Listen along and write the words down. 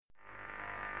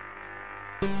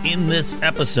In this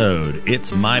episode,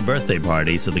 it's my birthday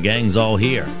party, so the gang's all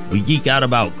here. We geek out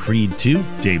about Creed 2,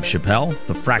 Dave Chappelle,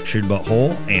 The Fractured But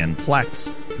Whole, and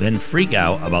Plex. Then freak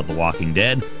out about The Walking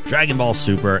Dead, Dragon Ball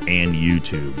Super, and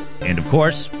YouTube. And of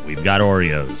course, we've got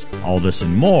Oreos. All this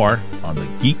and more on the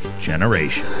Geek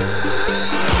Generation.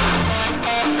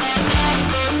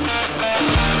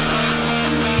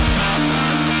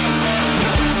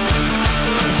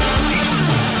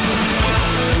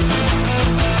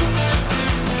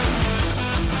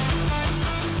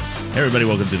 Hey everybody,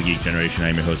 welcome to the Geek Generation.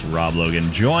 I'm your host, Rob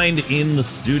Logan, joined in the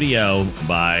studio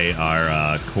by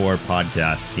our core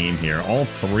podcast team here. All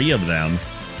three of them.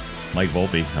 Mike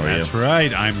Volpe, how are you? That's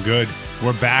right, I'm good.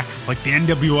 We're back like the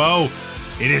NWO.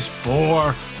 It is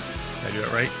for... Did I do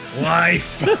it right?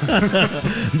 Life.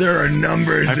 There are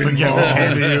numbers I forget which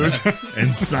hand to use.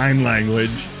 and sign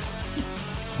language.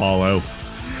 Paulo.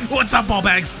 What's up, ball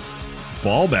bags?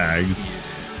 Ball bags?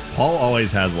 Paul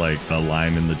always has like a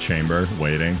line in the chamber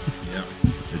waiting. Yep.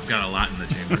 It's got a lot in the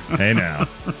chamber. Hey now.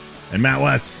 And Matt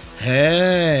West.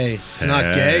 Hey. It's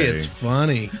not gay, it's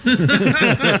funny.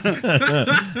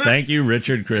 Thank you,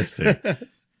 Richard Christie.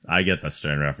 I get the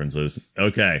Stern references.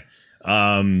 Okay.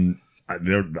 There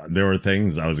were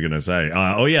things I was going to say.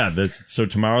 So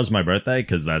tomorrow's my birthday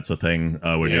because that's a thing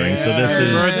we're doing. So this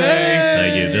is birthday.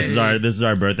 Thank you. This is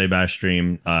our birthday bash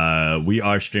stream. We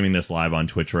are streaming this live on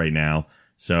Twitch right now.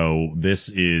 So this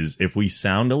is, if we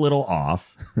sound a little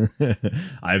off,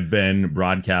 I've been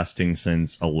broadcasting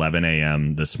since 11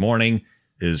 a.m. this morning.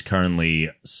 It is currently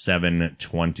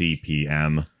 7:20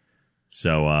 p.m.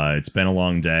 So it's been a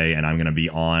long day, and I'm going to be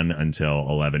on until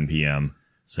 11 p.m.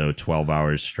 So 12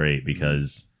 hours straight,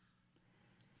 because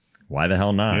why the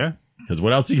hell not? Yeah. Because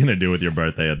what else are you going to do with your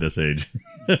birthday at this age?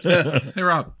 Hey,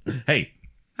 Rob. Hey.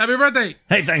 Happy birthday.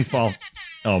 Hey, thanks, Paul.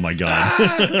 Oh, my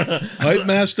God. Hype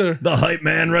master. The hype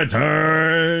man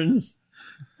returns.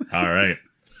 All right.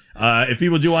 If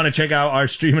people do want to check out our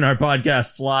stream and our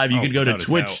podcasts live, you can go to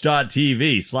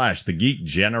twitch.tv/The Geek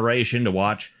Generation to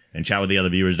watch and chat with the other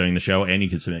viewers during the show. And you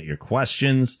can submit your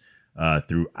questions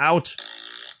throughout.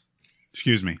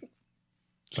 Excuse me.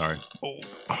 Sorry. Oh.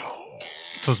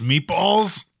 Those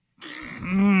meatballs.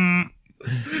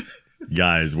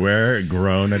 Guys, we're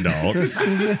grown adults,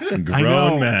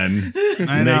 grown men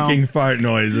making fart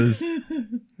noises.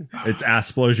 It's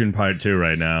Asplosion Part 2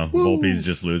 right now. Volpe's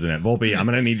just losing it. Volpe, I'm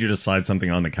going to need you to slide something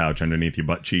on the couch underneath your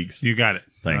butt cheeks. You got it.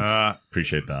 Thanks.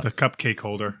 Appreciate that. The cupcake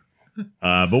holder.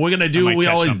 But we're going to do what we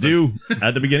always do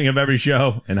at the beginning of every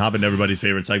show and hop into everybody's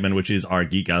favorite segment, which is our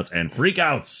Geek Outs and Freak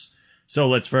Outs. So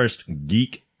let's first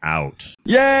geek out.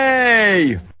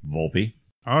 Yay! Volpe.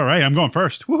 All right, I'm going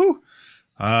first. Woohoo!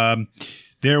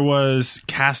 There was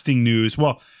casting news.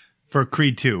 Well, for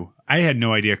Creed 2, I had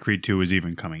no idea Creed 2 was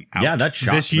even coming out. Yeah, that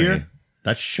shocked this year. Me.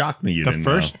 That shocked me. You didn't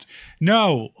know.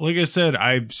 No, like I said,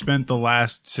 I've spent the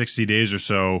last 60 days or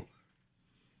so.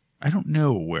 I don't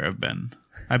know where I've been.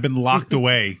 I've been locked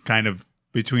away, kind of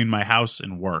between my house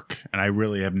and work, and I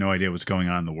really have no idea what's going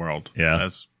on in the world. Yeah,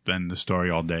 that's been the story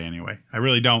all day. Anyway, I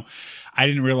really don't. I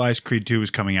didn't realize Creed 2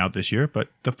 was coming out this year, but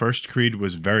the first Creed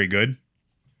was very good.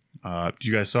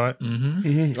 You guys saw it? Mm-hmm.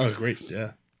 Mm-hmm. Oh, great.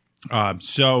 Yeah.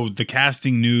 So the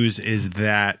casting news is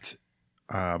that,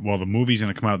 the movie's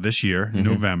going to come out this year, in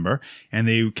November, and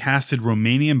they casted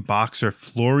Romanian boxer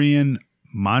Florian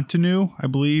Montanu, I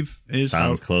believe.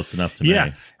 Sounds close enough to me.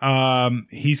 Yeah.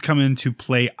 He's coming to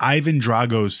play Ivan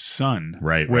Drago's son.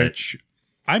 Right. Which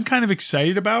I'm kind of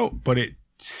excited about, but it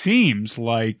seems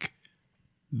like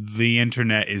the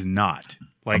internet is not.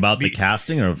 Like about the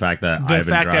casting or the fact that it's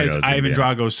Ivan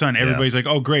Drago's son. Everybody's like,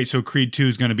 oh, great. So Creed 2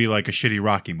 is going to be like a shitty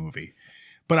Rocky movie.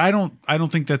 But I don't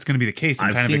think that's going to be the case.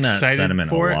 I've seen that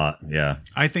sentiment a lot. Yeah.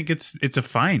 I think it's a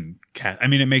fine cast. I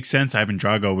mean, it makes sense. Ivan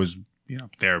Drago was,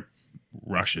 they're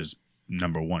Russia's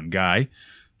number one guy.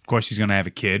 Of course, he's going to have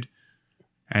a kid.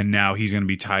 And now he's going to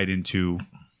be tied into,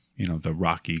 the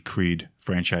Rocky Creed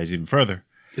franchise even further.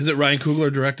 Is it Ryan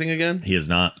Coogler directing again? He is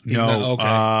not. He's not?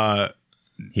 Okay.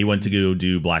 He went to go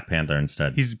do Black Panther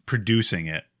instead. He's producing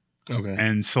it. Okay.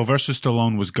 And Sylvester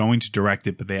Stallone was going to direct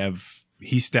it, but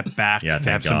he stepped back to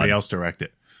have somebody else direct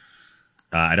it.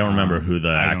 I don't remember who the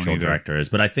actual director is,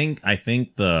 but I think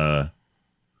the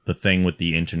thing with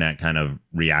the internet kind of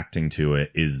reacting to it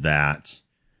is that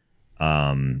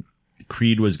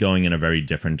Creed was going in a very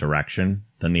different direction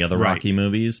than the other Rocky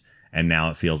movies, and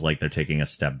now it feels like they're taking a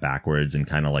step backwards and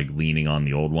kind of like leaning on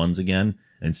the old ones again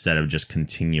instead of just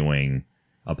continuing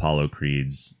Apollo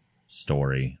Creed's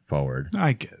story forward.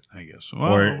 I guess.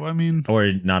 Well,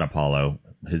 or not Apollo.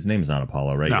 His name's not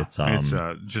Apollo, right? No, it's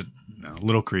just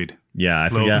Little Creed. Yeah, I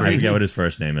forget what his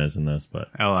first name is in this, but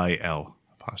Lil.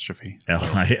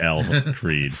 L-I-L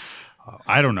Creed.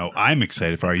 I don't know. I'm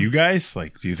excited for. Are you guys?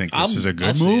 Like, do you think this is a good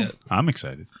I'll see move? it. I'm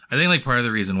excited. I think like part of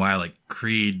the reason why like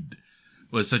Creed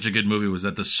was such a good movie was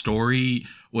that the story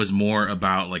was more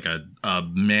about like a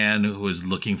man who was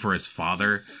looking for his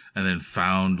father and then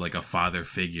found like a father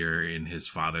figure in his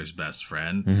father's best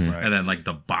friend. Right. And then like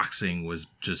the boxing was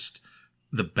just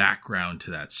the background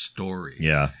to that story.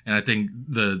 Yeah. And I think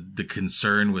the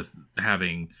concern with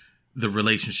having the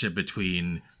relationship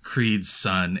between Creed's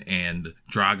son and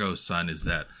Drago's son is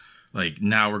that like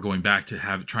now we're going back to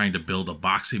trying to build a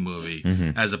boxing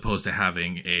movie as opposed to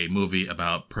having a movie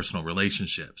about personal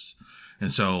relationships.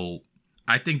 And so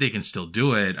I think they can still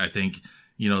do it. I think,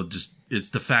 just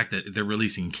it's the fact that they're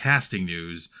releasing casting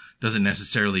news doesn't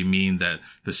necessarily mean that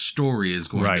the story is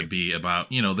going to be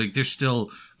about, like there's still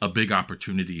a big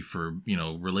opportunity for,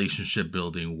 relationship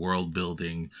building, world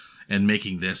building, and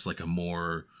making this like a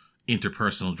more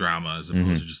interpersonal drama as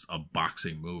opposed to just a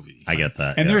boxing movie. I get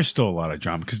that. And there's still a lot of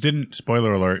drama because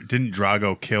spoiler alert, didn't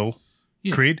Drago kill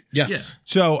Creed? Yes. Yeah.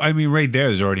 So, I mean, right there,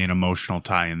 there's already an emotional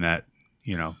tie in that,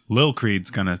 Lil Creed's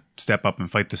going to step up and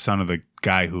fight the son of the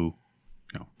guy who,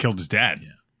 killed his dad.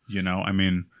 Yeah. I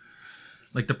mean,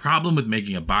 like the problem with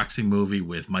making a boxing movie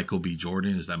with Michael B.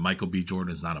 Jordan is that Michael B.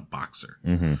 Jordan is not a boxer.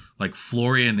 Like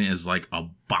Florian is like a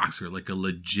boxer, like a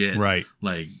legit,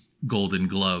 like Golden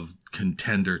Glove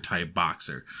contender type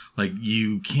boxer. Like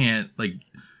you can't like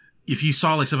if you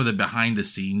saw like some of the behind the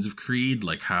scenes of Creed,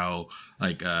 like how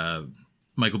like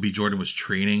Michael B. Jordan was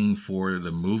training for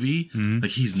the movie,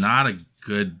 like he's not a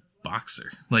good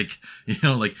boxer. Like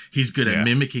like he's good at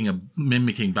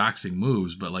mimicking boxing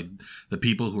moves, but like the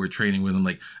people who were training with him,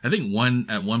 like I think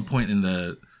at one point in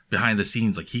the behind the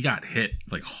scenes, like he got hit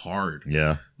like hard.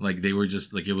 Yeah. Like they were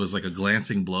just like it was like a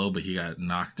glancing blow, but he got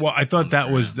knocked. Well, I thought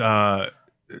that was the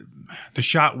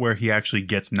shot where he actually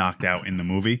gets knocked out in the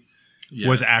movie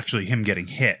was actually him getting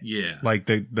hit. Yeah. Like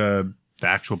the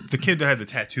kid that had the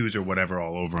tattoos or whatever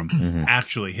all over him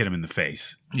actually hit him in the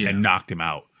face and knocked him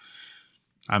out.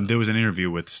 There was an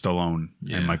interview with Stallone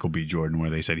and Michael B. Jordan where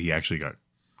they said he actually got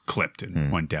clipped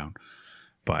and went down.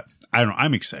 But I don't know.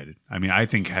 I'm excited. I mean, I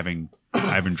think having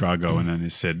Ivan Drago and then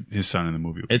his son in the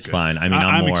movie would be It's good. fine. I mean,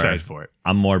 I'm excited for it.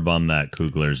 I'm more bummed that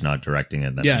Coogler's not directing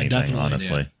it than anything, definitely.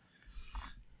 honestly. Yeah.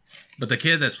 But the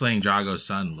kid that's playing Drago's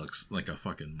son looks like a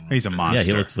fucking monster. He's a monster. Yeah,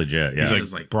 he looks legit. Yeah.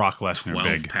 He's like Brock Lesnar 12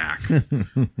 big. pack.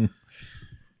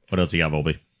 What else you got,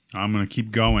 Volpe? I'm going to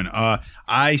keep going.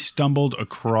 I stumbled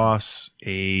across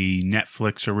a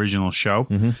Netflix original show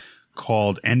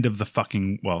called End of the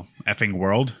Effing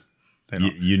World.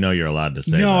 You know you're allowed to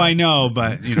say that. I know,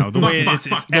 but the way it's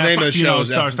The name of the show is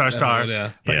star.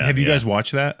 Yeah. But have you guys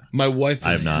watched that? My wife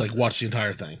I have has not. like watched the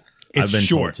entire thing. It's I've been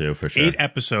short, told to, for sure. 8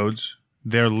 episodes.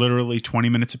 They're literally 20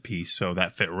 minutes apiece, so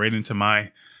that fit right into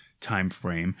my time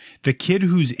frame. The kid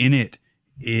who's in it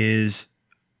is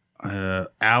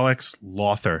Alex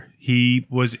Lothar. He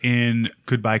was in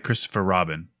Goodbye Christopher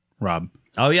Robin. Rob.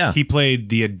 Oh, yeah. He played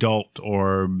the adult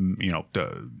or,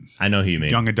 the I know who you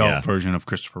mean. young adult Yeah. version of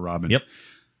Christopher Robin. Yep.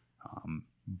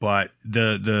 But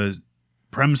the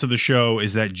premise of the show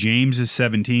is that James is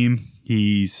 17.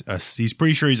 He's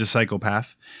pretty sure he's a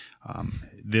psychopath.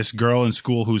 This girl in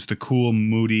school who's the cool,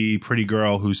 moody, pretty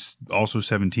girl who's also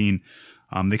 17,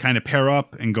 they kind of pair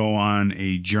up and go on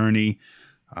a journey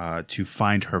to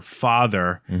find her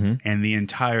father. And the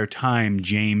entire time,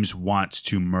 James wants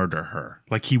to murder her.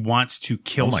 Like he wants to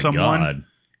kill someone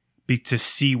to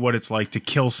see what it's like to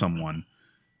kill someone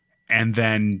and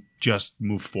then just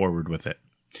move forward with it.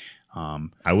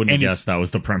 I wouldn't have guessed that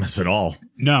was the premise at all.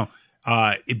 No.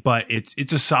 But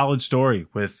it's a solid story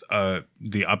with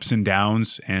the ups and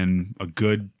downs and a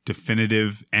good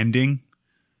definitive ending.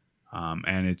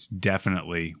 And it's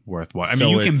definitely worth watching. I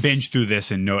mean, you can binge through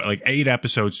this and know like 8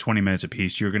 episodes, 20 minutes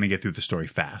apiece. You're going to get through the story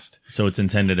fast. So it's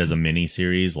intended as a mini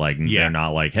series. Like they're not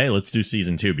like, hey, let's do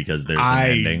season 2 because there's an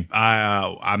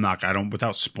ending.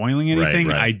 Without spoiling anything,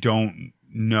 Right. I don't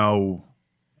know.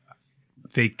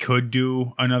 They could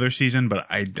do another season, but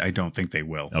I don't think they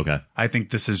will. Okay. I think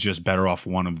this is just better off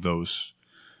one of those.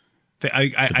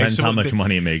 Depends how much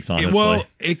money it makes, honestly.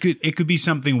 It could be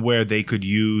something where they could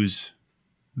use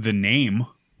the name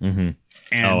and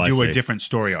do a different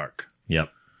story arc. Yep.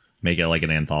 Make it like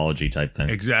an anthology type thing.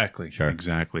 Exactly. Sure.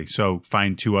 Exactly. So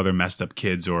find 2 other messed up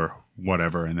kids or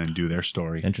whatever and then do their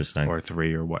story. Interesting. Or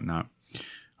 3 or whatnot.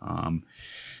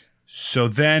 So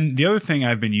then the other thing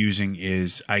I've been using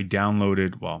is I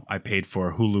paid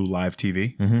for Hulu Live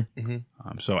TV.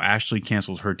 So Ashley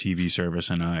canceled her TV service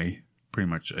and I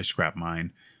scrapped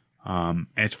mine. And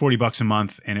it's $40 a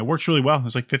month and it works really well.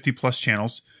 It's like 50 plus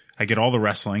channels. I get all the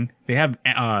wrestling. They have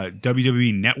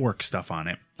WWE Network stuff on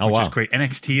it, which is great.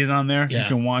 NXT is on there. Yeah. You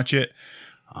can watch it.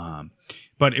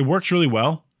 But it works really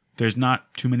well. There's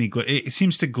not too many it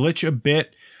seems to glitch a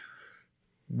bit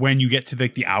when you get to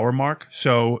the hour mark.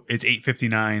 So it's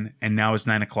 8:59 and now it's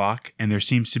 9:00, and there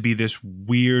seems to be this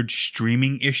weird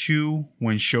streaming issue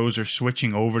when shows are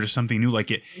switching over to something new. Like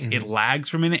it lags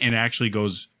for a minute and it actually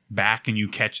goes back, and you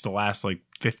catch the last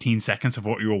 15 seconds of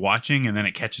what you were watching, and then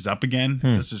it catches up again.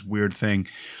 This is weird thing.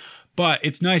 But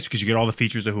it's nice because you get all the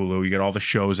features of Hulu. You get all the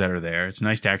shows that are there. It's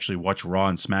nice to actually watch Raw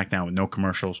and SmackDown with no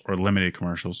commercials or limited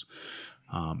commercials.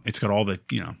 It's got all the,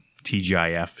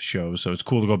 TGIF shows. So it's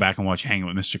cool to go back and watch Hanging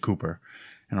with Mr. Cooper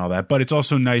and all that. But it's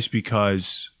also nice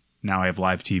because now I have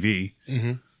live TV,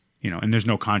 and there's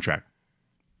no contract.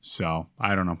 So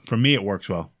I don't know. For me, it works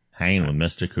well. Hanging with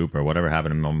Mr. Cooper. Whatever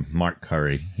happened to Mark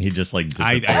Curry? He just I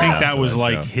think that was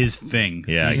his thing.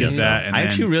 Yeah, I guess that. so. And I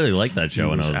actually really liked that show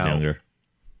when I was younger.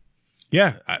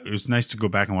 Yeah, it was nice to go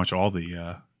back and watch all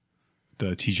the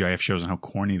TGIF shows and how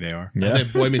corny they are. Yeah. I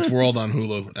did Boy Meets World on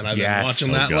Hulu, and I've been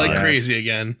watching that like crazy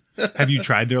again. Have you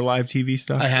tried their live TV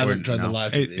stuff? I haven't tried the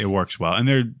live TV. It works well. And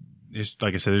there's,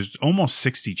 like I said, there's almost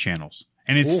 60 channels.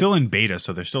 And it's still in beta,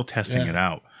 so they're still testing it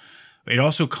out. It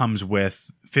also comes with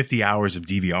 50 hours of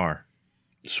DVR.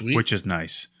 Sweet. Which is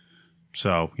nice.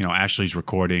 So, Ashley's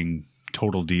recording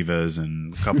Total Divas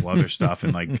and a couple other stuff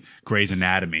and Grey's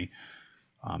Anatomy.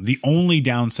 The only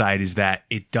downside is that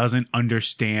it doesn't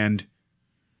understand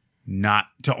not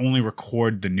to only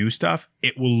record the new stuff.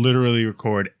 It will literally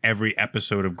record every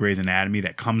episode of Grey's Anatomy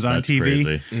that comes on TV.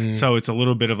 Crazy. So it's a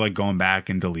little bit of going back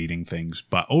and deleting things.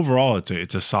 But overall,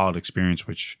 it's a solid experience,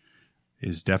 which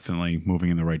is definitely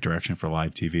moving in the right direction for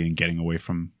live TV and getting away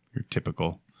from your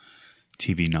typical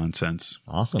TV nonsense.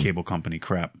 Awesome. Cable company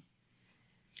crap.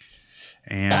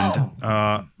 And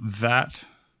that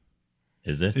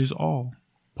is all.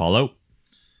 Paulo?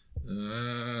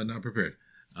 Not prepared.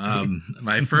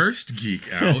 My first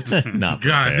geek out. Not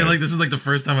God, I feel prepared. like this is the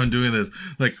first time I'm doing this.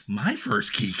 My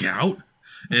first geek out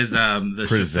is the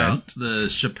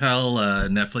Chappelle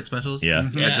Netflix specials. Yeah.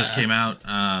 That just came out.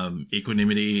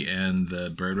 Equanimity and the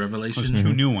Bird Revelation. Those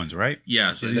two new ones, right?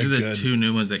 Yeah, so these are the two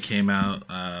new ones that came out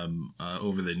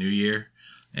over the new year.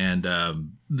 And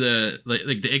the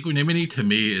Equanimity to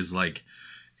me is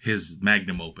his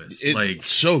magnum opus. It's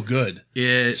so good.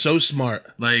 It's so smart.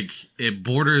 It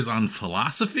borders on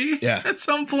philosophy at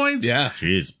some points. Yeah.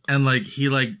 Jeez. And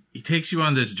he takes you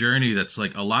on this journey that's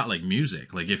a lot like music.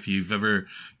 If you've ever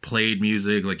played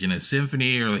music in a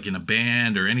symphony or in a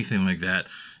band or anything like that,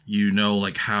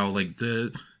 how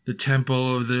the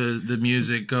tempo of the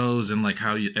music goes and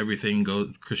how everything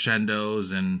goes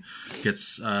crescendos and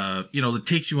gets it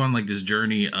takes you on this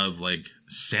journey of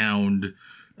sound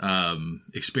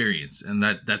experience. And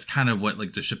that's kind of what the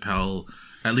Chappelle,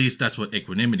 at least that's what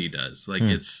Equanimity does.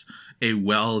 It's a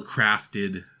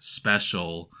well-crafted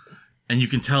special, and you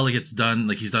can tell it's done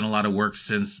he's done a lot of work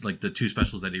since the two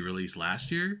specials that he released last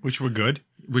year, which were good,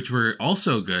 which were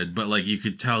also good, but you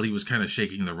could tell he was kind of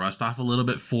shaking the rust off a little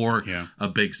bit for a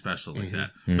big special like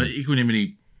that. But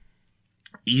Equanimity,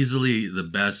 easily the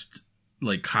best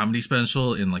comedy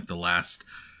special in the last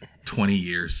 20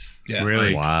 years. Yeah.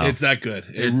 Really? Wow. It's that good.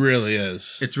 It really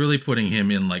is. It's really putting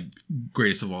him in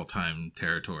greatest of all time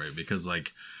territory, because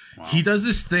he does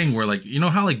this thing where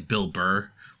how Bill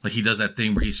Burr, he does that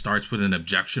thing where he starts with an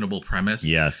objectionable premise.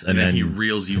 Yes. And then he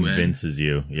reels you in. Convinces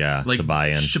you. Yeah. To buy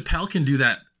in. Chappelle can do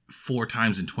that 4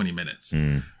 times in 20 minutes.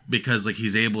 Because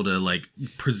he's able to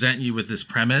present you with this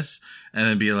premise and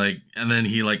then be and then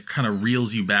he kind of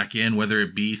reels you back in, whether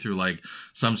it be through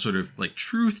some sort of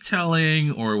truth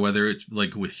telling or whether it's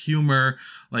with humor.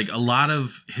 A lot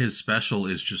of his special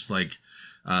is just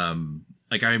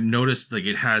I've noticed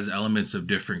it has elements of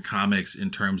different comics in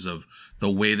terms of the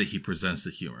way that he presents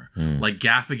the humor.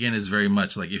 Gaffigan is very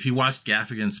much if you watched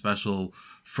Gaffigan's special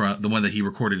from the one that he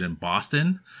recorded in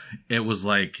Boston, it was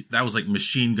that was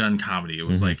machine gun comedy. It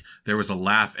was there was a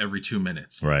laugh every 2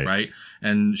 minutes. Right.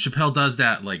 And Chappelle does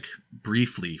that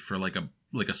briefly for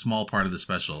a small part of the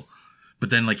special. But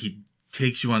then he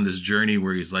takes you on this journey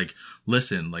where he's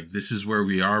listen, this is where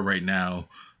we are right now.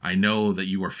 I know that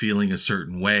you are feeling a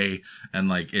certain way.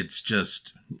 And it's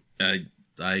just,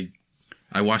 I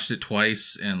watched it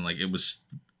twice and it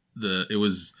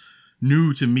was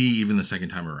new to me even the second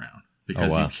time around.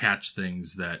 Because you catch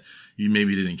things that you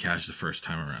maybe didn't catch the first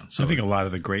time around. So I think a lot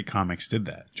of the great comics did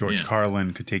that. George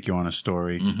Carlin could take you on a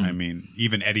story. I mean,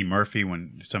 even Eddie Murphy,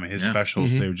 when some of his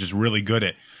specials, they were just really good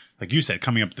at, like you said,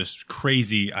 coming up with this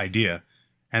crazy idea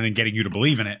and then getting you to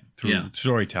believe in it through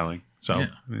storytelling. So Yeah.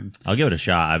 I mean, I'll give it a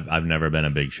shot. I've never been a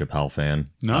big Chappelle fan.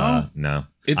 No? No.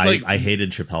 It's I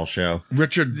hated Chappelle's show.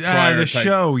 Richard Pryor the type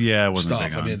show, wasn't stuff.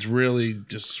 big I on. mean, it's really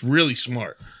just really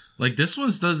smart. Like this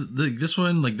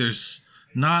one, like there's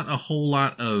not a whole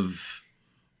lot of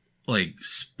like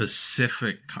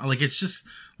specific, like it's just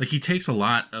like he takes a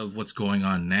lot of what's going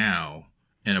on now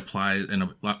and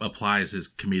applies his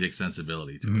comedic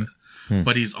sensibility to it.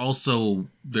 But he's also,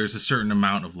 there's a certain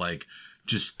amount of like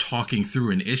just talking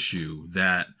through an issue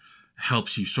that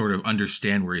helps you sort of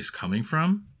understand where he's coming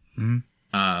from.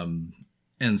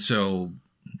 And so,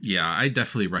 yeah, I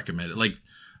definitely recommend it. Like,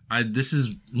 this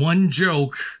is one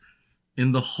joke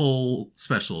in the whole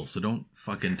special, so don't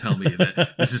fucking tell me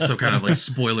that this is some kind of like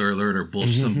spoiler alert or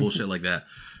bullshit, some bullshit like that.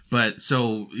 But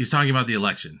so he's talking about the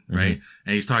election, right?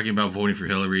 And he's talking about voting for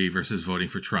Hillary versus voting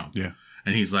for Trump. Yeah.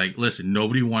 And he's like, listen,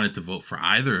 nobody wanted to vote for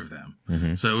either of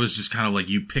them. So it was just kind of like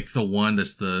you pick the one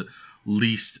that's the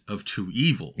least of two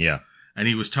evils. Yeah. And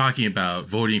he was talking about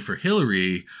voting for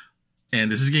Hillary,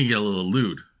 and this is going to get a little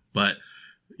lewd, but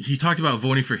he talked about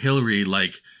voting for Hillary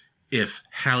like if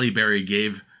Halle Berry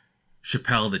gave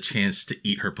Chappelle the chance to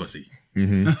eat her pussy.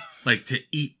 Like to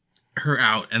eat her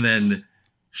out, and then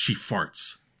she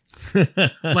farts.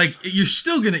 Like, you're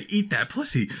still going to eat that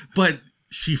pussy, but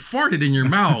she farted in your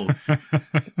mouth.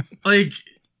 Like,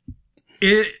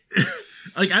 it,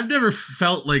 like, I've never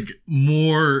felt like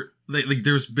more, like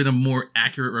there's been a more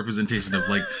accurate representation of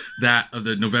like that of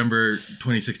the November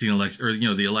 2016 election, or, you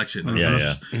know, the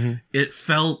election. It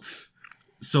felt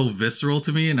so visceral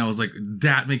to me, and I was like,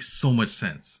 that makes so much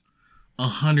sense.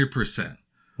 100%.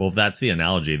 Well, if that's the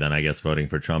analogy, then I guess voting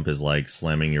for Trump is like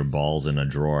slamming your balls in a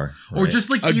drawer. Or right? just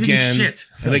like eating shit.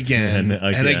 And again.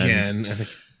 And again.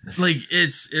 Like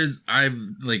I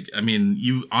mean,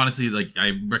 you honestly, like,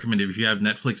 I recommend it if you have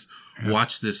Netflix,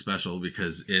 watch this special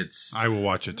because I will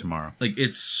watch it tomorrow. Like,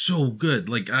 it's so good.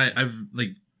 Like I've like,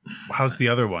 how's the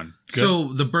other one? Good?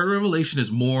 So the Bird Revelation is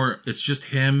more, it's just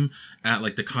him at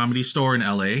like the Comedy Store in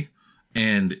LA,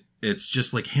 and it's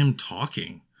just like him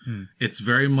talking. It's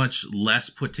very much less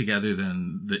put together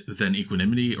than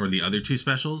Equanimity or the other two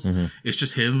specials. It's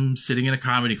just him sitting in a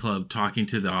comedy club talking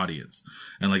to the audience.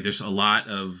 And like, there's a lot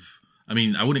of, I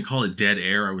mean, I wouldn't call it dead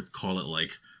air. I would call it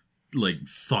like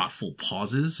thoughtful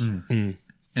pauses.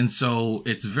 And so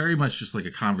it's very much just like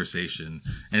a conversation,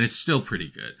 and it's still pretty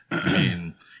good. I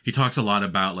mean, he talks a lot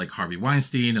about like Harvey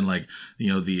Weinstein and like,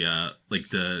 you know,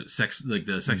 the sex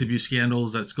abuse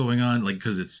scandals that's going on, like,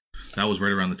 cause that was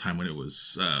right around the time when it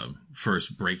was,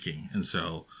 first breaking. And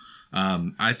so,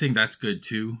 I think that's good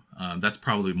too. That's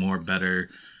probably more better.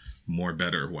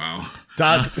 Wow.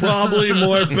 That's probably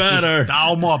more better.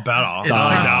 More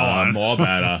better. More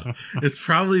better. It's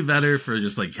probably better for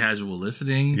just like casual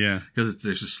listening. Yeah. Because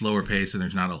there's a slower pace and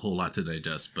there's not a whole lot to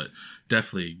digest, but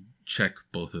definitely check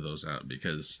both of those out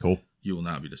because you will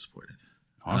not be disappointed.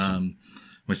 Awesome.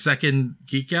 My second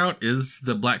geek out is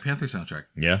the Black Panther soundtrack.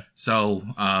 Yeah. So,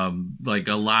 like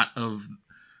a lot of,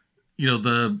 you know,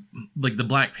 the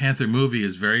Black Panther movie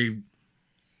is very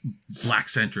black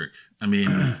centric. I mean,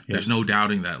 there's no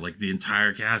doubting that. Like, the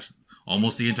entire cast,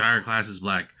 almost the entire class is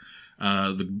black.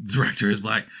 The director is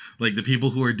black. Like, the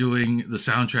people who are doing the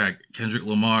soundtrack, Kendrick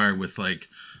Lamar with like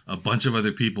a bunch of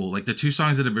other people, like the two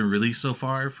songs that have been released so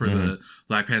far for the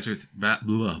Black Panther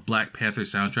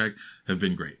soundtrack have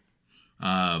been great.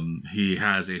 He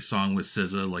has a song with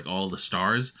SZA, like All the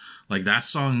Stars. Like, that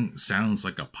song sounds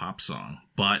like a pop song,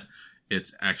 but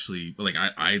it's actually like,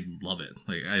 I love it.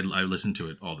 Like, I listen to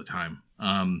it all the time.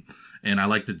 And I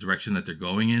like the direction that they're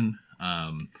going in.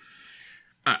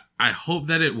 I hope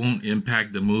that it won't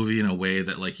impact the movie in a way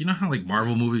that, like, you know how like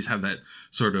Marvel movies have that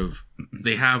sort of,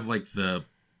 they have like the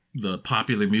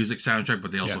popular music soundtrack,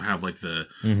 but they also have like the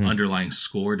underlying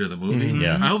score to the movie.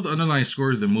 I hope the underlying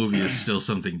score to the movie is still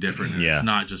something different. And it's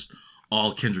not just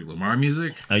all Kendrick Lamar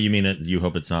music. Oh, you mean you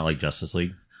hope it's not like Justice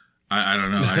League? I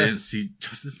don't know. I didn't see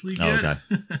Justice League yet. Okay.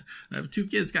 I have 2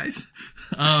 kids, guys.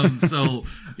 So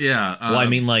yeah. Well, I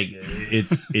mean, like,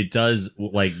 it does,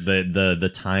 like,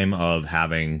 the time of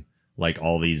having like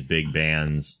all these big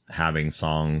bands having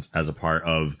songs as a part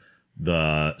of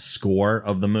the score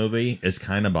of the movie is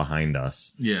kind of behind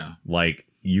us. Yeah. Like,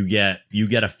 you get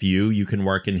a few you can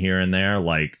work in here and there,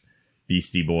 like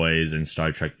Beastie Boys and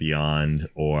Star Trek Beyond,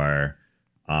 or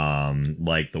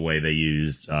like the way they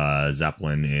used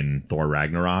Zeppelin in Thor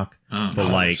Ragnarok. But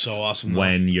like, so awesome,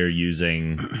 when you're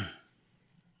using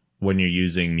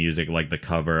music like the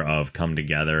cover of Come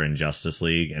Together in Justice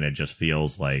League, and it just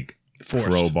feels like forced.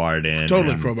 Crowbarred in.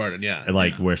 Totally crowbarred in, yeah.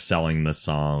 Like, we're selling the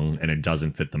song and it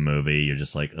doesn't fit the movie. You're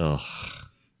just like, ugh.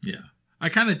 Yeah. I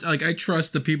kind of like, I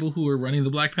trust the people who are running the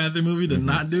Black Panther movie to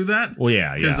not do that. Well,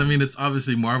 yeah. Because I mean, it's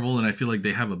obviously Marvel, and I feel like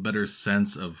they have a better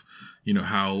sense of, you know,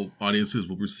 how audiences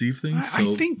will receive things. So,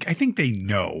 I think they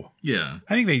know. yeah.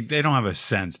 I think they don't have a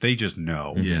sense. They just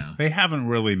know. Yeah. They haven't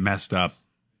really messed up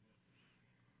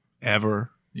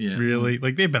ever. Yeah. Really.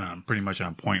 Like they've been pretty much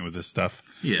on point with this stuff.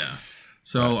 Yeah.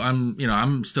 So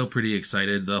I'm still pretty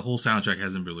excited. The whole soundtrack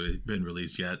hasn't really been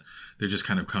released yet. They're just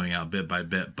kind of coming out bit by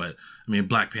bit. But I mean,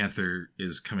 Black Panther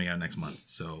is coming out next month.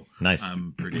 So nice.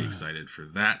 I'm pretty excited for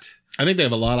that. I think they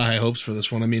have a lot of high hopes for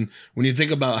this one. I mean, when you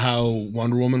think about how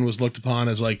Wonder Woman was looked upon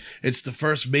as like, it's the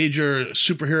first major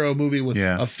superhero movie with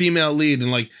a female lead.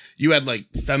 And like, you had like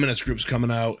feminist groups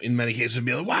coming out in many cases and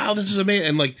be like, wow, this is amazing.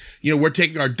 And like, you know, we're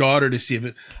taking our daughter to see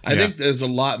it. I think there's a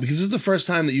lot, because this is the first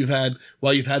time that you've had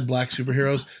black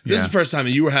superheroes. This is the first time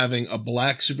that you were having a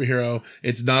black superhero.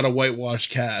 It's not a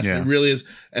whitewashed cast. It really is.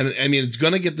 And I mean, it's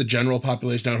going to get the general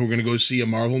population out who are going to go see a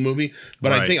Marvel movie.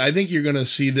 But I think you're going to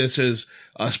see this as,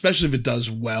 especially if it does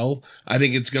well, I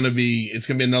think it's going to be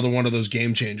another one of those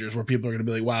game changers where people are going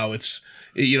to be like, wow,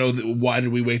 why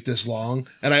did we wait this long?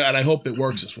 And I hope it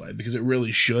works this way, because it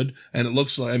really should. And it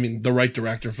looks like, I mean, the right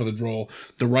director for the role,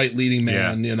 the right leading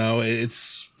man, you know,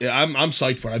 I'm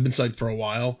psyched for it. I've been psyched for a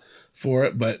while for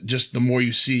it, but just the more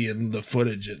you see in the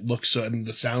footage, it looks so, and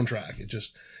the soundtrack,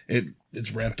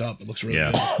 it's ramped up. It looks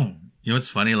really good. You know what's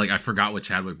funny? Like, I forgot what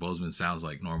Chadwick Boseman sounds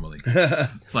like normally.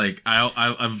 Like,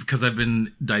 because I've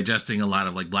been digesting a lot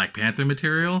of like Black Panther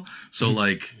material, so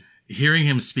like hearing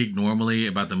him speak normally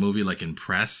about the movie, like in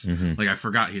press, like I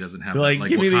forgot he doesn't have like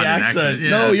give me the accent. Yeah.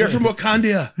 No, you're from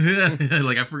Wakanda. Yeah,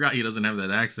 like I forgot he doesn't have that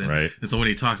accent. Right. And so when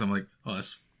he talks, I'm like, oh,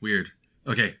 that's weird.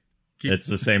 Okay. It's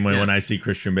the same way when I see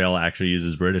Christian Bale actually use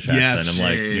his British accent.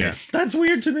 I'm like, that's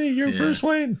weird to me. You're Bruce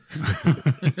Wayne.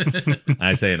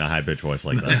 I say it in a high pitched voice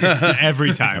like that.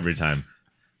 Every time. Every time.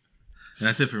 And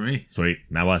that's it for me. Sweet.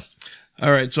 Matt West.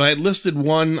 All right. So I had listed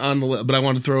one on the list, but I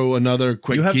want to throw another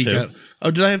quick geek out. Oh,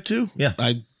 did I have two? Yeah.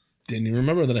 I didn't even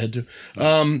remember that I had to.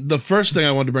 The first thing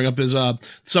I wanted to bring up is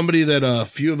somebody that a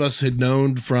few of us had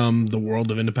known from the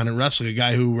world of independent wrestling, a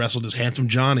guy who wrestled as Handsome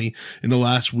Johnny. In the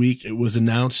last week, it was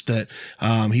announced that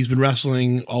he's been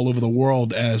wrestling all over the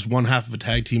world as one half of a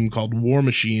tag team called War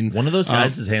Machine. One of those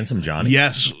guys is Handsome Johnny?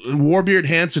 Yes. Warbeard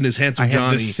Hanson is Handsome Johnny.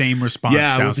 I had the same response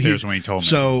downstairs when he told me.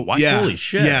 So, what? Holy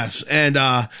shit. Yes. And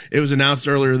it was announced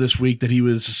earlier this week that he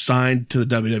was signed to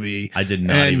the WWE. I did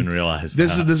not even realize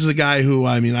this is a guy who,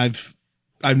 I mean,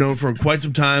 I've known for quite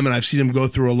some time, and I've seen him go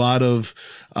through a lot of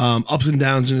ups and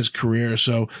downs in his career.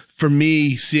 So for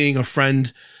me, seeing a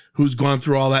friend who's gone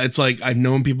through all that, it's like I've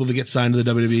known people that get signed to the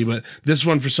WWE, but this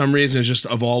one, for some reason, is just,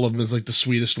 of all of them, is like the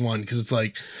sweetest one, because it's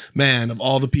like, man, of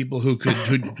all the people who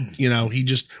you know, he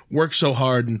just works so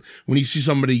hard, and when you see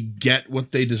somebody get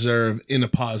what they deserve in a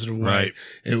positive way,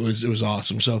 it was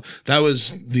awesome. So that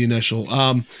was the initial.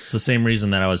 It's the same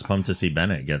reason that I was pumped to see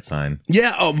Bennett get signed.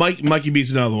 Yeah. Oh, Mikey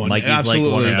B's another one. Mikey's Absolutely.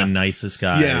 like one of the nicest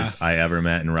guys I ever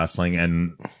met in wrestling,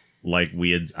 and like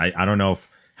I don't know if.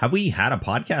 Have we had a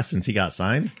podcast since he got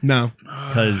signed? No.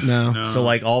 Because so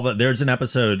like there's an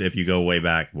episode, if you go way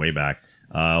back,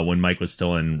 when Mike was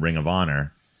still in Ring of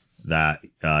Honor, that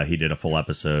he did a full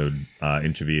episode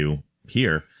interview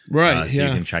here. Right. So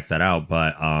you can check that out.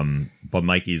 But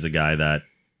Mikey's a guy that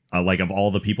like, of all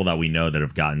the people that we know that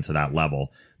have gotten to that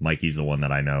level, Mikey's the one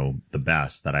that I know the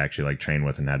best, that I actually like trained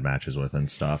with and had matches with and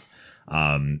stuff.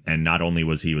 And not only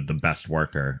was he the best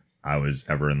worker I was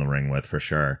ever in the ring with, for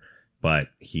sure, but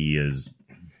he is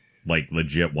like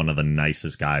legit one of the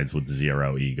nicest guys with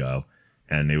zero ego.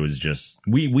 And it was just,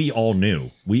 we all knew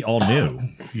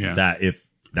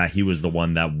that he was the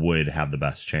one that would have the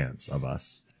best chance of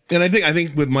us. And I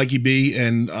think with Mikey B,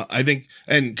 and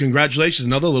and congratulations,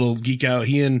 another little geek out.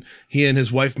 He and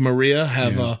his wife Maria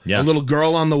have a little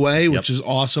girl on the way, which is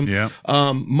awesome. Yeah.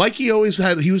 Mikey he was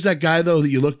that guy though that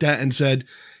you looked at and said,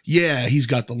 yeah, he's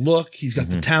got the look, he's got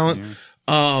the talent.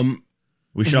 Yeah.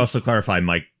 We should also clarify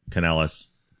Mike Kanellis.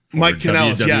 Mike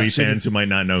Kanellis, WWE fans who might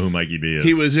not know who Mikey B is.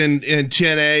 He was in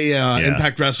TNA,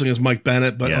 Impact Wrestling as Mike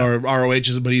Bennett, or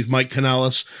ROH, but he's Mike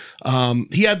Kanellis.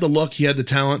 He had the look, he had the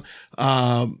talent.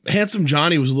 Handsome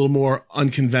Johnny was a little more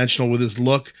unconventional with his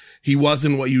look. He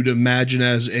wasn't what you'd imagine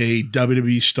as a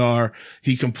WWE star.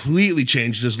 He completely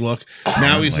changed his look.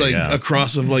 Now he's a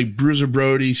cross of like Bruiser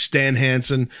Brody, Stan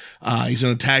Hansen. He's in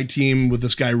a tag team with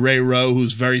this guy Ray Rowe,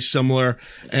 who's very similar.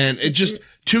 And it just,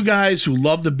 two guys who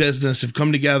love the business have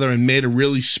come together and made a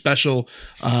really special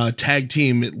tag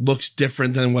team. It looks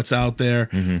different than what's out there.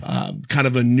 Kind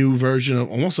of a new version of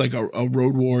almost like a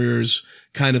Road Warriors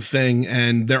kind of thing.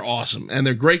 And they're awesome and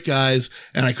they're great guys.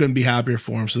 And I couldn't be happier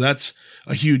for them. So that's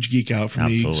a huge geek out for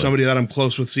me. Somebody that I'm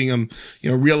close with, seeing him,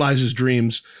 realize his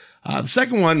dreams. The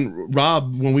second one,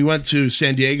 Rob, when we went to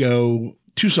San Diego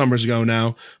 2 summers ago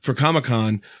now for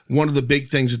Comic-Con, one of the big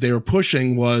things that they were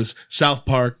pushing was South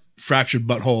Park Fractured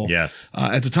But Whole. Yes.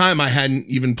 At the time, I hadn't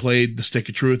even played The Stick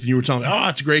of Truth, and you were telling me, oh,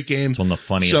 it's a great game. It's one of the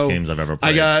funniest games I've ever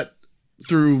played. I got,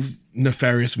 through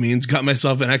nefarious means, got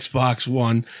myself an Xbox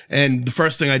One, and the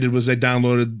first thing I did was I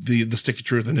downloaded the Stick of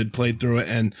Truth and had played through it,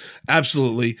 and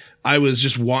absolutely, I was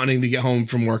just wanting to get home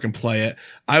from work and play it.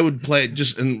 I would play it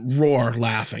just and roar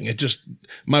laughing.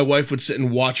 My wife would sit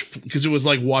and watch, because it was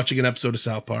like watching an episode of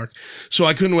South Park. So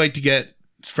I couldn't wait to get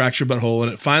Fractured But Whole,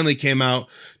 and it finally came out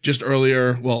just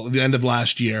earlier, the end of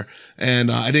last year.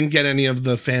 And I didn't get any of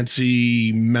the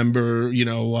fancy member,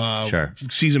 Sure.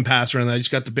 season pass or anything. I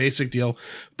just got the basic deal.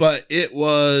 But it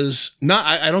was not,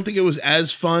 I don't think it was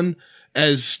as fun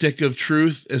as Stick of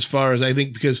Truth, as far as I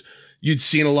think, because you'd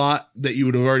seen a lot that you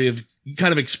would have already have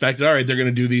kind of expected. All right, they're going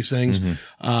to do these things.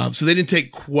 Mm-hmm. So they didn't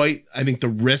take quite, I think, the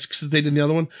risks that they did in the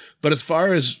other one. But as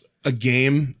far as a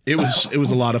game, it was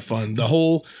a lot of fun. The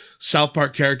whole South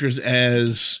Park characters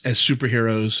as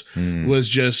superheroes was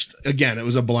just, again, it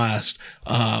was a blast.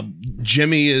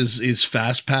 Jimmy is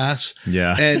Fast Pass.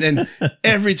 Yeah. And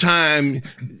every time,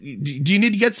 do you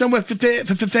need to get somewhere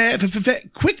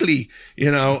quickly?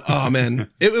 Oh man,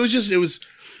 it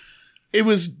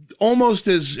was almost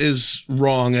as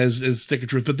wrong as Stick of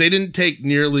Truth, but they didn't take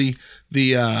nearly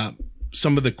the,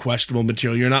 some of the questionable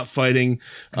material. You're not fighting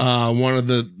one of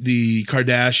the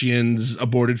Kardashians'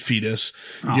 aborted fetus.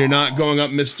 Aww. You're not going up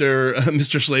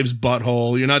Mr. Slave's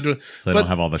butthole. You're not doing. So they don't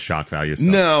have all the shock value stuff.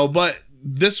 No, but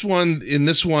in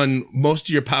this one, most of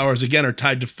your powers again are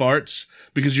tied to farts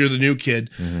because you're the new kid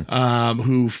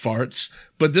who farts.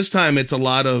 But this time it's a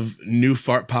lot of new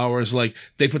fart powers. Like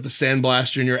they put the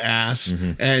sandblaster in your ass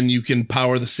and you can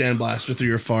power the sandblaster through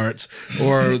your farts,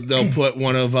 or they'll put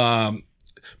one of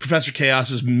Professor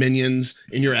Chaos's minions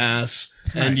in your ass,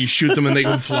 and you shoot them and they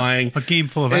go flying. A game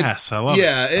full of ass. I love it.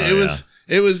 Yeah,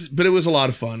 it was a lot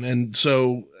of fun. And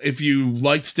so if you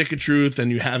liked Stick of Truth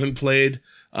and you haven't played,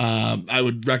 I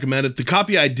would recommend it. The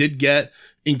copy I did get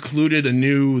included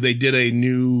they did a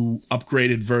new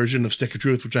upgraded version of Stick of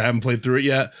Truth, which I haven't played through it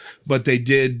yet, but they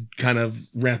did kind of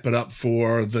ramp it up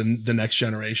for the next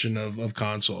generation of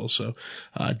consoles. So,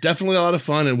 definitely a lot of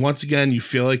fun. And once again, you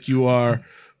feel like you are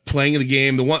playing the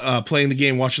game,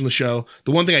 watching the show.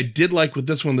 The one thing I did like with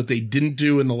this one that they didn't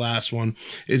do in the last one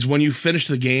is when you finish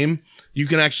the game, you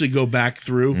can actually go back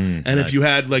through. And nice. If you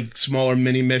had like smaller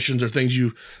mini missions or things,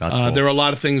 cool. There are a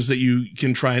lot of things that you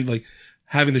can try and like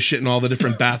having the shit in all the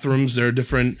different bathrooms. There are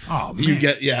different. Oh man. You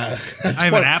get I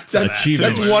have an app for that.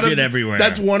 That's one shit everywhere.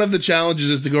 That's one of the challenges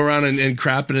is to go around and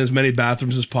crap in as many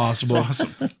bathrooms as possible. That's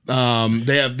awesome.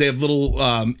 They have little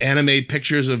anime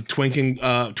pictures of Tweak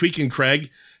and Craig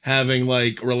having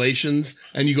like relations,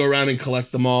 and you go around and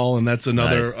collect them all, and that's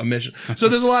another mission. So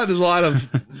there's a lot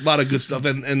of good stuff,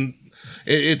 and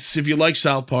it's, if you like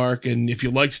South Park and if you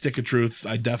like Stick of Truth,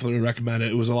 I definitely recommend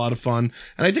it. It was a lot of fun,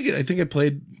 and I think I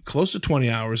played close to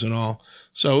 20 hours in all,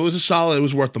 so it was it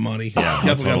was worth the money. Yeah,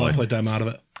 definitely got a lot of playtime out of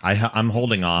it. I'm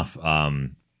holding off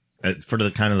for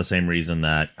the kind of the same reason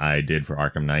that I did for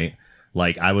Arkham Knight.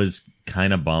 Like I was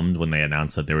kind of bummed when they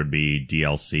announced that there would be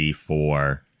DLC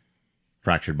for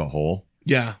Fractured But Whole.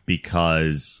 Yeah.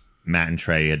 Because Matt and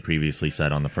Trey had previously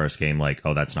said on the first game, like,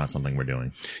 oh, that's not something we're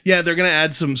doing. Yeah, they're going to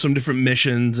add some different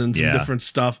missions and some different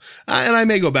stuff. And I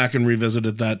may go back and revisit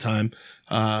it that time.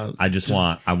 I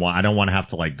don't want to have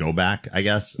to like go back, I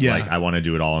guess. Yeah. Like I want to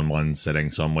do it all in one sitting.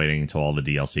 So I'm waiting until all the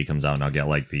DLC comes out and I'll get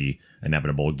like the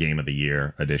inevitable Game of the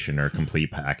Year edition or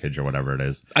complete package or whatever it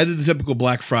is. I did the typical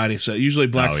Black Friday set. Usually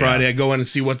Black Friday, I go in and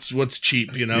see what's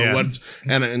cheap, and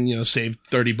save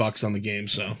 $30 on the game.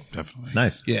 So definitely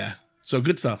nice. Yeah. So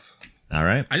good stuff. All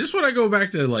right. I just want to go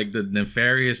back to like the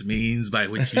nefarious means by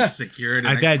which you secured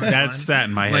it. That's that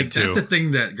in my head too. That's the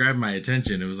thing that grabbed my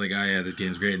attention. It was like, oh yeah, this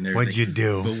game's great and everything. What'd you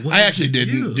do? I actually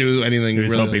didn't do anything. I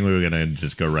was hoping we were gonna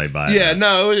just go right by. Yeah,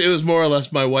 no, it was more or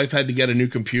less my wife had to get a new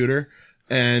computer.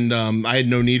 And I had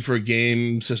no need for a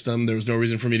game system. There was no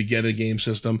reason for me to get a game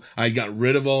system. I got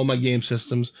rid of all my game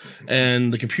systems.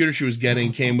 And the computer she was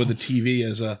getting came with a TV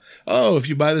as if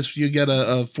you buy this, you get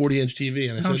a 40-inch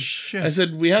TV. And I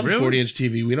said, we have a 40-inch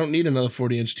TV. We don't need another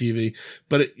 40-inch TV.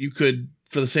 But you could,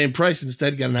 for the same price,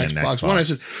 instead get an Xbox One. I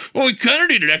said, well, we kind of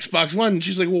need an Xbox One. And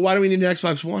she's like, well, why do we need an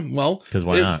Xbox One? Well, because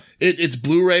why not? Its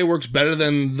Blu-ray works better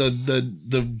than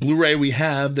the Blu-ray we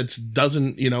have that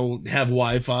doesn't, have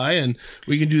Wi-Fi, and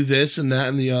we can do this and that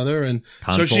and the other. And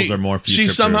consoles are more future-proof.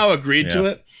 She somehow agreed to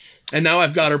it. And now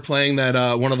I've got her playing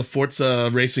that one of the Forza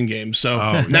racing games. So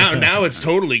now it's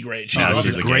totally great.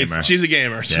 She's a gamer. She's a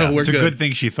gamer. So we're it's good. a good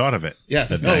thing she thought of it.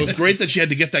 Yes. No, it was great that she had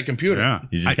to get that computer. Yeah.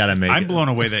 You just got to make I'm blown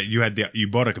away that you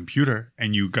bought a computer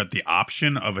and you got the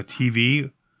option of a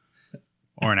TV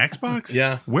or an Xbox.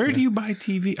 Yeah. Where do you buy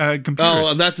computers?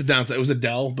 Oh, that's the downside. It was a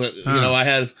Dell, but you know, I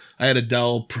had a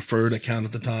Dell preferred account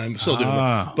at the time. Still do,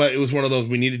 but it was one of those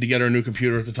we needed to get her a new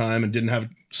computer at the time and didn't have.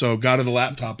 So got her the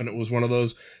laptop, and it was one of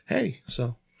those. Hey,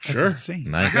 so That's sure.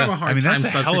 insane. I have a hard time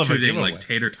that's a hell of a substituting giveaway. like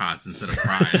tater tots instead of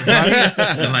fries.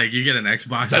 And like you get an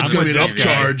Xbox. That's going to be an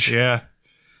upcharge. Yeah.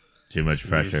 too much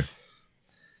pressure.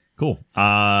 Cool.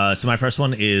 So my first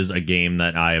one is a game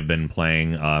that I have been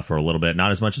playing for a little bit.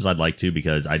 Not as much as I'd like to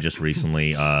because I just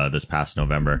recently, this past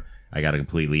November, I got a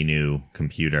completely new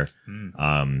computer.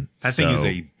 That thing is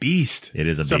a beast. It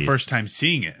is a it's beast. the first time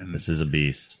seeing it. And This is a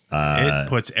beast. it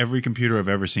puts every computer I've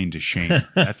ever seen to shame.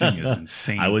 That thing is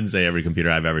insane. I wouldn't say every computer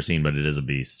I've ever seen, but it is a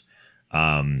beast.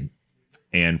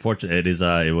 And fortunately,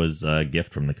 it was a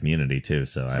gift from the community too.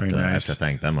 So I have to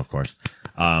thank them, of course.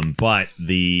 But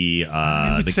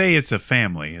I would say it's a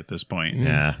family at this point.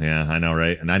 Yeah, I know,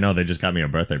 right? And I know they just got me a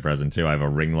birthday present too. I have a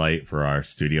ring light for our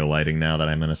studio lighting now that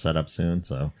I'm going to set up soon.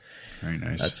 So Very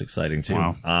nice. that's exciting too.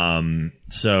 Wow.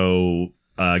 So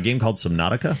a game called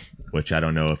Subnautica, which I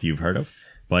don't know if you've heard of,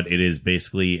 but it is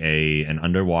basically an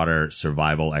underwater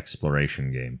survival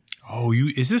exploration game. Oh,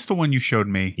 is this the one you showed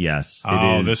me? Yes.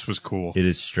 This was cool. It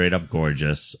is straight up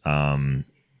gorgeous.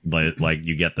 Like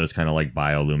you get those kind of like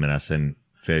bioluminescent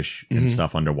fish and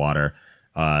stuff underwater.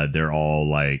 They're all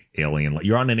like alien.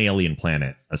 You're on an alien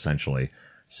planet essentially.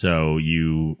 So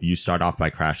you start off by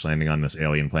crash landing on this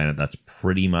alien planet that's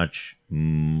pretty much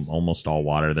almost all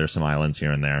water. There's some islands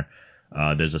here and there.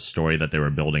 There's a story that they were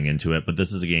building into it, but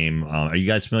this is a game. Are you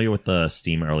guys familiar with the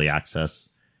Steam Early Access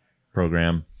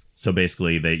program? So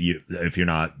basically, if you're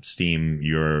not Steam,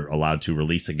 you're allowed to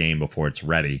release a game before it's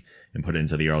ready and put it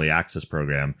into the early access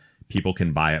program. People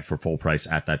can buy it for full price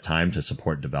at that time to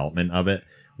support development of it,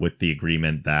 with the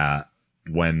agreement that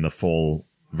when the full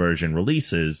version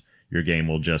releases, your game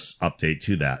will just update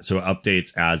to that. So it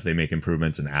updates as they make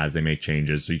improvements and as they make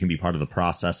changes. So you can be part of the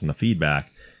process and the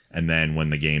feedback. And then when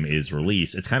the game is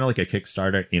released, it's kind of like a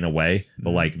Kickstarter in a way,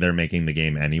 but like they're making the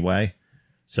game anyway.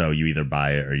 So you either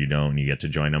buy it or you don't, and you get to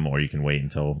join them, or you can wait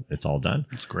until it's all done.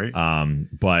 That's great.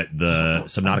 But the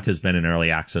Subnautica has been in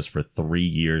early access for 3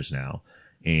 years now,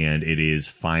 and it is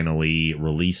finally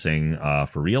releasing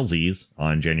for realsies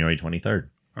on January 23rd.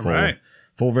 All right.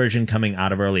 Full version coming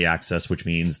out of early access, which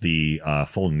means the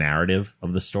full narrative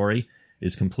of the story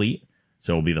is complete.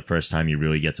 So it'll be the first time you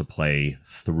really get to play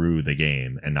through the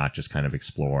game and not just kind of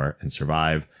explore and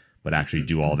survive, but actually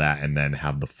do all that and then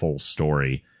have the full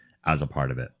story as a part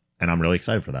of it. And I'm really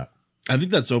excited for that. I think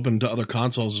that's open to other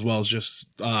consoles as well as just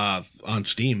on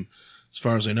Steam. As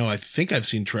far as I know, I think I've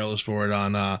seen trailers for it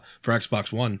on for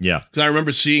Xbox One. Yeah, because I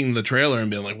remember seeing the trailer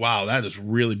and being like, "Wow, that is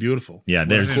really beautiful." Yeah,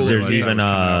 there's even for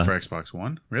Xbox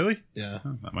One. Really? Yeah,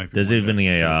 that might be there's even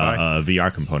a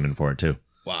VR component for it too.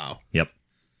 Wow. Yep.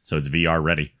 So it's VR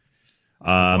ready.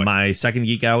 My second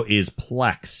geek out is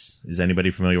Plex. Is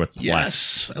anybody familiar with Plex?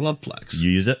 Yes, I love Plex.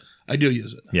 You use it? I do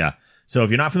use it. Yeah. So if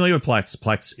you're not familiar with Plex,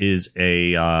 Plex is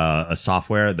a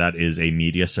software that is a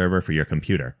media server for your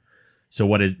computer. So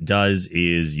what it does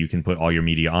is you can put all your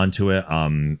media onto it.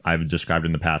 I've described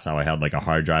in the past how I had like a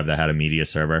hard drive that had a media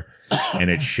server, and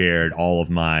it shared all of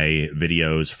my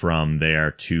videos from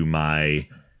there to my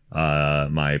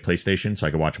my PlayStation, so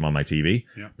I could watch them on my TV.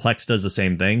 Yeah. Plex does the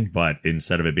same thing, but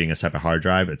instead of it being a separate hard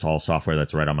drive, it's all software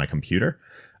that's right on my computer.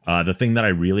 The thing that I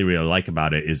really, really like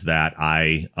about it is that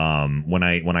when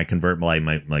I convert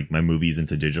my movies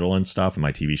into digital and stuff and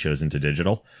my TV shows into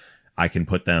digital, I can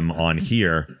put them on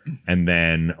here, and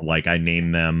then like I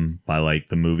name them by like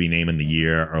the movie name and the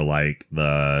year, or like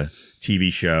the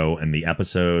TV show and the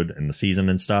episode and the season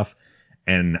and stuff.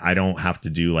 And I don't have to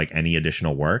do like any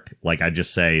additional work. Like I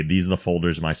just say, these are the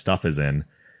folders my stuff is in.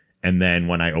 And then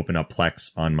when I open up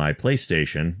Plex on my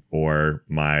PlayStation or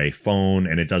my phone,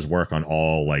 and it does work on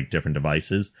all like different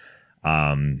devices,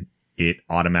 it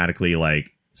automatically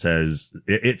like says,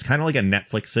 it's kind of like a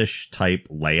Netflix-ish type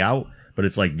layout, but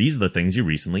it's like, these are the things you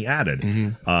recently added.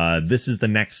 Mm-hmm. This is the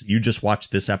next, you just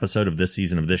watched this episode of this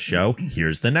season of this show.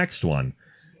 Here's the next one.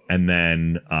 And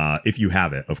then, if you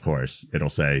have it, of course, it'll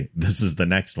say, this is the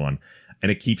next one. And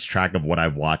it keeps track of what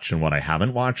I've watched and what I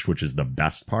haven't watched, which is the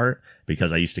best part,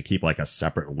 because I used to keep like a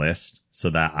separate list so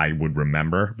that I would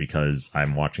remember, because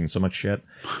I'm watching so much shit.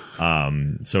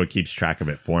 So it keeps track of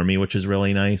it for me, which is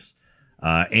really nice.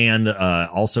 And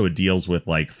also it deals with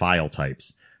like file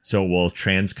types. So it will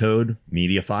transcode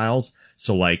media files.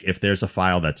 So like if there's a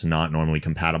file that's not normally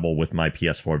compatible with my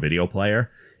PS4 video player,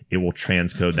 it will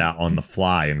transcode that on the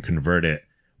fly and convert it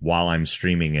while I'm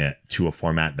streaming it to a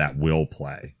format that will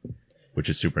play, which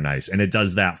is super nice. And it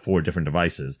does that for different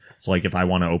devices. So like if I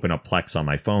want to open up Plex on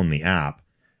my phone, the app,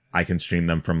 I can stream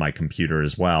them from my computer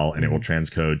as well, and it will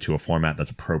transcode to a format that's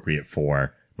appropriate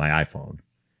for my iPhone,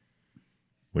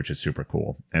 which is super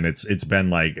cool. And it's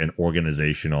been like an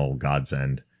organizational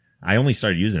godsend. I only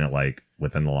started using it like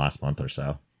within the last month or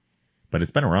so, but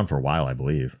it's been around for a while, I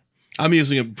believe. I'm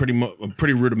using it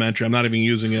pretty rudimentary. I'm not even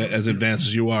using it as advanced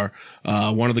as you are.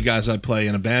 One of the guys I play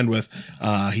in a band with,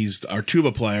 he's our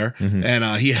tuba player, and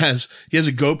he has a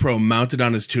GoPro mounted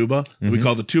on his tuba that we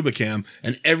call the tuba cam.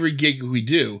 And every gig we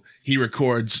do, he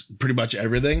records pretty much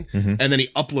everything, and then he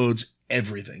uploads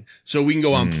everything. So we can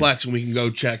go on Plex and we can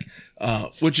go check,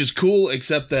 which is cool,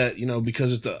 except that,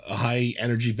 because it's a high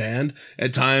energy band,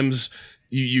 at times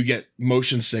you get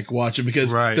motion sick watching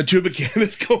because the tuba cam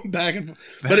is going back and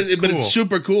forth. But it's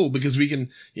super cool because we can,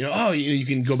 you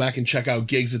can go back and check out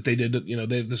gigs that they did.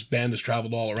 This band has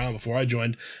traveled all around before I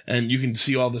joined, and you can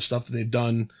see all the stuff that they've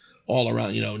done all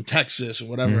around, in Texas or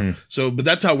whatever. So, but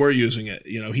that's how we're using it.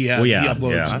 He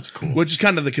uploads, that's cool. Which is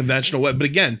kind of the conventional way. But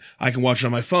again, I can watch it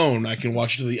on my phone. I can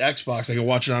watch it to the Xbox. I can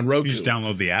watch it on Roku. You just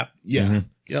download the app. Yeah.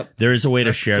 Yep. There is a way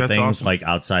to share things awesome. like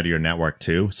outside of your network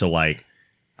too. So like,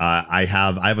 I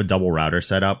have a double router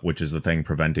set up, which is the thing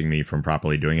preventing me from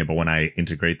properly doing it. But when I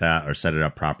integrate that or set it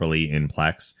up properly in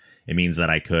Plex, it means that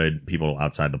people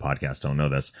outside the podcast don't know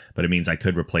this, but it means I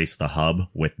could replace the hub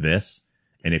with this.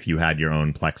 And if you had your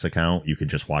own Plex account, you could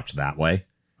just watch that way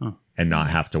and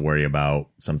not have to worry about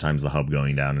sometimes the hub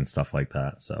going down and stuff like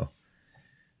that. So,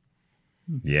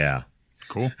 yeah.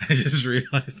 Cool. I just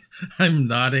realized I'm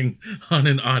nodding on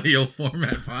an audio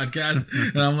format podcast,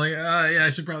 and I'm like, yeah, I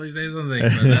should probably say something.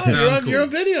 But that sounds cool. You're on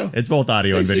video. It's both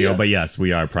audio and video, but yes,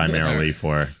 we are primarily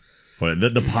for the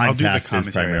podcast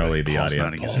is primarily the audio.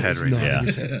 Nodding his head right now.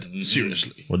 His head.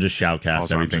 Seriously. We'll just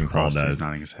shoutcast everything Paul does. He's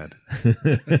nodding his head.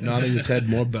 Nodding his head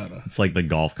more better. It's like the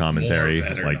golf commentary,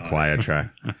 like not. quiet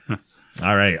track.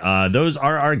 All right. Those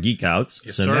are our geek outs.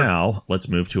 Yes, so sir. now let's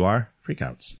move to our freak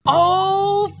outs.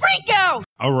 Oh, freak out!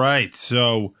 All right.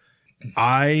 So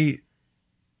I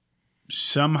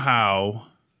somehow,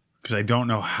 because I don't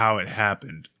know how it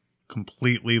happened,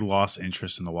 completely lost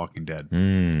interest in The Walking Dead.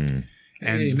 And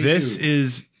Hey, me this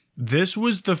too.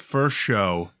 was the first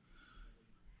show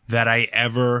that I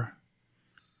ever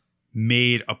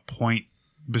made a point,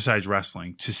 besides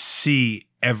wrestling, to see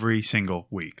every single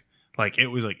week. Like, it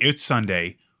was like, it's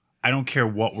Sunday. I don't care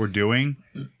what we're doing.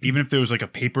 Even if there was like a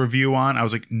pay-per-view on, I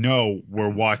was like, no, we're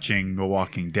watching The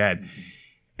Walking Dead.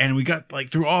 And we got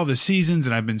like through all the seasons,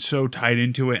 and I've been so tied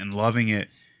into it and loving it.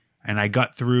 And I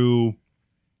got through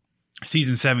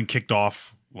season 7, kicked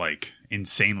off like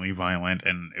insanely violent.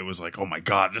 And it was like, oh my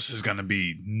God, this is going to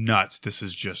be nuts. This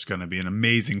is just going to be an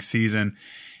amazing season.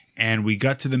 And we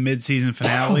got to the mid-season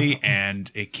finale and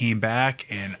it came back,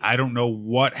 and I don't know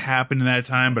what happened in that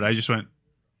time, but I just went,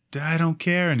 I don't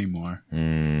care anymore.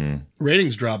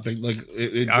 Ratings dropping. Like,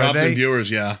 it dropped in viewers,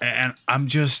 yeah. And I'm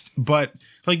just, but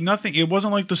like nothing, it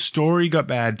wasn't like the story got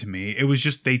bad to me. It was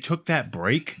just, they took that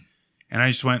break and I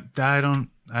just went, I don't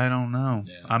know.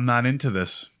 Yeah. I'm not into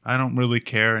this. I don't really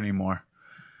care anymore.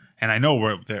 And I know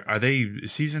we're there. Are they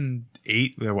season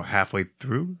 8? They're halfway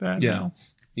through that now?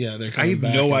 Yeah, they're I have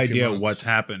back no in a few idea months. what's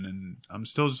happened, and I'm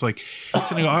still just like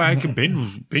sitting. I could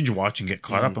binge watch and get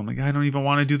caught up. I'm like, I don't even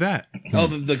want to do that. Oh,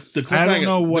 the cliffhanger. I don't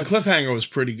know the cliffhanger was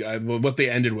pretty. What they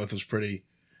ended with was pretty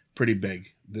big.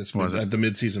 At the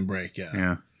mid-season break.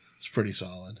 Yeah, it's pretty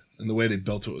solid, and the way they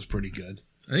built it was pretty good.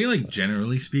 I think, like,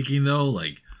 generally speaking, though,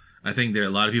 like, I think there a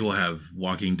lot of people have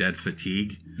Walking Dead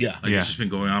fatigue. Yeah, like it's just been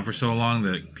going on for so long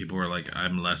that people are like,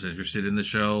 I'm less interested in the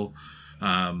show.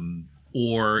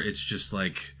 Or it's just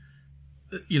like,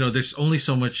 there's only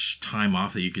so much time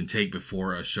off that you can take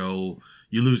before a show,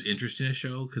 you lose interest in a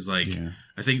show. Cause like,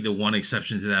 I think the one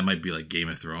exception to that might be like Game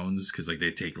of Thrones. Cause like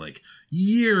they take like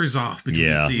years off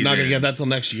between seasons. Not going to get that till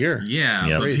next year. Yeah.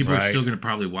 Yep. But people are still going to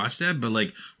probably watch that. But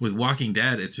like with Walking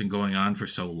Dead, it's been going on for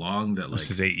so long that like, this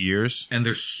is 8 years. And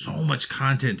there's so much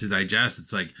content to digest.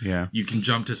 It's like, you can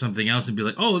jump to something else and be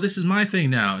like, oh, this is my thing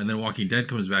now. And then Walking Dead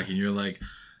comes back and you're like,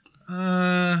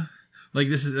 like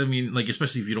this is, I mean, like,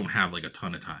 especially if you don't have like a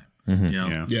ton of time,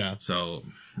 Yeah. So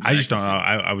I just don't know.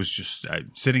 I was just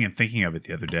sitting and thinking of it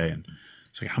the other day, and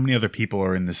it's like, how many other people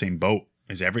are in the same boat?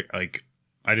 I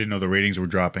didn't know the ratings were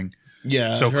dropping.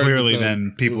 Yeah. So clearly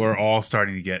then people are all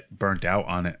starting to get burnt out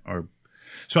on it.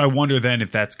 So I wonder then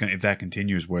if that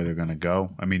continues, where they're going to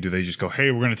go. I mean, do they just go,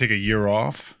 hey, we're going to take a year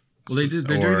off? Well, they're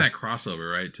doing that crossover,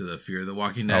 right, to the Fear of the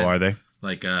Walking Dead. Oh, are they?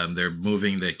 Like they're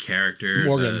moving the character,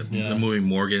 Morgan, they're moving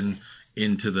Morgan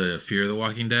into the Fear of the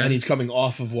Walking Dead, and he's coming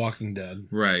off of Walking Dead.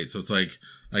 Right. So it's like,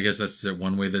 I guess that's the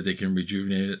one way that they can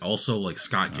rejuvenate it. Also, like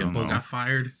Scott Gimple got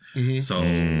fired, so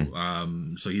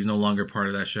he's no longer part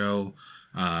of that show.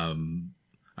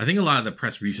 I think a lot of the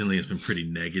press recently has been pretty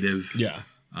negative. Yeah.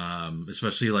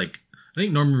 Especially like I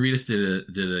think Norman Reedus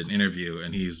did an interview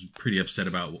and he's pretty upset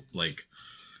about like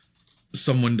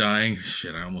someone dying.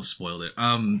 Shit, I almost spoiled it.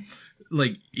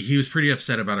 Like he was pretty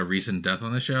upset about a recent death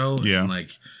on the show. Yeah. And like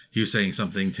he was saying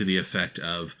something to the effect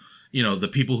of, you know, the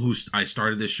people who I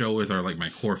started this show with are like my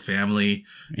core family.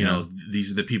 You know, these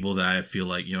are the people that I feel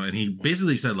like, you know, and he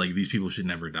basically said like these people should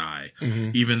never die,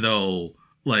 even though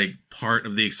like part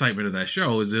of the excitement of that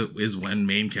show is when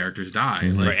main characters die.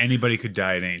 Like Right, anybody could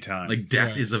die at any time. like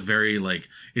death is a very like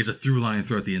is a through line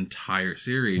throughout the entire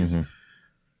series.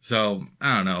 So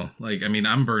I don't know. Like I mean,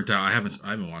 I'm burnt out. I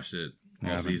haven't watched it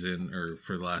all season or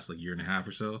for the last like year and a half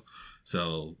or so.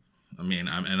 So I mean,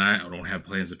 I don't have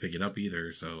plans to pick it up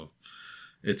either. So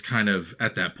it's kind of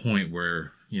at that point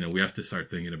where, you know, we have to start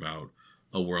thinking about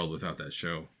a world without that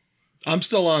show. I'm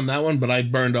still on that one, but I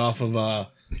burned off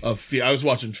of Fear. I was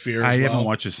watching Fear. I haven't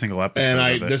watched a single episode.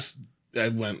 And of it.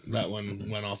 that one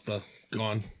went off the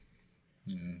gone.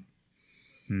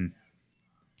 And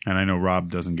I know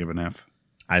Rob doesn't give an F.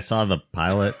 I saw the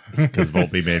pilot because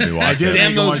Volpe made me watch did. it.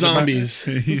 Damn Go those watch it back. zombies.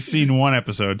 He's seen one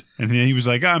episode, and then he was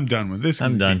like, "I'm done with this.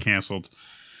 I'm done. Canceled."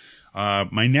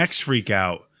 My next freak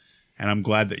out, and I'm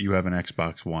glad that you have an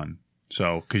Xbox One,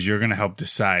 so because you're going to help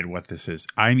decide what this is.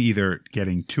 I'm either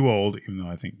getting too old, even though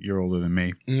I think you're older than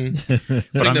me, but on the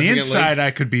Significantly. inside,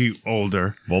 I could be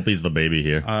older, Volpe's the baby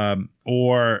here.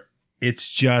 or it's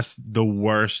just the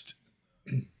worst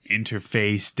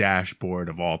interface dashboard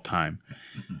of all time.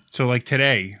 So like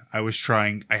today, I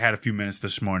had a few minutes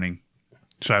this morning,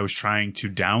 so I was trying to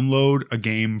download a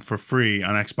game for free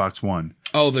on Xbox One.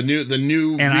 Oh, the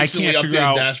new And I recently can't figure updated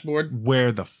out dashboard.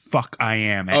 where the fuck I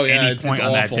am at any it's point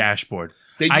on that awful. dashboard.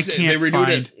 They I can't renewed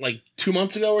find it like 2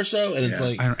 months ago or so, and it's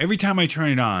like I don't, every time I turn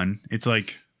it on, it's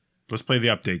like, let's play the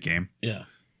update game. yeah.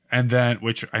 And then,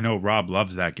 which I know Rob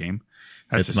loves that game.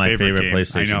 That's It's his my favorite game. I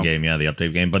PlayStation know. game. Yeah, the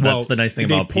update game. But Well, that's the nice thing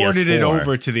they about ported PS4. it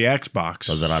over to the Xbox.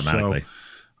 Does it automatically? So,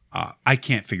 I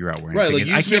can't figure out where Right, anything like is.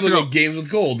 you I used to be can't able to figure go out. games with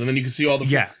gold, and then you can see all the.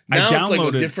 Yeah, I now it's like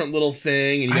downloaded- a different little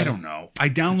thing. And you I don't know. I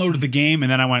downloaded the game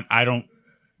and then I went,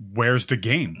 where's the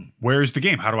game? Where's the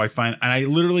game? How do I find? And I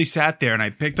literally sat there and I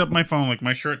picked up my phone like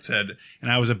my shirt said,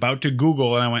 and I was about to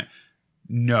Google and I went,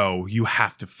 no, you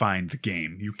have to find the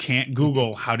game. You can't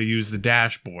Google how to use the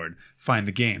dashboard. Find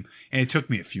the game. And it took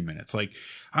me a few minutes. Like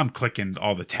I'm clicking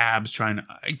all the tabs I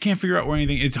can't figure out where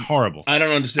anything. It's horrible. I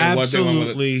don't understand what they're with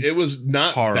Absolutely it. It was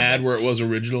not horrible. bad where it was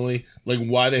originally. Like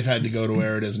why they've had to go to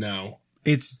where it is now.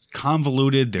 It's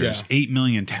convoluted. There's Yeah. 8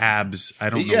 million tabs. I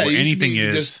don't know Yeah, where you used to anything be- you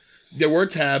is. just- there were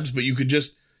tabs, but you could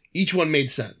just each one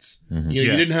made sense. You know, Yeah.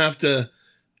 you didn't have to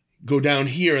go down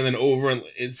here and then over, and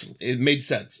it made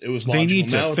sense. It was They logical.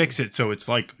 need Now to it's- fix it so it's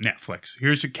like Netflix.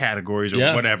 Here's your categories or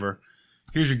Yeah. whatever.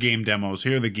 Here's your game demos.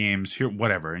 Here are the games. Here,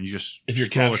 whatever, and you just If you're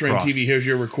scroll capturing across. TV, here's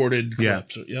your recorded Yeah.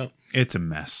 clips. Yeah. It's a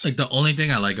mess. Like the only thing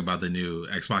I like about the new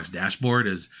Xbox dashboard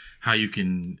is how you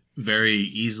can very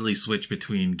easily switch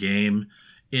between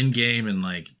in-game and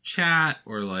like chat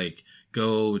or like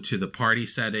go to the party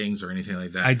settings or anything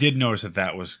like that. I did notice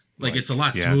that was Like, it's a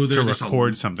lot smoother. to There's a-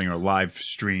 record something or live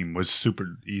stream was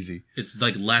super easy. It's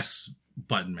like less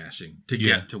button mashing to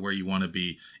Yeah. get to where you want to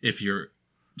be if you're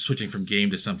switching from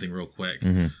game to something real quick.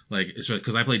 Mm-hmm. Like, especially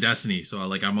because I play Destiny, so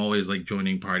like I'm always like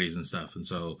joining parties and stuff, and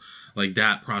so like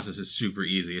that process is super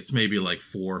easy. It's maybe like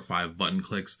 4 or 5 button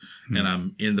clicks, and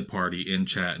I'm in the party, in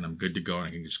chat, and I'm good to go, and I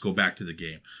can just go back to the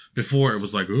game. Before it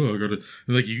was like, oh, I gotta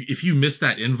like if you miss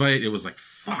that invite, it was like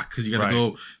fuck, because you gotta Right.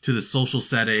 go to the social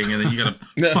setting, and then you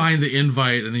gotta find the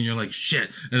invite, and then you're like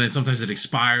shit, and then sometimes it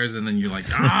expires, and then you're like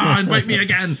invite me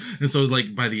again, and so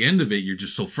like by the end of it, you're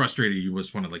just so frustrated, you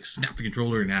just want to like snap the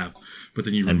controller in half, but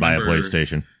then you and buy a remember-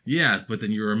 PlayStation. Yeah, but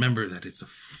then you remember that it's a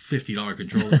 $50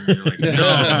 controller, and you're like, no,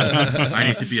 I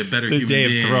need to be a better The human day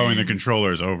being. of throwing the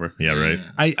controller is over. Yeah, right.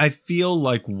 I feel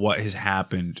like what has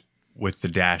happened with the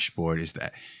dashboard is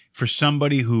that for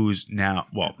somebody who's now,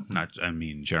 well, not, I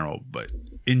mean, in general, but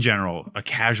in general, a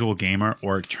casual gamer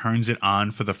or turns it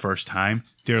on for the first time,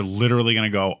 they're literally going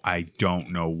to go, I don't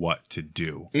know what to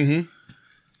do. Mm-hmm.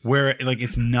 Where, like,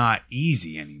 it's not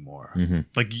easy anymore.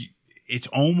 Like, it's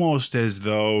almost as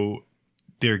though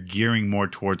they're gearing more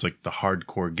towards, like, the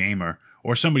hardcore gamer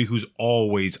or somebody who's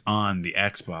always on the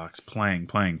Xbox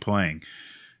playing.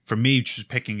 For me, just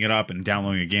picking it up and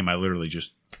downloading a game, I literally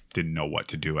just didn't know what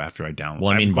to do after I downloaded.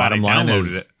 Well, I mean, bottom line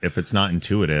is, it if it's not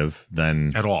intuitive,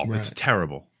 then at all, Right. it's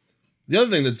terrible. The other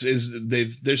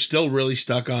thing they're still really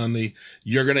stuck on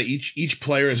each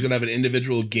player is gonna have an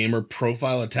individual gamer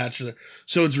profile attached to it.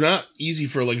 So it's not easy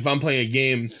for, like, if I'm playing a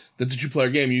game that's a 2-player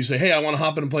game, you say, hey, I want to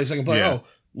hop in and play second player. Yeah. Oh,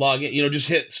 log in, just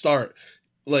hit start.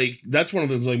 Like, that's one of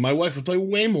the things, like, my wife would play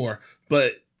way more,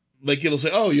 but like, it'll say,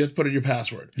 oh, you have to put in your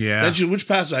password. Yeah. Then which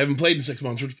password? I haven't played in 6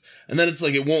 months. And then it's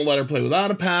like, it won't let her play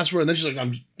without a password. And then she's like,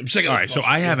 I'm sick of this. All right, so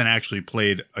bullshit. I haven't actually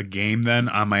played a game then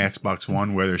on my Xbox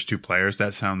One where there's 2 players.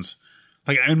 That sounds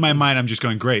like, in my mind, I'm just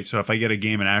going, great. So if I get a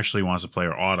game and Ashley wants to play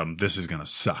or Autumn, this is going to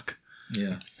suck.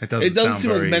 Yeah. It doesn't doesn't sound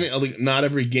seem very... like like, not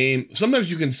every game. Sometimes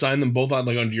you can sign them both on,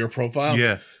 like, onto your profile.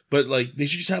 Yeah. But, like, they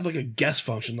should just have, like, a guest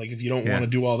function. Like, if you don't Yeah. want to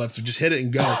do all that, so just hit it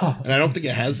and go. And I don't think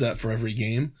it has that for every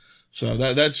game. So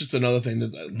that's just another thing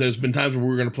that there's been times where we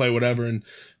were going to play whatever, and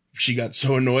she got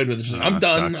so annoyed with it. She's like, I'm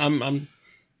done. sucks. I'm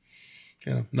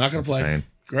not going to play. pain.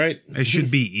 Great. It should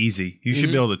be easy. You should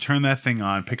be able to turn that thing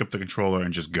on, pick up the controller,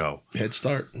 and just go. Hit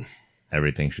start.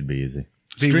 everything should be easy.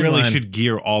 They really Streamline. should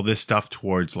gear all this stuff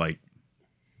towards, like,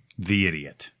 the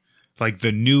idiot. Like,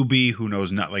 the newbie who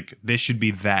knows not. Like, this should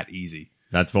be that easy.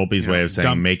 That's Volpe's way of saying,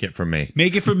 dumb- make it for me.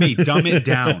 Make it for me. Dumb it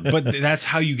down. But that's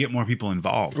how you get more people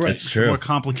involved. Right. It's The true. more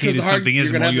complicated Because the hard- something is, you're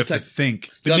the gonna more have you the have to tech- think.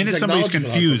 The you'll have minute the somebody's technology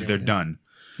for the confused, hardcore they're game. done.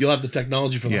 You'll have the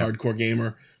technology for the Yeah. hardcore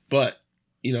gamer, but,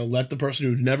 let the person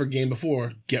who's never gamed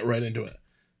before get right into it.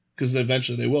 Because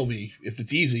eventually they will be. If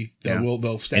it's easy,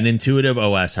 they'll stay. An intuitive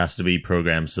OS has to be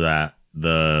programmed so that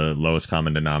the lowest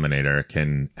common denominator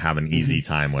can have an easy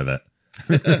time with it.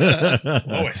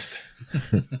 Lowest.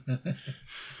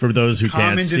 For those who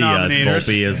Common can't see us, denominators.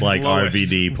 Volpe is like Lowest.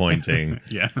 RVD pointing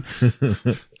Yeah.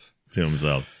 to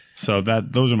himself. So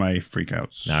those are my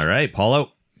freakouts. All right,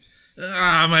 Paulo.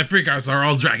 My freakouts are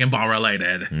all Dragon Ball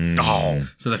related. Oh.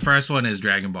 So the first one is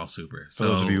Dragon Ball Super. For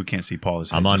those of you who can't see Paul,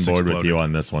 his head I'm on just board with exploded. you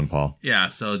on this one, Paul. Yeah,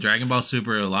 so Dragon Ball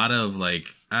Super, a lot of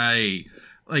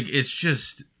it's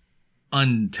just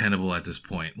untenable at this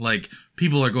point. Like,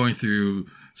 people are going through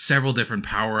several different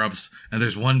power-ups, and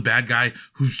there's one bad guy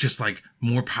who's just like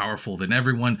more powerful than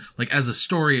everyone. Like, as a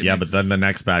story, it Yeah, makes- but then the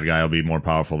next bad guy will be more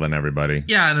powerful than everybody.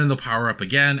 yeah, and then they'll power up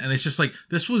again, and it's just like,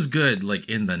 this was good, like,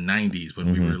 in the 90s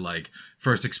when we were, like,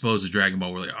 first exposed to Dragon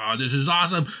Ball. We're like, oh, this is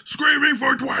awesome, screaming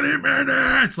for 20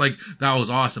 minutes! Like, that was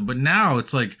awesome. But now,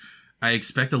 it's like, I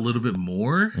expect a little bit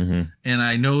more, and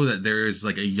I know that there's,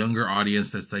 like, a younger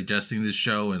audience that's digesting this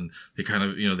show, and they kind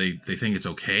of, they think it's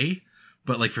okay.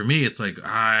 But, like, for me, it's like,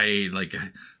 I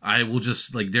will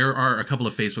just, like, there are a couple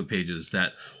of Facebook pages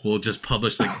that will just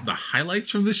publish, like, the highlights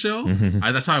from the show.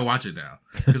 That's how I watch it now.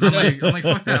 Because I'm like,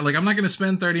 fuck that. Like, I'm not going to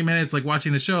spend 30 minutes, like,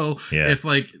 watching the show if,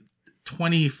 like,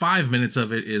 25 minutes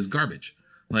of it is garbage.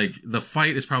 Like, the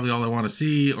fight is probably all I want to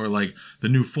see, or, like, the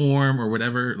new form or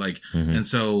whatever. Like, and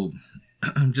so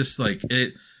I'm just, like,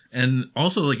 it. And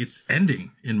also, like, it's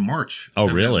ending in March. Oh,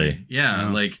 evidently. really? Yeah.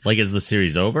 Like, is the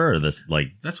series over or this, like...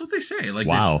 that's what they say. Like,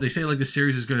 Wow. they say, like, the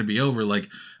series is going to be over. Like,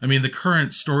 I mean, the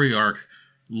current story arc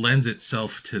lends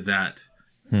itself to that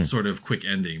sort of quick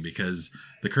ending, because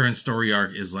the current story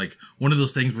arc is, like, one of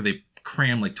those things where they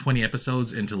cram, like, 20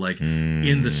 episodes into, like,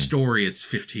 in the story, it's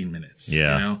 15 minutes.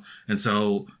 Yeah. And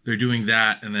so they're doing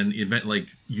that, and then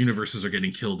universes are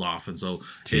getting killed off. And so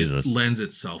Jesus. it lends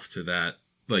itself to that,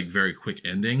 like, very quick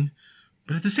ending.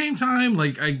 But at the same time,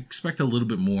 like, I expect a little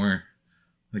bit more.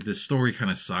 Like, the story kind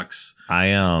of sucks.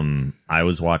 I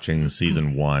was watching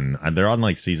season 1. They're on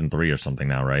like season 3 or something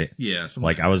now, right? Yeah.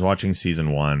 Like, I was watching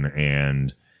season 1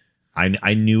 and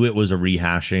I knew it was a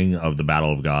rehashing of the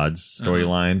Battle of Gods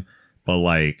storyline, but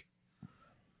like,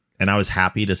 and I was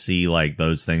happy to see like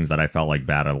those things that I felt like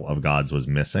Battle of Gods was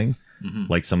missing.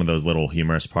 Like some of those little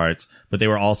humorous parts, but they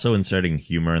were also inserting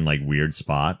humor in like weird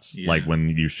spots. Yeah. Like when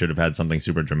you should have had something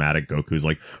super dramatic, Goku's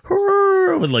like,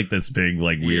 "Hurr!" with like this big,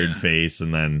 like weird face.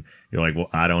 And then you're like, well,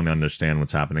 I don't understand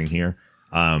what's happening here.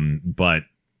 But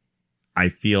I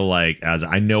feel like, as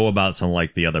I know about some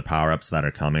like the other power ups that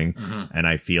are coming, and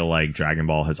I feel like Dragon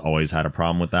Ball has always had a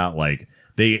problem with that. Like,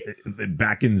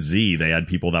 back in Z, they had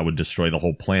people that would destroy the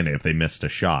whole planet if they missed a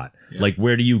shot. Yeah. Like,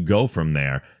 where do you go from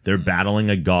there? They're battling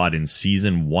a god in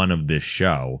season 1 of this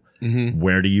show.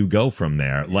 Where do you go from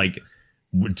there? Like,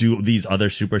 do these other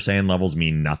Super Saiyan levels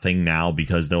mean nothing now?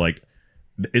 Because they're like,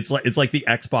 it's like the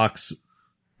Xbox,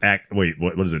 wait,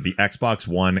 what is it? The Xbox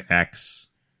One X,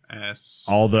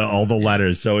 all the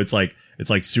letters. So it's like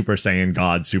Super Saiyan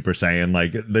God, Super Saiyan.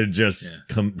 Like, they're just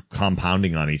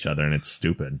compounding on each other, and it's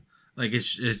stupid. Like,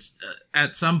 it's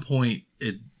at some point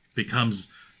it becomes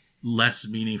less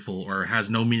meaningful or has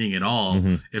no meaning at all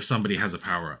if somebody has a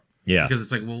power up. Yeah. Because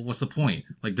it's like, well, what's the point?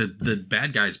 Like the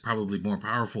bad guy's probably more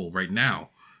powerful right now.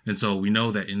 And so we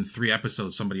know that in 3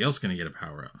 episodes, somebody else is going to get a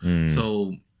power up.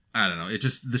 So I don't know. It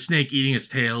just, the snake eating its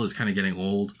tail is kind of getting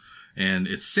old, and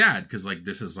it's sad because like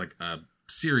this is like a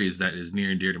series that is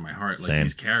near and dear to my heart. Like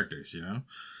these characters, you know?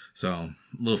 So I'm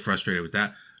a little frustrated with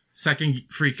that. Second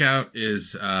freak out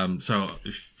is,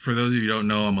 for those of you who don't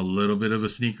know, I'm a little bit of a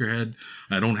sneakerhead.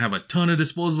 I don't have a ton of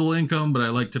disposable income, but I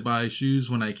like to buy shoes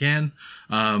when I can.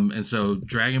 And so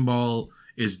Dragon Ball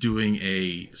is doing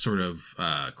a sort of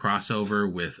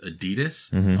crossover with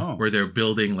Adidas, where they're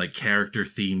building like character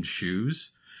themed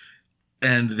shoes.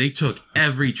 And they took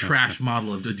every trash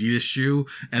model of Adidas shoe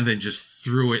and then just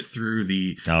threw it through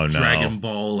the Dragon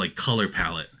Ball like color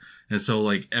palette. And so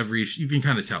like you can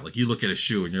kind of tell, like you look at a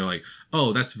shoe and you're like,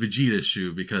 oh, that's Vegeta's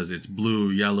shoe because it's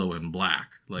blue, yellow, and black.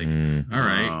 Like, all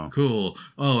right, cool.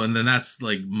 Oh, and then that's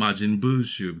like Majin Buu's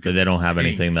shoe. Because they don't have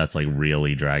anything that's like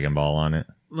really Dragon Ball on it.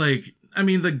 Like, I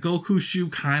mean, the Goku shoe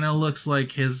kind of looks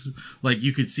like his, like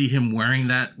you could see him wearing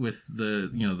that with the,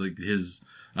 you know, his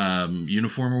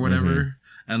uniform or whatever.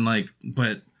 And like,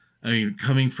 but I mean,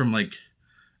 coming from like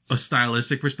a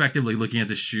stylistic perspective, like looking at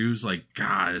the shoes, like,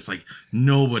 God, it's like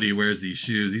nobody wears these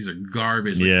shoes. These are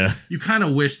garbage. Like, you kind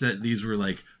of wish that these were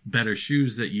like better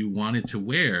shoes that you wanted to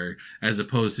wear, as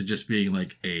opposed to just being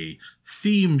like a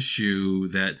theme shoe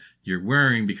that you're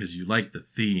wearing because you like the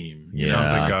theme.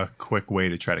 Sounds like a quick way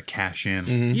to try to cash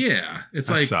in. Yeah. It's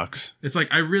that like, sucks. It's like,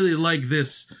 I really like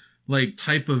this like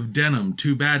type of denim.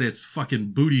 Too bad it's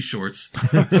fucking booty shorts.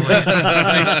 like,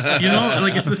 you know,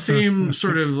 like it's the same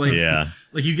sort of like,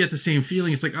 like you get the same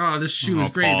feeling. It's like, oh, this shoe is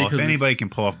great. Paul, because if anybody can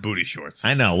pull off booty shorts.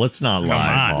 I know. Let's not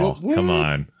lie, Paul. Come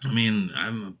on. I mean,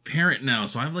 I'm a parent now,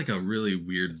 so I have like a really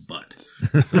weird butt.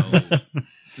 So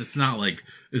it's not like,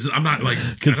 I'm not like,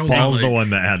 because Paul's the one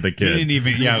that had the kid. You didn't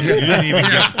even give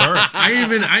birth.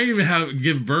 I even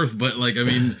give birth, but like, I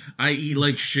mean, I eat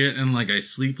like shit and like I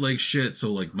sleep like shit.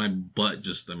 So like my butt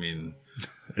just, I mean,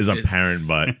 is a parent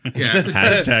butt. Yeah.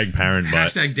 Hashtag parent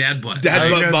butt. Hashtag dad butt. Dad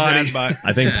butt body.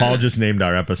 I think Paul just named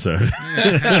our episode.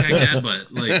 Hashtag dad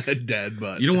butt. Like dad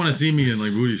butt. You don't want to see me in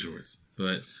like booty shorts,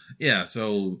 but yeah.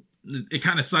 So it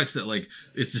kind of sucks that like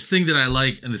it's this thing that I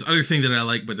like and this other thing that I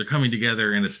like, but they're coming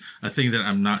together and it's a thing that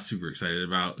I'm not super excited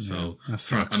about. So that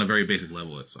sucks. On a very basic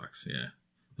level, it sucks. Yeah.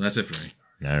 Well, that's it for me.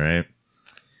 All right.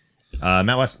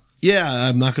 Matt West. Yeah,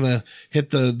 I'm not going to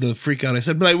hit the freak out I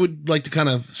said, but I would like to kind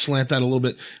of slant that a little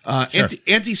bit. Sure.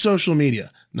 Anti-social media,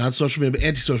 not social media, but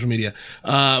anti-social media.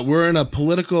 We're in a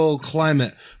political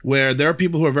climate where there are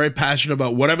people who are very passionate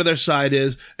about whatever their side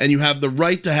is, and you have the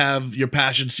right to have your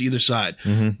passions to either side.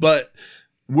 But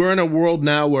we're in a world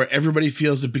now where everybody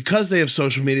feels that because they have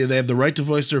social media, they have the right to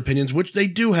voice their opinions, which they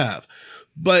do have.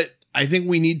 But I think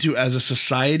we need to, as a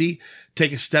society,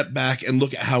 take a step back and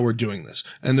look at how we're doing this.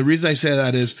 And the reason I say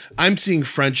that is I'm seeing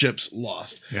friendships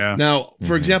lost. Yeah. Now,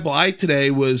 for example, I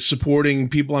today was supporting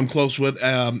people I'm close with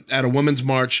at a women's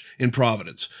march in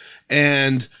Providence.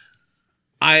 And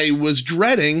I was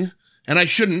dreading, and I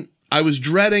shouldn't, I was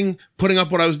dreading putting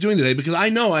up what I was doing today because I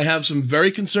know I have some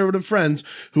very conservative friends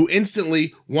who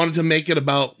instantly wanted to make it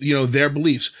about, you know, their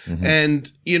beliefs. And,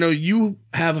 you know, you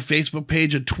have a Facebook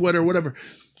page, a Twitter, whatever.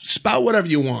 Spout whatever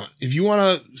you want. If you want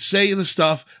to say the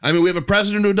stuff, I mean, we have a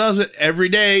president who does it every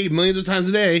day, millions of times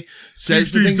a day,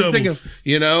 says the things you think of,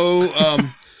 you know,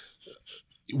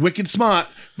 wicked smart,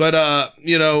 but,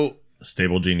 you know,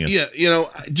 stable genius. Yeah. You know,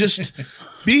 just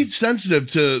be sensitive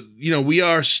to, you know, we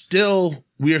are still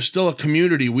a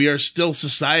community. We are still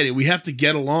society. We have to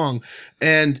get along.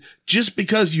 And just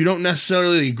because you don't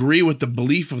necessarily agree with the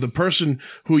belief of the person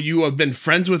who you have been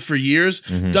friends with for years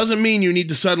doesn't mean you need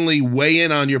to suddenly weigh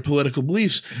in on your political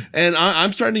beliefs. And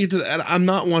I'm starting to get to that. I'm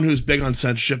not one who's big on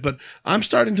censorship, but I'm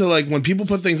starting to like when people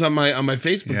put things on my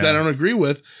Facebook that I don't agree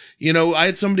with. You know, I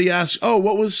had somebody ask, "Oh,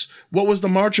 what was the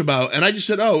march about?" And I just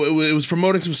said, "Oh, it was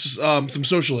promoting some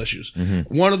social issues."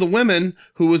 One of the women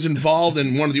who was involved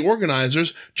in one of the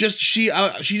organizers she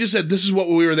just said, "This is what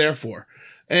we were there for."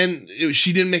 And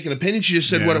she didn't make an opinion. She just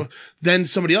said what. Then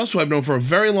somebody else who I've known for a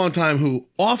very long time, who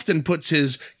often puts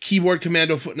his keyboard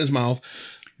commando foot in his mouth,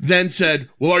 then said,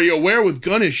 "Well, are you aware with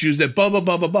gun issues that blah blah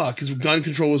blah blah blah?" Because gun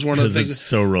control was one of the things. It's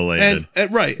so related,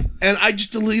 and right. And I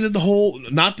just deleted the whole,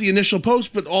 not the initial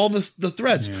post, but all the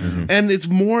threads. And it's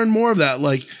more and more of that.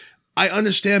 Like, I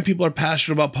understand people are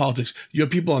passionate about politics. You have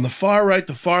people on the far right,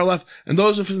 the far left, and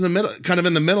those in the middle, kind of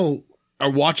in the middle, are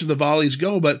watching the volleys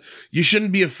go, but you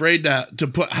shouldn't be afraid to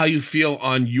put how you feel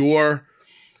on your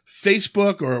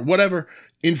Facebook or whatever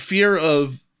in fear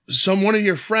of one of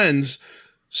your friends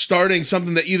starting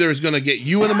something that either is going to get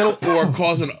you in the middle or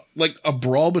cause like a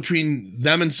brawl between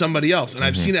them and somebody else. And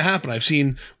I've seen it happen. I've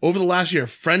seen over the last year,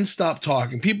 friends stop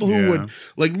talking. People who would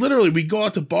like literally, we go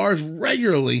out to bars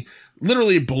regularly,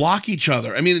 literally block each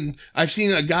other. I mean, I've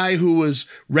seen a guy who was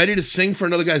ready to sing for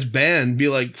another guy's band be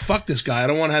like, fuck this guy. I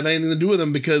don't want to have anything to do with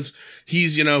him because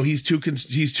he's, you know, he's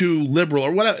too liberal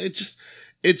or whatever.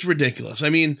 It's ridiculous. I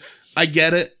mean, I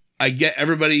get it. I get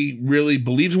everybody really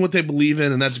believes in what they believe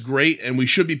in, and that's great. And we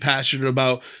should be passionate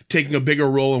about taking a bigger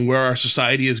role in where our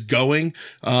society is going.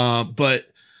 But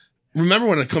remember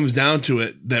when it comes down to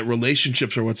it, that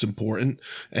relationships are what's important,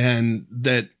 and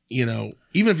that, you know,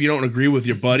 even if you don't agree with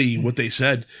your buddy, what they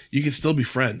said, you can still be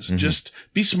friends. Just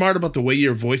be smart about the way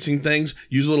you're voicing things.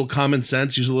 Use a little common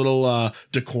sense, use a little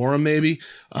decorum maybe,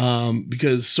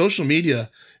 because social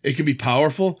media, it can be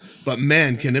powerful, but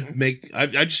man, can it make,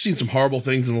 I've just seen some horrible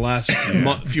things in the last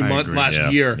few months,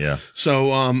 last year. Yeah.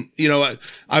 So, you know,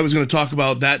 I was going to talk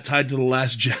about that tied to The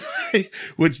Last Jedi,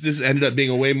 which this ended up being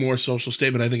a way more social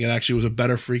statement. I think it actually was a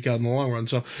better freak out in the long run.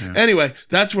 So anyway,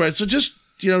 that's where, so just,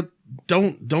 you know,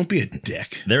 don't be a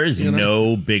dick. There is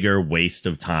no bigger waste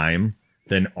of time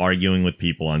than arguing with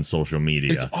people on social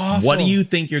media. It's awful. What do you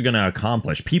think you're going to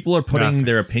accomplish? People are putting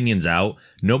their opinions out.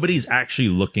 Nobody's actually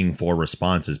looking for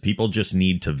responses. People just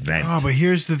need to vent. Oh, but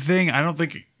here's the thing. I don't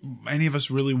think any of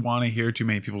us really want to hear too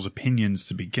many people's opinions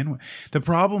to begin with. The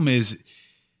problem is,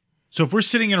 so if we're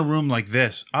sitting in a room like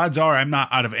this, odds are I'm not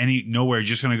out of nowhere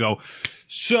just going to go,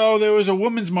 so there was a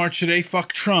women's march today,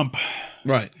 fuck Trump.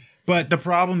 Right. But the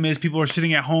problem is people are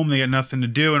sitting at home, they got nothing to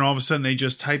do, and all of a sudden they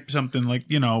just type something like,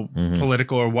 you know,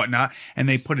 political or whatnot, and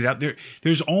they put it out there.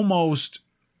 There's almost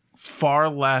far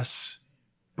less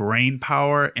brain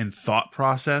power and thought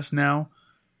process now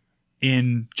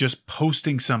in just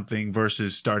posting something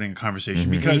versus starting a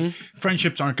conversation, because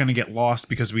friendships aren't going to get lost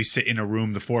because we sit in a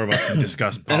room, the four of us, and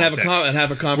discuss politics. and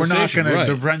have a conversation. We're not going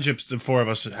to, the friendships the four of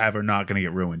us have are not going to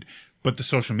get ruined. But the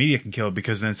social media can kill it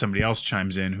because then somebody else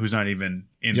chimes in who's not even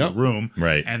in the room.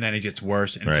 Right. And then it gets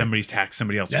worse and somebody's taxed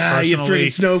somebody else You personally.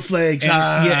 freaking snowflakes.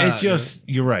 Yeah, it just,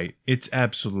 you're right. It's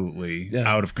absolutely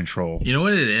out of control. You know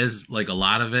what it is? Like, a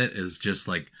lot of it is just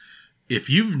like, if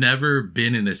you've never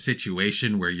been in a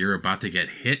situation where you're about to get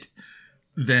hit,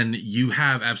 then you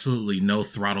have absolutely no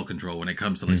throttle control when it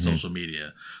comes to like social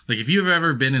media. Like, if you've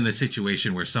ever been in a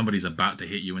situation where somebody's about to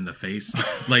hit you in the face,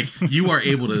 like, you are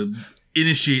able to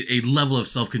initiate a level of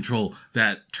self-control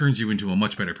that turns you into a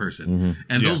much better person.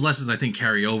 And those lessons, I think,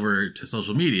 carry over to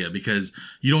social media, because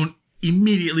you don't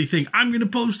immediately think, I'm going to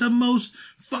post the most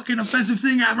fucking offensive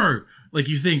thing ever. Like,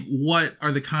 you think, what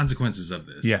are the consequences of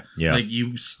this? Yeah. Like,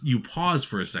 you pause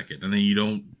for a second and then you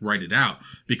don't write it out,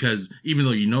 because even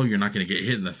though you know you're not going to get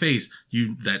hit in the face,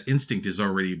 that instinct is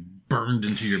already burned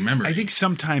into your memory. I think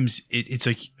sometimes it's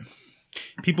like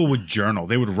people would journal.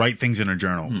 They would write things in a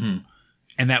journal.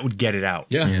 And that would get it out.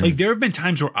 Like, there have been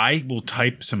times where I will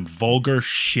type some vulgar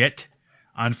shit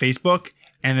on Facebook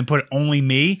and then put only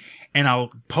me, and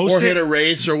I'll post or it. Hit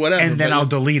erase or whatever. And then I'll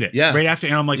delete it. Yeah. Right after.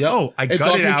 And I'm like, oh, I It's got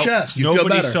off it your out. chest. You feel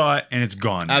Nobody better. saw it, and it's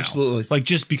gone now. Absolutely. Like,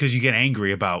 just because you get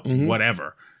angry about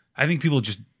whatever. I think people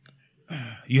just,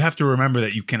 you have to remember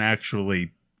that you can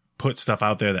actually put stuff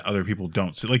out there that other people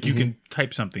don't. So, like, you can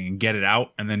type something and get it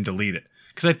out and then delete it.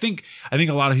 Because I think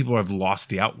a lot of people have lost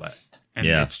the outlet. And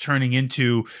it's turning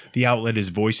into, the outlet is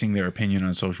voicing their opinion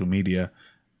on social media,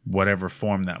 whatever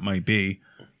form that might be.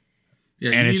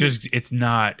 Yeah, and it's just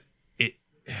not working.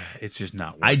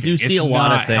 I do see a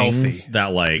lot of things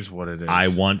that, like, is what it is. I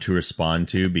want to respond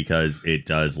to, because it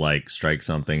does, like, strike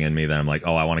something in me that I'm like,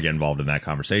 oh, I want to get involved in that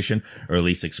conversation, or at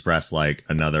least express, like,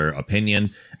 another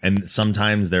opinion. And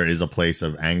sometimes there is a place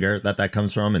of anger that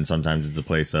comes from, and sometimes it's a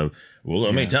place of, well,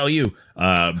 let me tell you.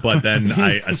 But then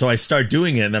I start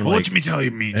doing it, and then I'm like, let me tell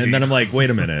you, and then I'm like, wait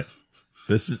a minute,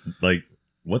 this is like,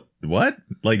 what?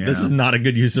 Like, this is not a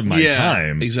good use of my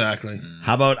time. Exactly.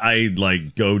 How about I,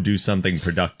 like, go do something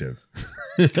productive?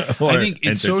 I think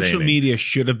social media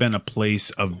should have been a place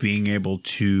of being able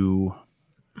to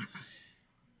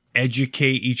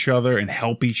educate each other and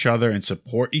help each other and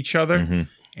support each other.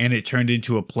 And it turned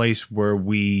into a place where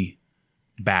we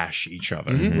bash each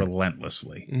other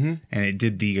relentlessly. And it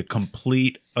did the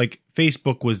complete, like,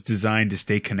 Facebook was designed to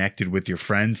stay connected with your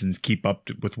friends and keep up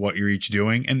with what you're each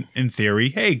doing. And in theory,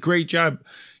 hey, great job.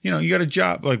 You know, you got a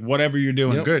job, like, whatever you're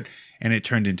doing, good. And it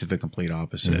turned into the complete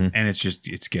opposite. And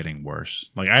it's getting worse.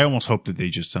 Like, I almost hope that they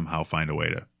just somehow find a way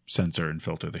to censor and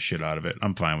filter the shit out of it.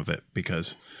 I'm fine with it,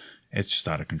 because it's just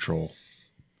out of control.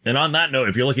 And on that note,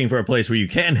 if you're looking for a place where you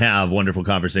can have wonderful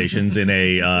conversations in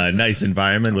a nice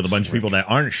environment with a bunch of people that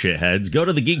aren't shitheads, go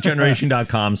to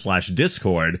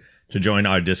thegeekgeneration.com/Discord. to join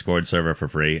our Discord server for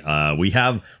free.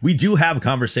 We do have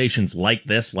conversations like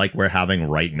this, like we're having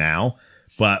right now,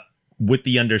 but with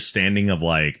the understanding of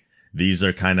like, these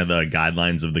are kind of the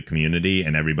guidelines of the community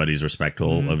and everybody's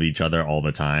respectful of each other all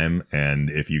the time. And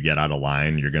if you get out of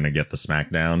line, you're going to get the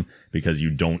smackdown because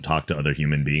you don't talk to other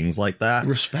human beings like that.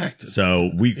 Respect.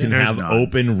 So we can There's have none.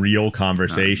 open, real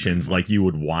conversations like you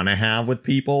would want to have with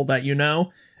people that you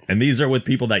know. And these are with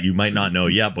people that you might not know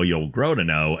yet, but you'll grow to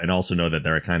know, and also know that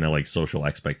there are kind of like social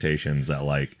expectations that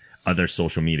like other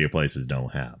social media places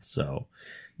don't have. So,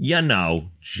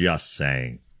 just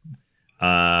saying.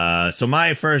 So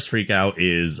my first freak out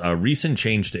is a recent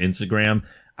change to Instagram.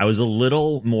 I was a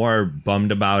little more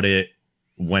bummed about it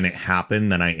when it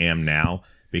happened than I am now,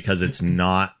 because it's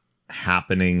not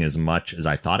happening as much as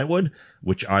I thought it would,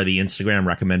 which are the Instagram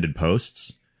recommended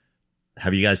posts.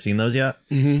 Have you guys seen those yet?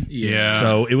 Mm-hmm. Yeah.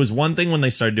 So it was one thing when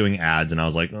they started doing ads, and I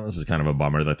was like, oh, this is kind of a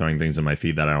bummer. They're throwing things in my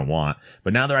feed that I don't want.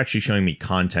 But now they're actually showing me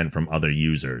content from other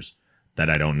users that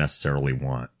I don't necessarily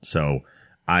want. So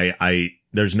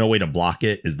there's no way to block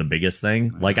it is the biggest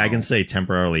thing. Like, I can say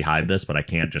temporarily hide this, but I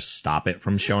can't just stop it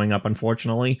from showing up,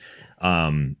 unfortunately.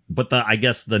 But I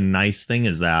guess the nice thing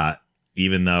is that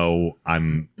even though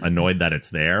I'm annoyed that it's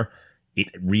there, it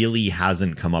really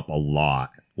hasn't come up a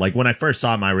lot. Like, when I first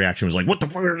saw it, my reaction was like, what the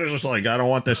fuck is this? Like, I don't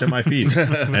want this in my feed.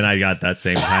 And I got that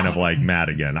same kind of like mad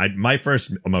again. My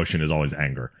first emotion is always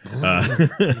anger.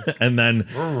 And then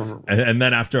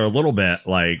after a little bit,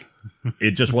 like,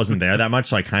 it just wasn't there that much.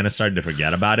 So I kind of started to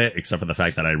forget about it, except for the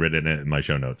fact that I written it in my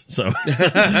show notes. So,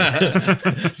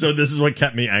 so this is what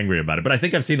kept me angry about it. But I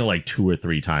think I've seen it like 2 or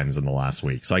 3 times in the last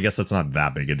week. So I guess that's not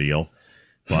that big a deal.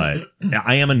 But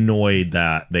I am annoyed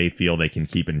that they feel they can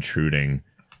keep intruding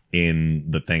in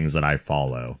the things that I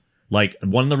follow. Like,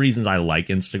 one of the reasons I like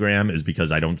Instagram is because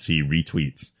I don't see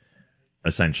retweets,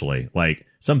 essentially. Like,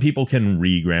 some people can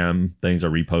regram things or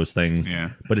repost things,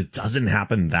 but it doesn't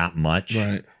happen that much.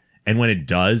 Right. And when it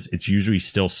does, it's usually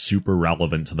still super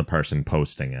relevant to the person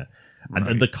posting it.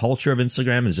 Right. The culture of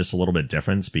Instagram is just a little bit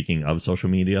different, speaking of social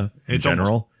media in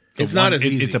general. It's not as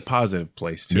easy. It's a positive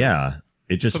place, too. Yeah.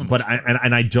 It just, but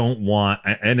I don't want,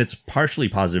 and it's partially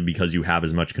positive because you have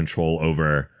as much control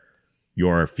over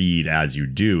your feed as you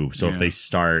do. So if they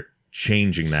start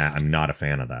changing that, I'm not a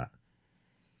fan of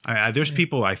that. There's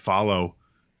people I follow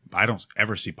I don't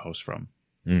ever see posts from.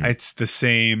 It's the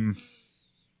same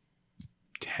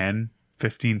 10,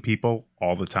 15 people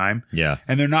all the time. Yeah.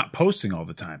 And they're not posting all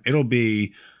the time. It'll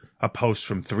be a post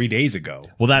from 3 days ago.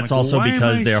 Well, that's like, also why am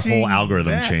because I their whole seeing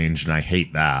algorithm that? changed, and I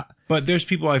hate that. But there's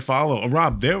people I follow.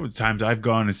 Rob, there were times I've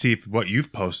gone and see what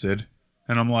you've posted,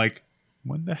 and I'm like,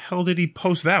 when the hell did he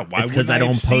post that? Why? It's because I wouldn't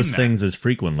don't have seen post that? things as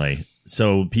frequently.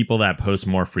 So people that post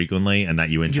more frequently and that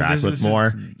you interact with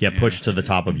more get pushed to the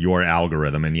top of your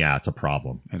algorithm, and it's a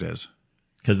problem. It is.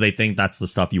 Because they think that's the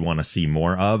stuff you want to see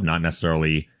more of, not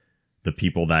necessarily the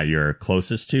people that you're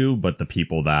closest to, but the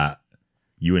people that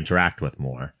you interact with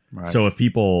more. Right. So if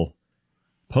people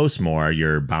post more,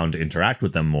 you're bound to interact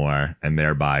with them more, and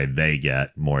thereby they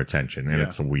get more attention. And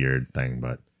it's a weird thing,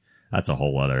 but that's a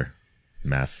whole other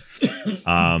mess.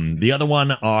 The other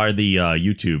one are the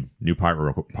YouTube new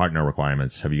partner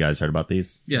requirements. Have you guys heard about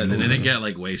these? Yeah, didn't it get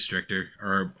like way stricter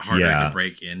or harder to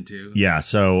break into? Yeah,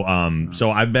 so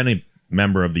I've been a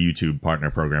member of the YouTube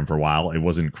partner program for a while. It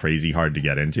wasn't crazy hard to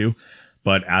get into,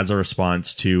 but as a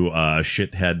response to a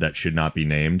shithead that should not be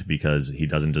named because he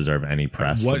doesn't deserve any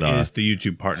press. What is the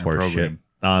YouTube partner program?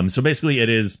 Shit. So basically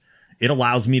it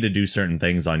allows me to do certain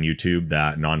things on YouTube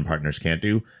that non-partners can't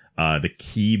do. The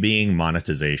key being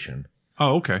monetization.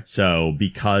 Oh, okay. So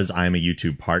because I'm a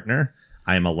YouTube partner,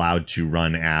 I am allowed to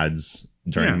run ads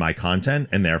during my content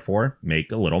and therefore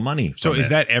make a little money. So is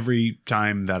that every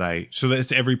time that so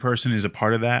that's every person is a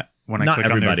part of that? When I Not click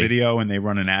everybody. on their video and they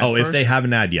run an ad if first? they have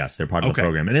an ad, yes, they're part of the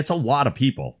program. And it's a lot of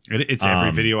people. It's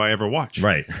every video I ever watch.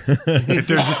 Right.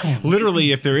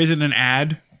 If there isn't an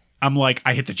ad, I'm like,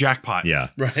 I hit the jackpot. Yeah.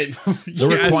 Right. The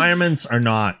requirements are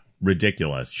not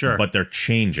ridiculous, but they're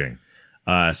changing.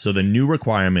 So the new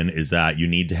requirement is that you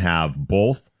need to have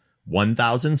both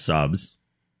 1,000 subs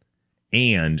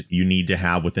and you need to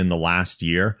have within the last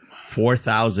year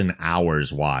 4,000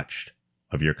 hours watched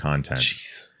of your content.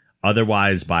 Jeez.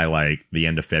 Otherwise, by like the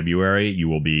end of February, you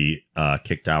will be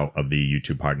kicked out of the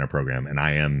YouTube partner program. And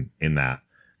I am in that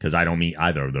because I don't meet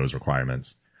either of those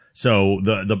requirements. So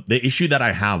the issue that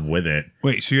I have with it.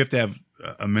 Wait, so you have to have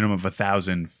a minimum of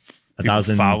 1,000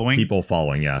 people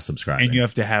following, subscribing. And you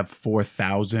have to have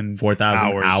 4,000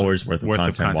 hours worth of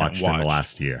content watched in the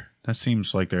last year. That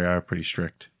seems like they are pretty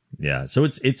strict. Yeah, so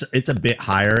it's a bit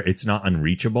higher. It's not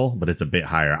unreachable, but it's a bit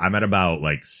higher. I'm at about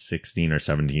like 1,600 or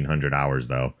 1,700 hours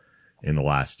though. in the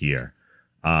last year.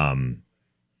 And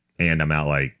I'm at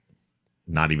like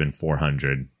not even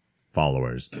 400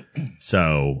 followers.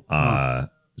 So,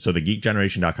 so the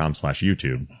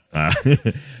geekgeneration.com/YouTube.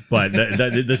 But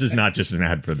this is not just an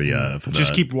ad for the,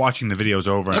 just keep watching the videos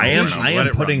over. And I over.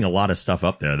 am putting a lot of stuff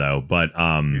up there though, but,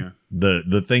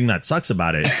 the thing that sucks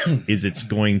about it is it's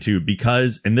going to,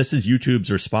 because, and this is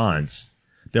YouTube's response.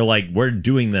 They're like, we're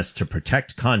doing this to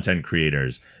protect content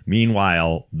creators.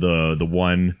 Meanwhile, the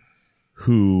one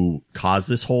who caused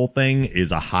this whole thing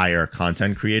is a higher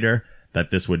content creator that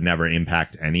this would never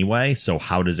impact anyway. So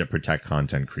how does it protect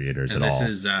content creators at all? This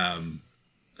is that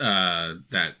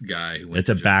guy. It's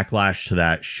a backlash to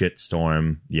that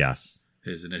shitstorm. Yes.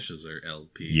 His initials are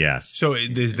LP. Yes. So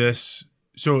is this?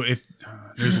 So if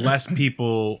there's less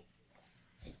people,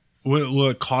 will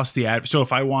it cost the ad? So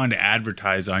if I wanted to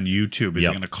advertise on YouTube, is it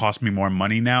going to cost me more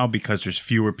money now because there's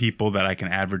fewer people that I can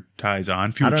advertise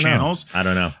on, fewer channels? I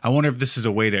don't know. I wonder if this is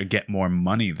a way to get more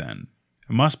money then.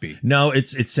 It must be. No,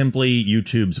 it's simply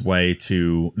YouTube's way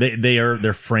to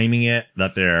they're framing it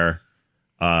that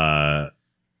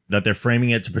they're framing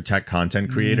it to protect content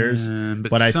creators.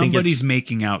 But I think somebody's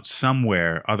making out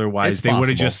somewhere. Otherwise, they would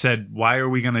have just said, "Why are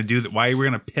we going to do that? Why are we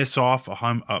going to piss off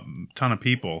a ton of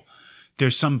people?"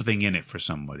 There's something in it for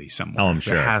somebody somewhere. Oh, I'm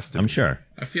sure. There has to I'm be. sure.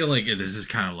 I feel like this is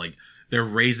kind of like they're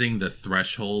raising the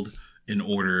threshold in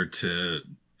order to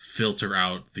filter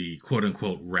out the quote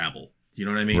unquote rabble. You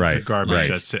know what I mean? Right. The garbage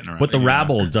that's sitting around. But the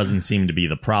rabble doesn't seem to be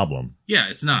the problem. Yeah,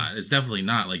 it's not. It's definitely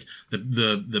not. Like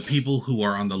the people who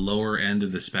are on the lower end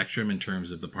of the spectrum in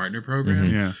terms of the partner program,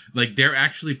 Yeah. like they're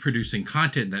actually producing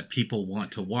content that people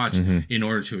want to watch in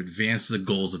order to advance the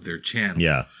goals of their channel.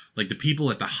 Yeah. Like the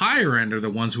people at the higher end are the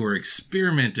ones who are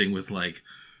experimenting with like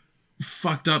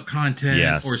fucked up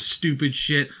content or stupid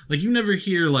shit. Like you never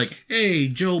hear like, hey,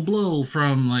 Joe Blow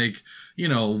from like, you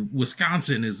know,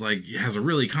 Wisconsin is like has a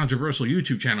really controversial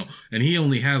YouTube channel and he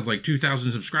only has like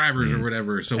 2,000 subscribers or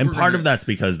whatever. So and part of that's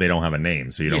because they don't have a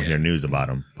name, so you don't hear news about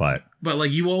them. But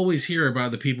like you always hear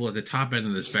about the people at the top end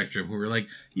of the spectrum who are like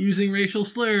using racial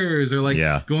slurs or like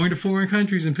going to foreign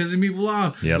countries and pissing people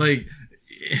off. Yep. Like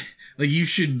you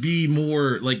should be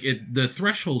more like the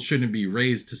threshold shouldn't be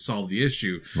raised to solve the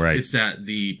issue. Right. It's that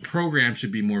the program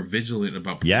should be more vigilant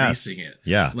about policing it.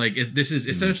 Yeah. Like this is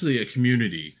essentially a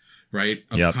community, right,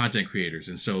 of content creators.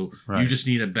 And so you just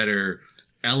need a better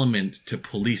element to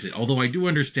police it. Although I do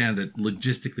understand that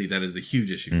logistically that is a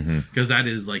huge issue because that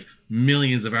is like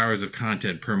millions of hours of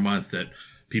content per month that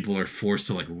people are forced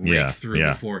to like rake through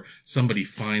before somebody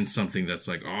finds something that's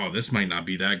like, oh, this might not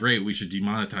be that great. We should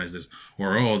demonetize this.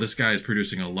 Or, oh, this guy is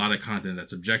producing a lot of content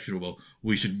that's objectionable.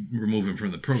 We should remove him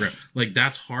from the program. Like,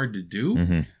 that's hard to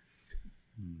do.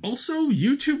 Also,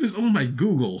 YouTube is owned by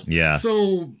Google. Yeah.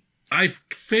 So I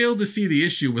failed to see the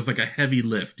issue with like a heavy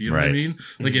lift. You know what I mean?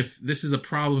 Like, if this is a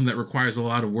problem that requires a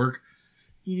lot of work,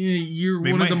 you're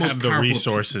they one of the most have powerful the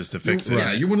resources to fix it.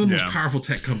 Yeah, you're one of the most powerful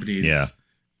tech companies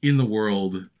in the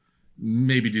world.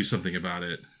 Maybe do something about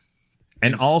it.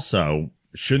 And also,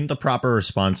 shouldn't the proper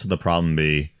response to the problem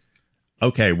be,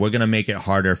 okay, we're going to make it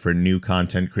harder for new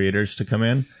content creators to come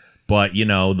in, but, you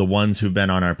know, the ones who've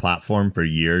been on our platform for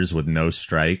years with no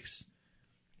strikes,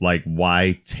 like,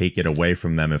 why take it away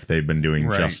from them if they've been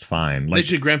doing just fine? Like, they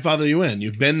should grandfather you in.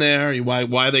 You've been there. Why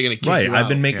are they going to kick you out? I've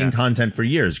been making content for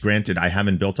years. Granted, I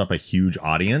haven't built up a huge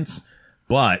audience.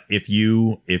 But if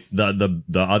the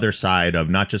other side of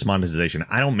not just monetization,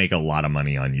 I don't make a lot of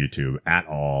money on YouTube at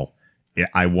all.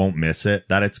 I won't miss it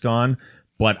that it's gone,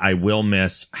 but I will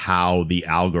miss how the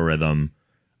algorithm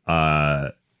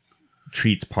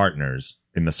treats partners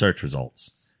in the search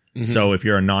results. So if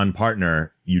you're a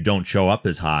non-partner, you don't show up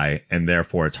as high, and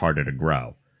therefore it's harder to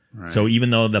grow. Right. So even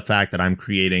though the fact that I'm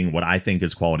creating what I think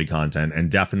is quality content and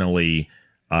definitely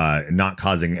not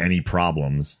causing any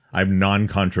problems. I have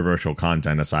non-controversial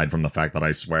content aside from the fact that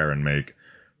I swear and make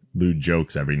lewd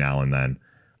jokes every now and then.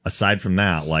 Aside from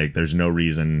that, like, there's no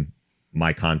reason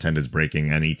my content is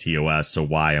breaking any TOS, so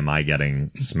why am I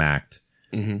getting smacked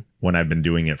when I've been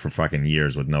doing it for fucking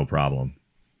years with no problem?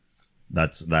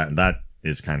 That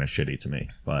is kind of shitty to me.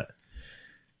 But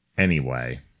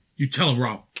anyway. You tell him,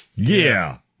 Rob.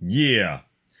 Yeah.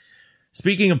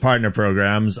 Speaking of partner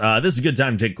programs, this is a good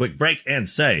time to take a quick break and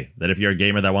say that if you're a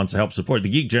gamer that wants to help support the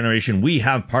Geek Generation, we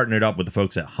have partnered up with the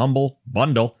folks at Humble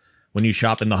Bundle. When you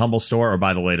shop in the Humble store or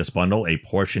buy the latest bundle, a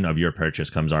portion of your purchase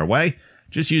comes our way.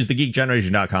 Just use the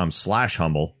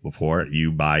geekgeneration.com/humble before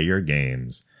you buy your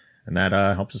games. And that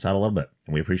helps us out a little bit,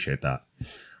 and we appreciate that.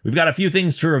 We've got a few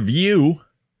things to review,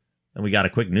 and we got a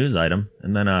quick news item,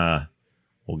 and then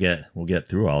we'll get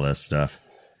through all this stuff.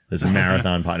 This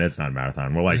marathon pod. It's not a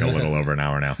marathon. We're like a little over an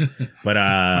hour now. But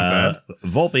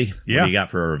Volpe, what do you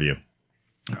got for a review?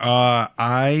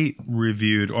 I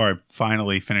reviewed, or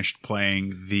finally finished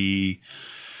playing the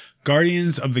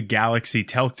Guardians of the Galaxy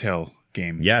Telltale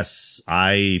game. Yes,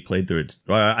 I played through it.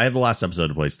 Well, I have the last episode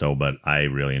to play still, but I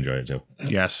really enjoyed it too.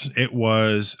 Yes, it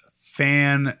was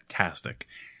fantastic.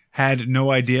 Had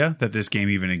no idea that this game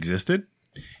even existed.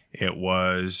 It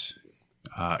was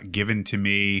given to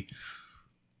me.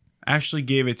 Ashley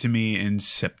gave it to me in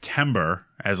September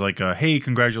as like a, hey,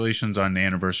 congratulations on the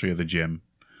anniversary of the gym.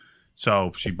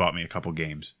 So she bought me a couple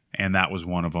games, and that was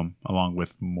one of them, along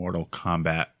with Mortal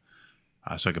Kombat,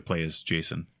 so I could play as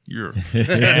Jason.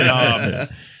 And,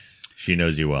 she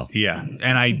knows you well. yeah,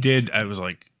 and I was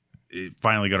like, it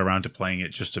finally got around to playing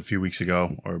it just a few weeks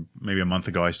ago, or maybe a month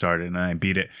ago I started, and I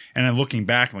beat it. And then looking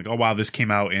back, I'm like, oh, wow, this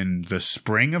came out in the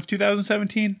spring of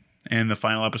 2017, and the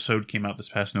final episode came out this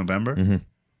past November. Mm-hmm.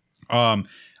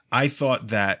 I thought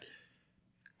that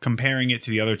comparing it to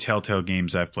the other Telltale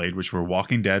games I've played, which were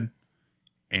Walking Dead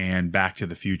and Back to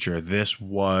the Future, this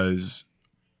was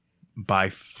by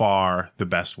far the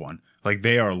best one. Like,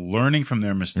 they are learning from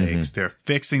their mistakes. Mm-hmm. They're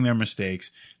fixing their mistakes.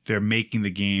 They're making the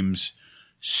games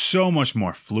so much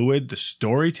more fluid. The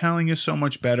storytelling is so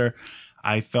much better.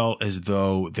 I felt as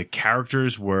though the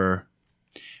characters were,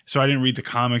 so I didn't read the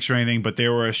comics or anything, but they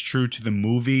were as true to the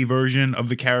movie version of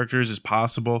the characters as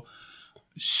possible.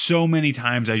 So many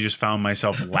times I just found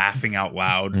myself laughing out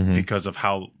loud because of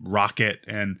how Rocket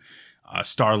and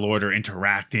Star-Lord are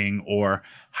interacting, or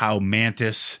how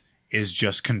Mantis is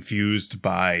just confused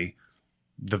by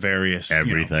the various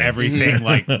everything.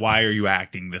 Like, why are you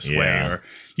acting this way?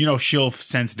 Or, she'll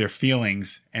sense their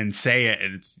feelings and say it,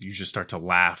 and you just start to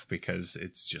laugh because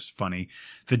it's just funny.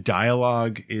 The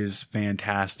dialogue is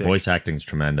fantastic. Voice acting's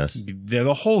tremendous.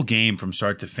 The whole game from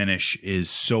start to finish is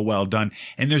so well done,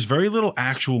 and there's very little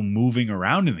actual moving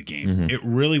around in the game. It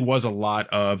really was a lot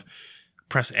of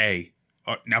press A,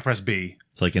 now press B.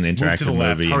 It's like an interactive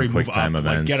movie and quick time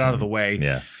events. Like, get out of the way.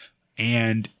 Yeah.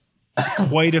 And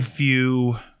quite a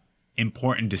few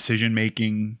important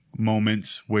decision-making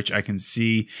moments, which I can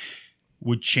see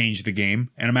would change the game.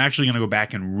 And I'm actually going to go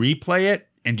back and replay it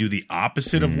and do the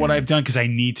opposite of what I've done, because I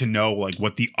need to know like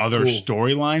what the other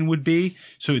storyline would be.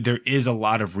 So there is a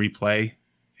lot of replay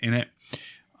in it.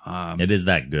 It is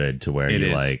that good to where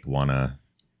you like want to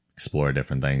explore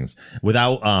different things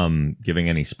without giving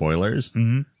any spoilers.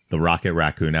 The Rocket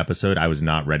Raccoon episode, I was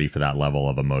not ready for that level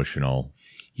of emotional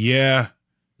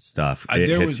stuff. It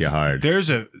hits you hard. There's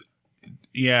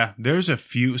a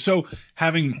few. So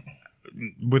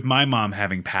with my mom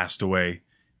having passed away,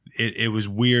 it was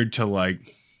weird to like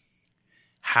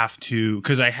have to,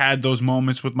 because I had those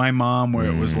moments with my mom where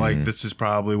it was like, this is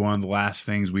probably one of the last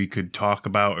things we could talk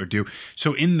about or do.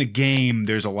 So in the game,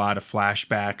 there's a lot of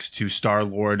flashbacks to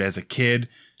Star-Lord as a kid,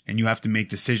 and you have to make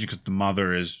decisions because the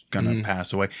mother is going to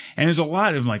pass away. And there's a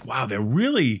lot of like, wow, they're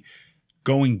really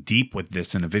going deep with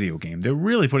this in a video game. They're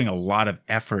really putting a lot of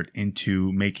effort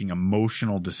into making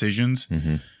emotional decisions.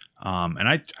 And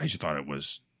I just thought it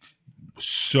was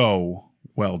so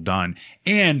well done.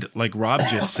 And like Rob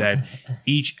just said,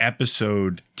 each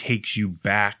episode takes you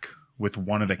back with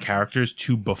one of the characters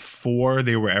to before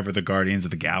they were ever the Guardians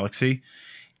of the Galaxy.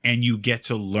 And you get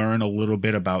to learn a little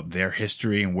bit about their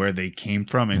history and where they came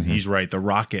from. And he's right. The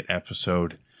Rocket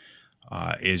episode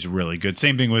is really good.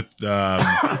 Same thing with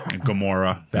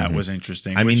Gamora. That was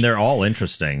interesting. I mean, they're all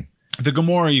interesting. The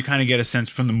Gamora, you kind of get a sense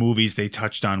from the movies. They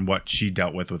touched on what she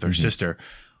dealt with her sister.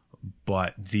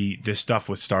 But the stuff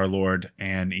with Star-Lord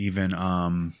and even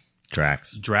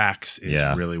Drax is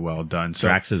really well done. So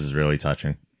Drax is really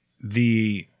touching.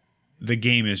 The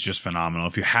game is just phenomenal.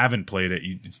 If you haven't played it,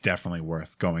 it's definitely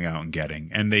worth going out and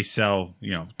getting. And they sell,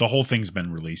 the whole thing's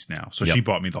been released now. So she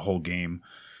bought me the whole game.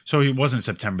 So it wasn't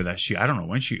September that I don't know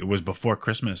when it was before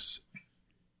Christmas.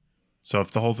 So if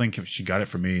the whole thing, she got it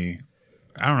for me,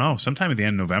 I don't know, sometime at the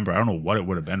end of November. I don't know what it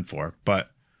would have been for,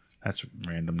 but that's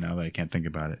random now that I can't think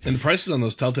about it. And the prices on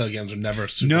those Telltale games are never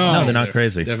super No, they're not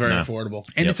crazy. They're very affordable.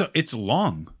 And it's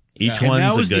long. Each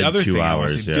one's a good 2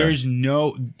 hours. There's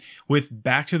with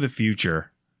Back to the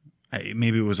Future,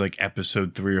 maybe it was like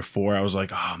episode 3 or 4. I was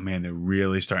like, oh man, they're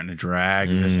really starting to drag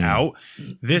this out.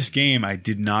 This game, I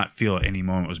did not feel at any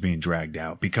moment was being dragged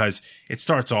out, because it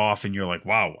starts off and you're like,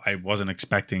 wow, I wasn't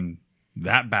expecting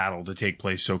that battle to take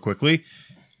place so quickly,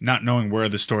 not knowing where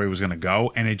the story was going to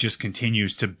go. And it just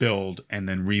continues to build and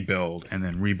then rebuild and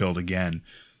then rebuild again.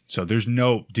 So there's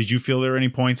no. Did you feel there were any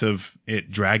points of it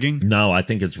dragging? No, I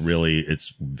think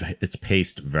it's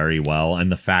paced very well, and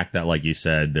the fact that, like you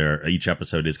said, each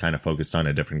episode is kind of focused on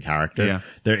a different character. Yeah.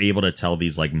 They're able to tell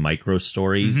these like micro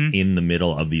stories in the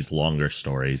middle of these longer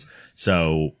stories.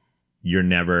 So you're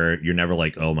never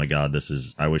like, oh my god,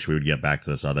 I wish we would get back to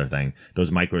this other thing.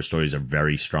 Those micro stories are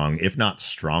very strong, if not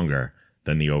stronger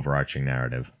than the overarching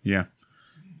narrative. Yeah.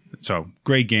 So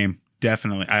great game.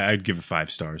 Definitely. I'd give it 5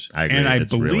 stars. I agree. And I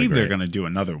It's believe really they're great. going to do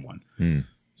another one.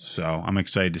 So I'm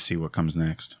excited to see what comes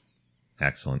next.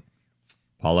 Excellent.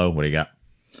 Paulo, what do you got?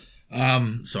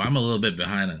 So I'm a little bit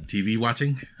behind on TV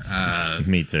watching.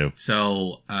 Me too.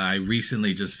 So I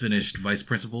recently just finished Vice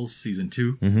Principals season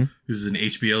 2. This is an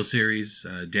HBO series.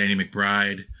 Danny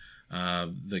McBride,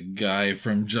 the guy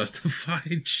from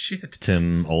Justified. Shit.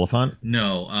 Tim Oliphant?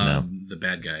 No, the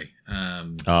bad guy.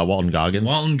 Walton Goggins?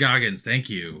 Walton Goggins. Thank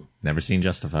you. Never seen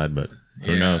Justified, but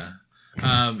who knows?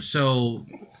 So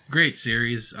great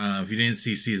series. If you didn't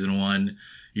see season 1,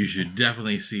 you should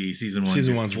definitely see season 1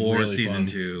 Season 1's before really season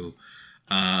fun.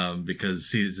 2, because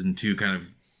season 2 kind of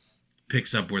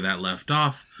picks up where that left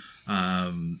off,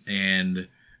 and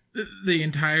the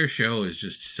entire show is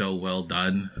just so well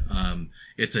done.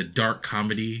 It's a dark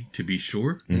comedy, to be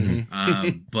sure,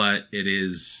 but it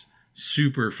is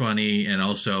super funny, and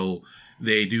also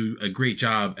they do a great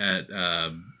job at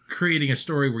creating a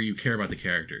story where you care about the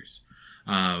characters.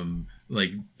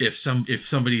 Like if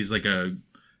somebody's like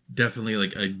definitely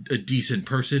like a decent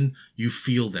person, you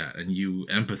feel that and you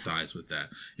empathize with that.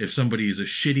 If somebody is a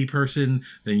shitty person,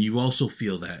 then you also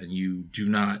feel that, and you do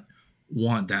not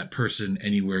want that person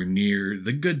anywhere near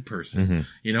the good person.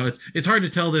 You know, it's hard to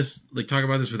talk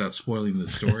about this without spoiling the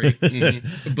story. But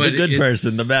the good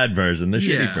person, the bad person, the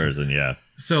shitty person. Yeah.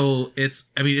 So it's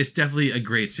definitely a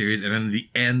great series. And then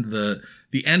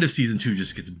the end of season 2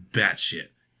 just gets batshit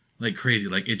like crazy.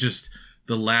 Like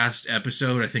the last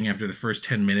episode, I think after the first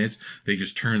 10 minutes, they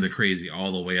just turn the crazy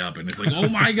all the way up, and it's like, oh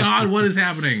my god, what is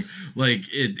happening? Like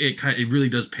it really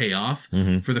does pay off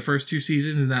for the first 2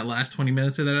 seasons in that last 20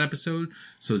 minutes of that episode.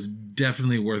 So it's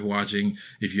definitely worth watching.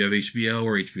 If you have HBO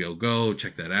or HBO Go,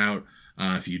 check that out.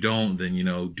 If you don't, then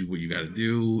do what you got to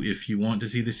do. If you want to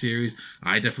see the series,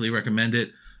 I definitely recommend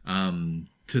it.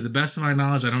 To the best of my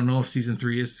knowledge, I don't know if season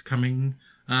 3 is coming.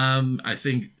 I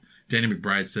think Danny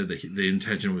McBride said that the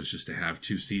intention was just to have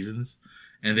 2 seasons,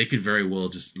 and they could very well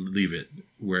just leave it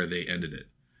where they ended it,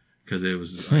 because it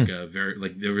was like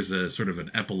there was a sort of an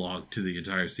epilogue to the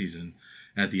entire season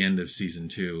at the end of season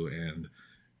 2, and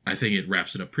I think it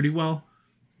wraps it up pretty well.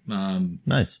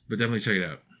 Nice, but definitely check it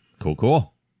out.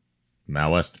 Cool.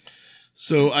 Mal West.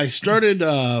 So I started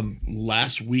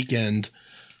last weekend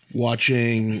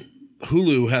watching.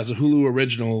 Hulu has a Hulu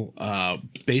original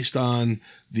based on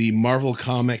the Marvel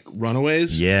comic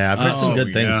Runaways. Yeah, I've heard some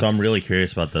good things, so I'm really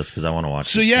curious about this because I want to watch.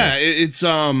 So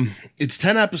it's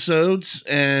 10 episodes,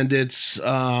 and it's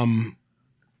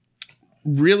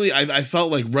really I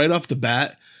felt like right off the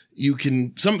bat you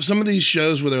can some of these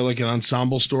shows where they're like an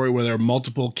ensemble story where there are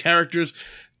multiple characters.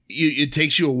 It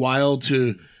takes you a while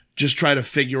to just try to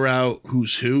figure out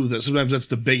who's who. That sometimes that's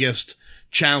the biggest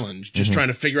challenge, just trying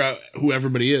to figure out who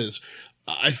everybody is.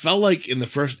 I felt like in the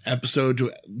first episode to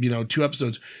 2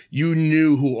 episodes, you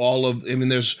knew who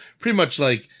there's pretty much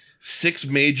like 6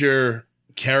 major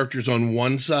characters on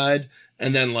one side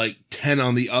and then like 10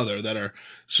 on the other that are,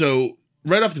 so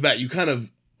right off the bat, you kind of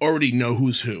already know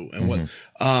who's who and what,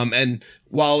 and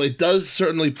while it does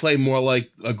certainly play more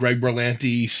like a Greg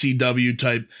Berlanti CW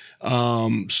type,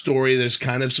 story, there's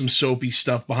kind of some soapy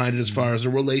stuff behind it as far as the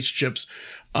relationships.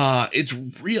 It's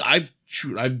real. I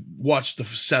watched the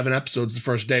 7 episodes the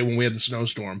first day when we had the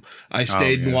snowstorm. I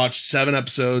stayed and watched 7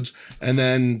 episodes and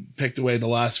then picked away the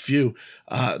last few.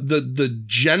 The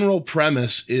general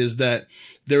premise is that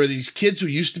there are these kids who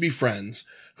used to be friends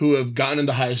who have gotten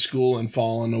into high school and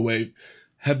fallen away,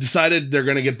 have decided they're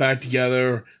going to get back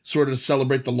together, sort of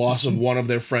celebrate the loss of one of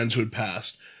their friends who had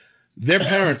passed. Their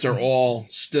parents are all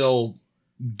still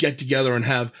get together and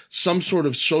have some sort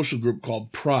of social group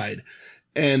called Pride.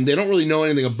 And they don't really know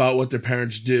anything about what their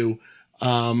parents do.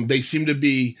 They seem to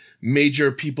be major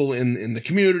people in the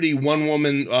community. One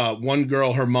woman, one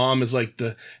girl, her mom is like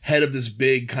the head of this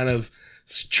big kind of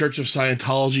Church of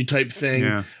Scientology type thing.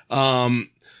 Yeah.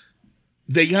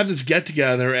 They have this get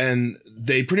together and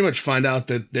they pretty much find out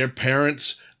that their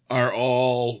parents are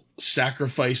all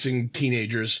sacrificing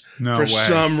teenagers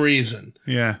some reason.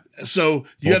 Yeah. So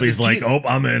you have like,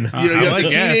 I'm in. You have the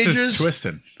teenagers, it's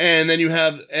twisted. And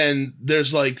then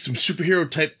there's like some superhero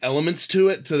type elements to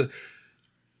it.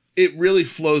 it really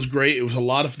flows great. It was a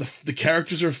lot of the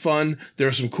characters are fun. There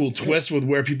are some cool twists with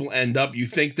where people end up. You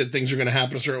think that things are going to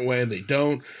happen a certain way and they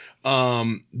don't.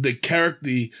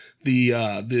 The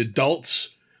adults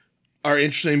are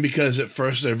interesting because at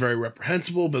first they're very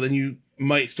reprehensible, but then you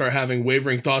might start having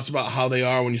wavering thoughts about how they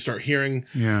are when you start hearing,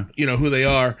 who they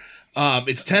are.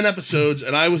 It's 10 episodes,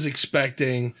 and I was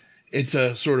expecting it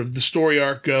to sort of the story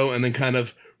arc go and then kind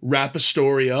of wrap a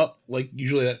story up, like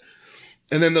usually that.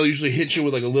 And then they'll usually hit you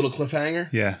with like a little cliffhanger.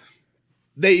 Yeah.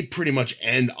 They pretty much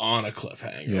end on a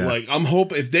cliffhanger. Yeah. Like I'm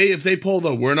hoping if they pull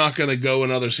the we're not going to go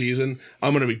another season,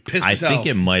 I'm going to be pissed. I as hell. think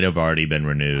it might have already been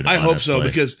renewed. I hope so honestly.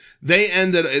 because they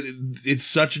ended. It's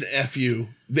such an fu.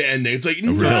 The ending. It's like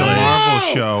no! It's a Marvel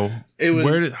show. It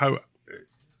was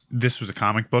this was a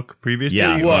comic book previously.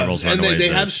 Yeah, it Marvel's was, and Runaways they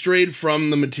have is. strayed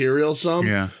from the material some.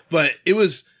 Yeah. But it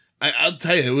was. I'll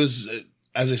tell you, it was.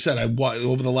 As I said,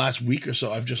 over the last week or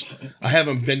so, I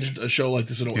haven't binged a show like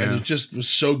this in a while. And it just was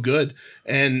so good.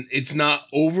 And it's not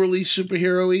overly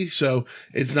superhero-y, so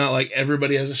it's not like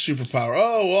everybody has a superpower.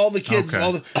 Oh, all the kids,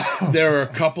 there are a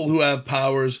couple who have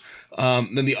powers.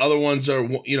 Then the other ones are,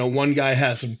 one guy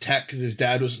has some tech because his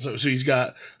dad was, so he's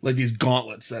got like these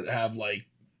gauntlets that have like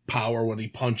power when he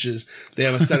punches. They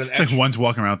have a set of It's like one's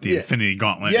walking around with the Infinity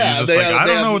Gauntlet. Yeah, and he's just I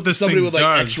don't know what this somebody thing with like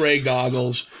does. X-ray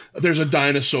goggles. There's a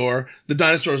dinosaur. The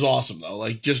dinosaur is awesome though.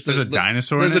 Like just There's a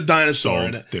dinosaur. There's in a it? dinosaur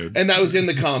Sold, in it, dude. and that was in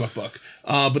the comic book.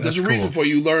 But there's a reason cool. for it.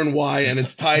 You learn why, and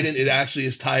it's tied in. It actually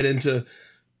is tied into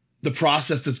the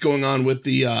process that's going on with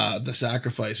the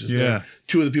sacrifices. Yeah.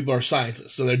 Two of the people are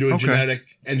scientists, so they're doing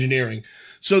genetic engineering.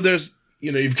 So there's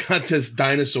you've got this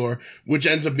dinosaur, which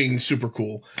ends up being super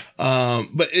cool.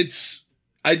 But it's.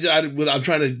 I'm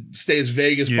trying to stay as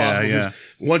vague as possible because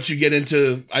once you get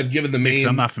into, I've given the main.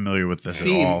 I'm not familiar with this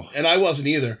theme, at all, and I wasn't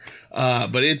either.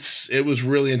 But it was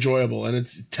really enjoyable, and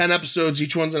it's 10 episodes.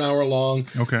 Each one's an hour long.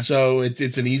 Okay, so it's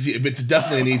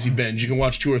definitely an easy binge. You can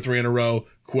watch 2 or 3 in a row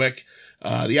quick.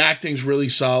 The acting's really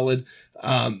solid.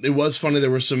 It was funny.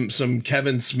 There were some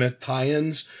Kevin Smith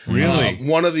tie-ins. Really?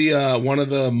 One of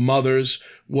the mothers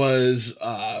was,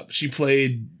 she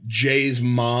played Jay's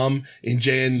mom in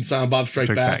Jay and Silent Bob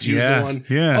Strike Back. She was the one.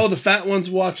 Yeah. Oh, the fat one's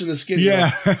watching the skinny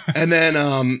Yeah. one. And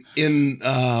then,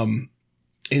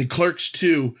 in Clerks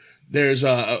 2, there's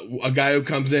a guy who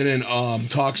comes in and,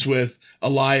 talks with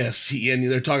Elias.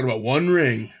 And they're talking about one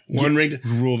ring.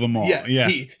 Rule them all. Yeah.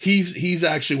 He's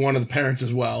actually one of the parents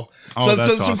as well. Oh, So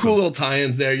that's some awesome. cool little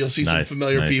tie-ins there. You'll see some Nice,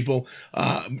 familiar nice. people.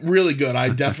 Really good. I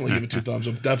definitely give it 2 thumbs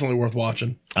up. Definitely worth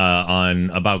watching. On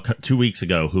about 2 weeks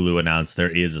ago, Hulu announced there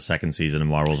is a second season of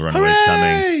Marvel's Runaways Hooray!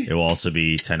 coming. It will also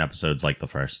be 10 episodes like the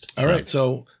first. All right.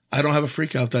 So I don't have a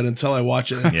freak out then until I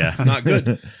watch it. Yeah. Not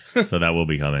good. So that will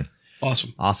be coming.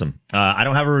 Awesome. I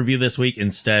don't have a review this week.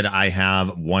 Instead, I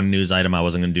have one news item. I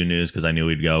wasn't going to do news because I knew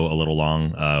we'd go a little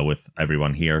long with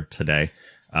everyone here today.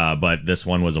 But this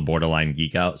one was a borderline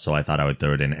geek out, so I thought I would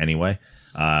throw it in anyway.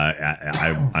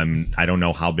 I don't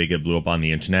know how big it blew up on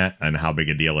the internet and how big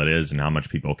a deal it is and how much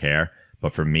people care.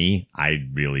 But for me, I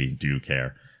really do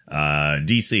care.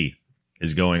 DC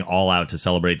is going all out to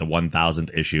celebrate the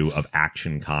 1000th issue of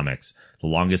Action Comics, the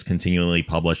longest continually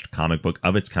published comic book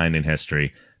of its kind in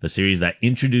history, the series that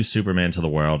introduced Superman to the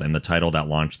world and the title that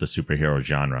launched the superhero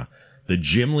genre. The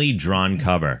Jim Lee drawn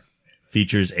cover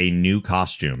features a new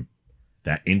costume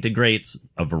that integrates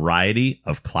a variety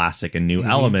of classic and new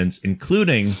elements,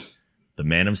 including the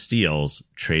Man of Steel's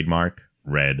trademark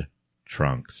red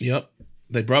trunks. Yep.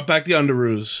 They brought back the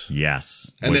underoos.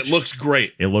 Yes. And it looks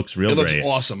great. It looks real great. It looks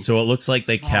awesome. So it looks like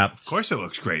they kept... Of course it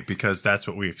looks great because that's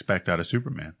what we expect out of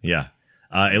Superman. Yeah.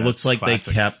 It looks like classic.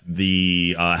 they kept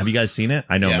the... have you guys seen it?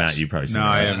 I know, Yes. Matt, you probably seen No, it.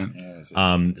 I right?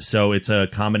 haven't. So it's a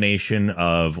combination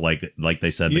of, like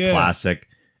they said, the classic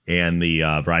and the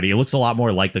variety. It looks a lot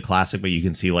more like the classic, but you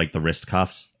can see, like, the wrist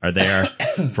cuffs are there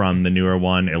from the newer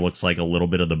one. It looks like a little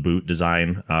bit of the boot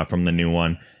design from the new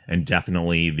one. And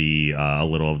definitely the a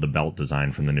little of the belt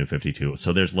design from the new 52.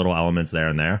 So there's little elements there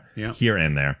and there, here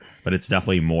and there, but it's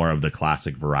definitely more of the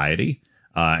classic variety.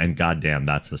 And goddamn,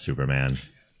 that's the Superman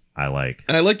I like.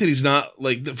 And I like that he's not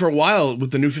like for a while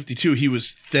with the new 52, he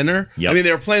was thinner. Yep. I mean,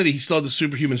 they were playing that he still had the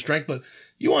superhuman strength, but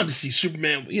you wanted to see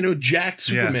Superman, jacked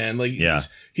Superman. Like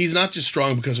he's not just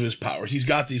strong because of his powers. He's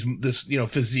got this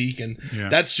physique, and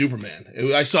that's Superman.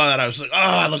 I saw that. I was like,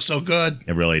 oh, it looks so good.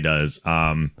 It really does.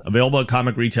 Available at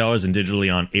comic retailers and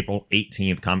digitally on April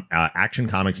 18th. Action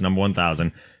Comics number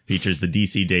 1000 features the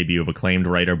DC debut of acclaimed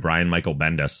writer Brian Michael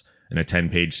Bendis in a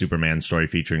 10-page Superman story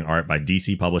featuring art by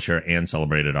DC publisher and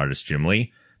celebrated artist Jim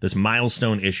Lee. This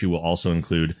milestone issue will also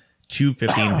include 2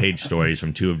 15-page stories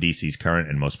from 2 of DC's current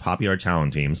and most popular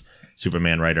talent teams,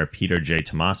 Superman writer Peter J.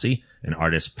 Tomasi and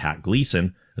artist Pat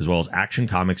Gleason, as well as Action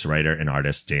Comics writer and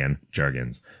artist Dan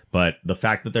Jurgens. But the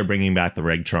fact that they're bringing back the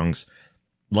Reg Trunks,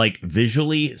 like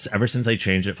visually, ever since they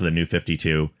changed it for the new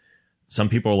 52, some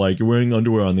people are like, you're wearing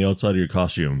underwear on the outside of your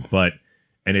costume,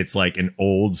 and it's like an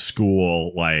old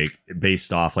school, like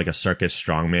based off like a circus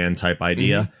strongman type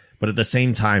idea. But at the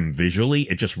same time, visually,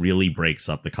 it just really breaks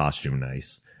up the costume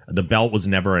nice. The belt was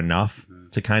never enough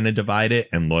to kind of divide it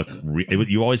and look,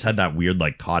 you always had that weird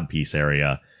like codpiece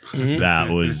area that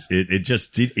was, it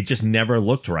just never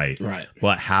looked right. Right.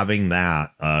 But having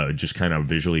that just kind of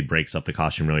visually breaks up the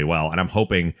costume really well. And I'm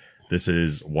hoping this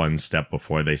is one step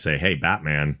before they say, hey,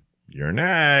 Batman, you're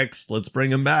next. Let's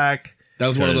bring him back. That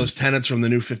was one of those tenets from the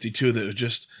new 52 that was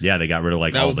just... Yeah, they got rid of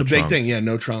like that all was the the big trunks. thing. Yeah,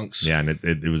 no trunks. Yeah, and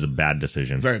it was a bad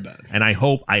decision. Very bad. And I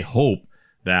hope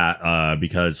that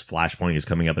because Flashpoint is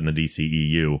coming up in the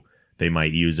DCEU, they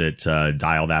might use it to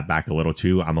dial that back a little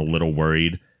too. I'm a little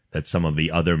worried that some of the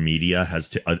other media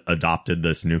has adopted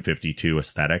this new 52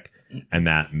 aesthetic, and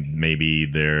that maybe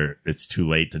it's too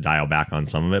late to dial back on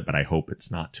some of it, but I hope it's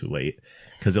not too late,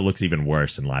 because it looks even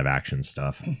worse in live action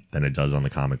stuff than it does on the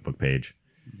comic book page.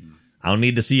 I don't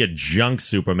need to see a junk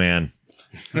Superman.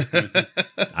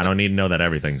 I don't need to know that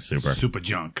everything's super. Super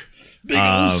junk. Big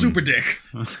old super dick.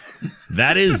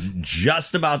 That is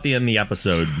just about the end of the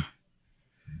episode.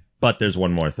 But there's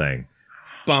one more thing.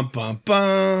 Bum, bum,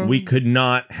 bum. We could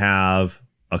not have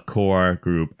a core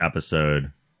group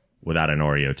episode without an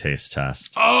Oreo taste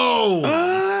test.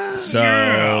 Oh! So,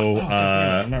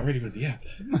 I'm not ready for the app.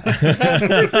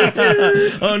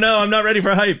 oh no, I'm not ready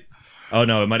for hype. Oh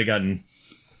no, it might have gotten...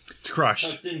 It's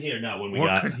crushed. It's in here now. When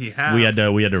What could he have? We had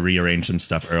to rearrange some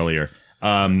stuff earlier.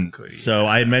 So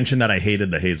I had mentioned that I hated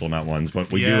the hazelnut ones,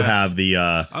 but we do have the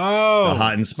the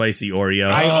hot and spicy Oreo.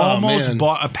 I almost man.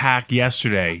 bought a pack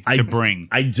yesterday to bring.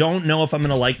 I don't know if I'm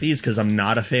gonna like these because I'm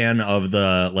not a fan of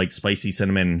the like spicy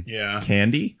cinnamon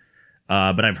candy.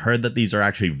 But I've heard that these are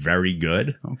actually very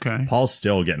good. Okay. Paul's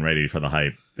still getting ready for the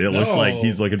hype. It looks like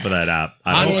he's looking for that app.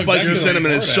 Hot spicy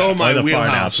cinnamon is so my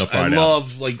wheelhouse. The far I out.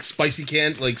 love like spicy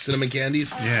like cinnamon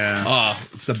candies. Yeah. Oh,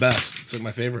 it's the best. It's like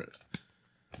my favorite.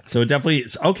 So it definitely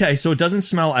okay. So it doesn't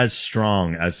smell as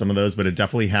strong as some of those, but it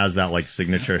definitely has that like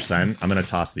signature scent. I'm gonna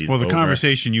toss these. Well, the over.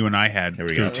 conversation you and I had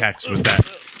we through go. text was that.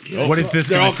 What is this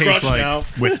going to taste like now.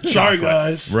 with Sorry, chocolate?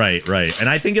 guys. Right. And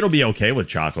I think it'll be okay with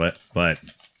chocolate, but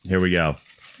here we go.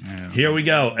 Here we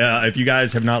go. If you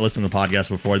guys have not listened to the podcast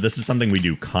before, this is something we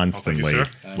do constantly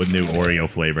with new Oreo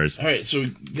flavors. All right, so you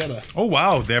gotta. Oh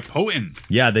wow, they're potent.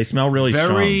 Yeah, they smell really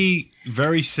strong.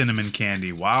 Very cinnamon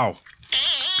candy. Wow.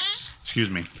 Excuse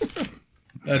me.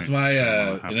 That's my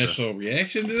have initial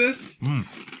reaction to this.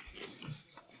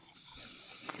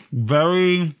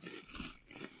 Very.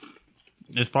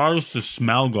 As far as the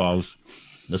smell goes,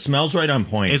 The smell's right on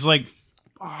point. it's like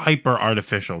hyper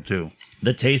artificial too.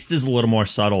 The taste is a little more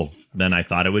subtle than I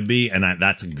thought it would be, and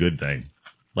that's a good thing.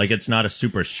 Like, it's not a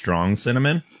super strong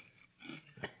cinnamon.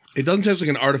 It doesn't taste like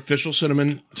an artificial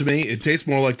cinnamon to me. It tastes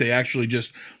more like they actually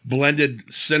just blended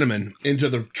cinnamon into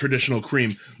the traditional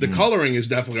cream. The coloring is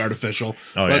definitely artificial,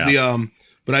 but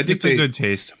but I think It's a good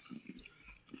taste.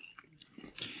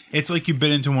 It's like you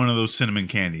bit into one of those cinnamon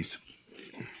candies.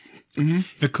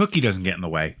 The cookie doesn't get in the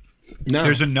way. no.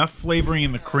 There's enough flavoring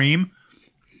in the cream.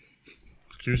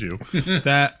 Excuse you.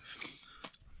 That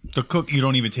you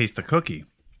don't even taste the cookie.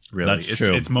 Really, That's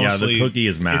true. It's mostly the cookie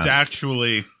is masked. It's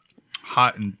actually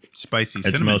hot and spicy. It's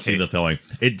cinnamon mostly the taste. filling.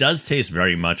 It does taste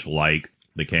very much like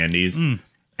the candies,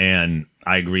 and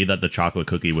I agree that the chocolate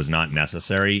cookie was not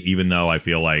necessary, even though I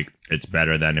feel like it's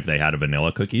better than if they had a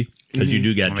vanilla cookie, because you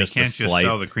do get Well, just they a can't just slight.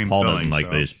 sell the cream Paul filling, doesn't like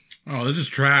so. these. Oh, this is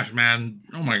trash, man.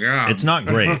 Oh my god. It's not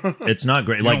great. It's not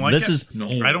great. You don't Like, this it? is. No.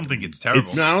 I don't think it's terrible.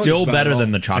 It's No, I don't still think it's bad better at all.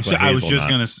 than the chocolate I was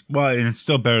hazelnut. just and it's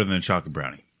still better than the chocolate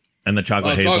brownie. And the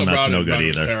chocolate chocolate hazelnut's no brownie good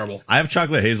is either. terrible. I have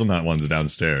chocolate hazelnut ones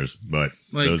downstairs, but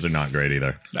Like- those are not great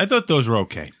either. I thought those were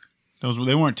okay.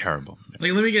 They weren't terrible.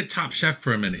 Like, let me get Top Chef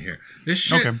for a minute here. This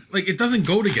shit, Okay. like, it doesn't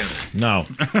go together. No.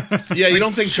 Yeah, you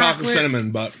don't think chocolate- chocolate cinnamon,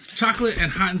 but Chocolate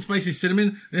and hot and spicy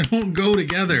cinnamon, they don't go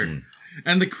together.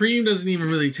 And the cream doesn't even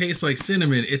really taste like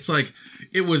cinnamon. It's like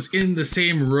it was in the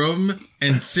same room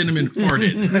and cinnamon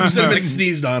farted. cinnamon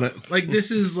sneezed on it. Like, this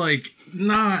is like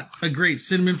not a great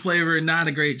cinnamon flavor, not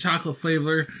a great chocolate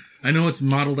flavor. I know it's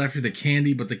modeled after the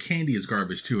candy, but the candy is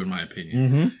garbage too, in my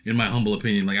opinion. In my humble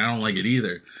opinion, like, I don't like it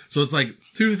either. So it's like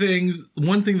two things: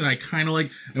 one thing that I kind of like,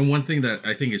 and one thing that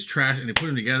I think is trash. And they put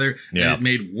them together, Yeah. and it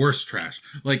made worse trash.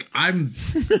 Like, I'm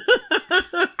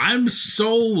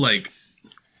so like,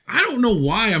 I don't know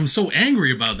why I'm so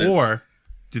angry about this. Or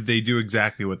did they do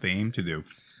exactly what they aimed to do?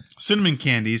 Cinnamon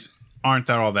candies aren't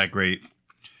that all that great.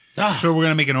 Ah, So we're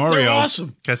gonna make an Oreo. they're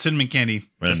awesome. Got cinnamon candy.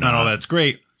 That's They're not all not. that's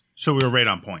great. So we were right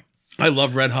on point. I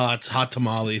love Red Hots, hot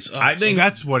tamales. Oh, I think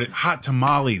That's what hot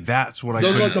tamale. That's what I.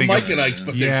 those are couldn't like the think Mike of. and Ike's,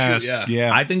 but Yes, they're cute.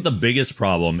 yeah. I think the biggest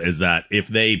problem is that if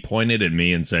they pointed at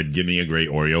me and said, "Give me a great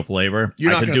Oreo flavor,"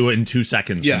 You're I not could gonna- do it in 2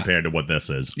 seconds Yeah. compared to what this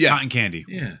is. Yeah. Cotton candy.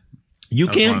 Yeah. You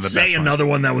That was one can't of the say best ones. another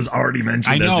one that was already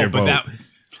mentioned. I as know, your but vote.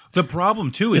 the problem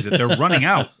too is that they're running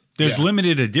out. There's Yeah.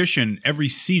 limited edition. Every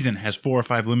season has 4 or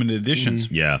 5 limited editions.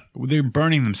 Yeah, They're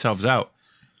burning themselves out.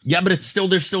 yeah, but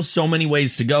there's still so many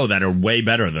ways to go that are way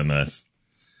better than this.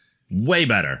 Way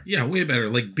better. Yeah, way better.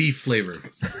 Like beef flavor.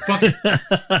 Fuck Give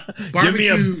me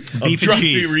a barbecue. Beef and fluffy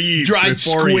cheese. reed Dried with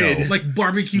Oreo. squid. Like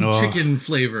barbecue Oh. chicken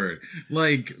flavor,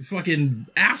 like fucking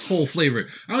asshole flavor.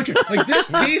 I don't care. Like this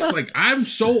tastes like I'm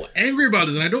so angry about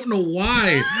this, and I don't know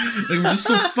why. Like I'm just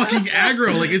so fucking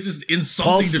aggro. Like it's just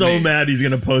insulting Paul's to so me. mad he's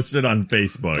gonna post it on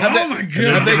Facebook. Have they- Oh my And it's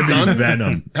god! have they gonna be done-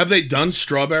 Venom. Have they done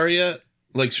strawberry yet?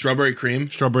 Like strawberry cream?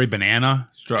 Strawberry banana.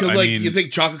 Because like you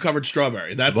think chocolate covered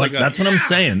strawberry. That's Like, like a, that's what I'm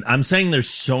saying. I'm saying there's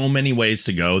so many ways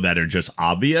to go that are just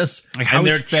obvious, like how and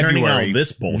they're is churning February out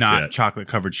this bullshit. not chocolate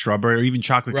covered strawberry or even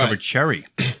chocolate covered Right. cherry.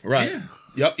 right. Yeah.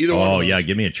 Yep. Either one. Oh of those. yeah,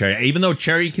 give me a cherry. Even though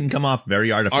cherry can come off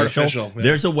very artificial, Yeah.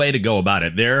 there's a way to go about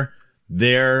it. They're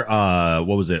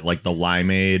what was it, like the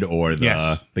limeade or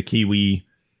Yes. the kiwi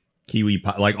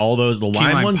pie, like all those the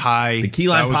lime lime ones. pie, The key that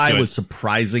lime was pie good. was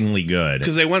surprisingly good.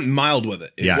 Because they went mild with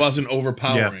it. It Yes. wasn't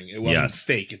overpowering. It wasn't Yes.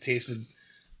 fake. It tasted.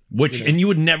 Which and you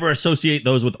would never associate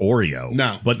those with Oreo.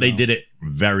 No. but they did it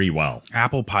very well.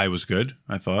 Apple pie was good.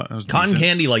 I thought it was Cotton decent.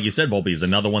 candy, like you said, Volpe, is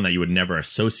another one that you would never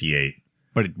associate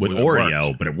but it, with it Oreo,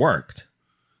 worked. but it worked.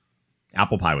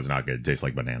 Apple pie was not good. It tastes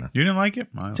like banana. You didn't like it?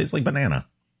 It tastes like banana.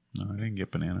 No, I didn't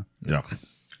get banana. Yeah.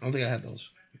 I don't think I had those.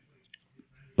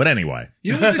 But anyway,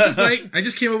 You know what this is like? I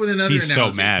just came up with another. He's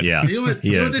analogy. so mad. yeah, You know what? he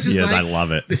You know what is. this He is is. like? I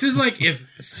love it. This is like if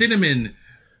cinnamon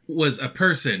was a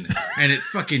person and it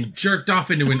fucking jerked off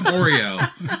into an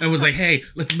Oreo and was like, "Hey,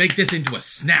 let's make this into a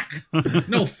snack."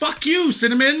 No, fuck you,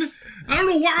 cinnamon. I don't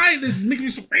know why this is making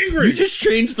me so angry. You just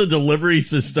changed the delivery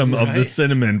system of the Right.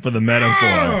 cinnamon for the metaphor.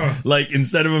 Ah. Like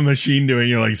instead of a machine doing,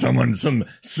 you're like some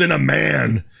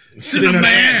cinnamon.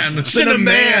 Cinnamon.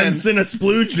 Cinnamon.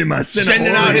 Cinnasplooge in my cinnamon.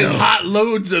 Sending out his hot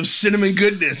loads of cinnamon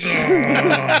goodness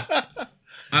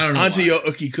I don't know. onto why. your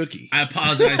ookie cookie. I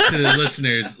apologize to the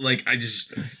listeners. Like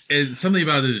something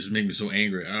about this just made me so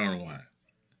angry. I don't know why.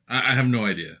 I have no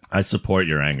idea. I support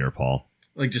your anger, Paul.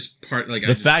 Like just part like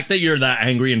The fact that you're that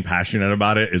angry and passionate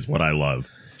about it is what I love.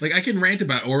 like I can rant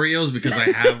about Oreos because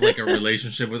I have like a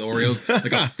relationship with Oreos,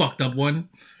 like a fucked up one.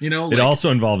 You know, It like,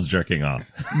 also involves jerking off.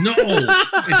 no,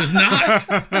 it does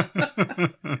not.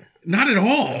 Not at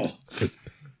all.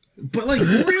 But like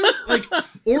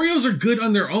Oreos are good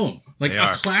on their own. Like They a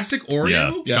are. classic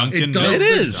Oreo, Yeah. Dunkin' it does It the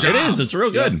is. It job. is. It's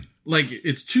real good. Like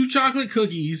it's 2 chocolate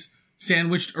cookies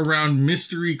sandwiched around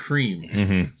mystery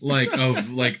cream, like of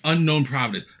like unknown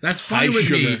provenance. That's fine High with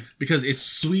me sugar. because it's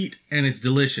sweet and it's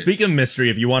delicious. Speaking of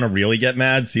mystery, if you want to really get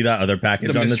mad, see that other package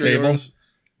on the mystery table? Oreos.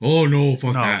 Oh no,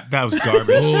 fuck No, that. that was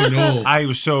garbage. Oh no. I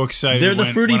was so excited. They're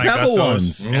the Fruity when I got Pebble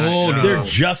those. ones. Oh, no. They're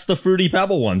just the Fruity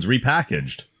Pebble ones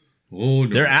repackaged. Oh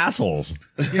no. They're assholes.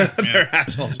 They're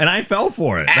assholes. And I fell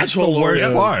for it. That's Asshole the worst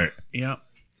Oreos. part. Yep.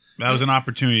 That was an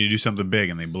opportunity to do something big,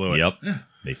 and they blew it. Yep.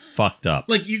 They fucked up.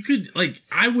 like you could like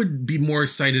I would be more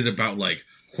excited about like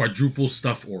quadruple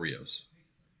stuffed Oreos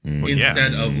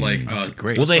instead of like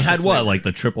Great. Well, they had what? Like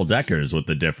the triple deckers with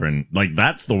the different, like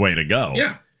that's the way to go.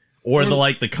 Yeah. Or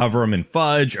the cover them in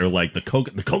fudge or like the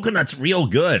coconut's real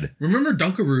good. Remember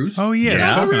Dunkaroos? Oh yeah,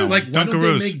 Yeah. coconut. Like why don't they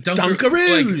Dunkaroos. make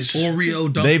Dunkaroos. like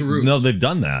Oreo They've Dunkaroos? they've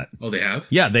done that. Oh, they have?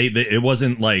 Yeah, they it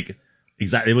wasn't like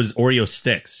exactly. It was Oreo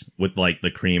sticks with like the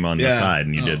cream on the Yeah. side,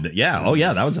 and you Oh. did. Yeah, oh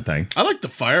yeah, that was a thing. I like the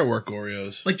firework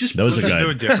Oreos. Like just Those are put, They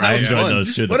were good. different. I Yeah. enjoyed Fun.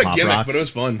 those too. What The a Pop gimmick, Rocks. but it was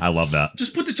fun. I love that.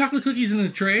 Just put the chocolate cookies in the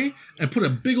tray and put a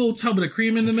big old tub of the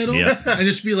cream in the middle Yeah. and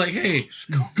just be like, hey,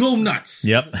 go nuts.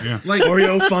 Yep. Like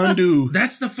Oreo fondue.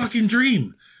 that's the fucking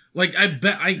dream. Like I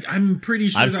bet I'm pretty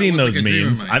sure I've that seen was, those like, a dream of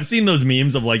memes. mine. I've seen those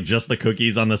memes of like just the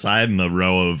cookies on the side and the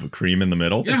row of cream in the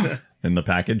middle. Yeah. In the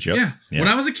package. Yep. Yeah. When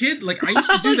I was a kid, like I used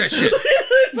to do that shit.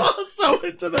 I'm so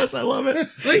into this. I love it.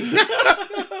 Like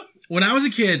when I was a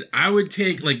kid, I would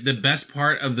take like the best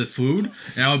part of the food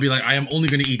and I would be like, I am only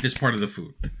going to eat this part of the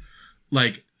food.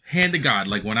 Like hand to God,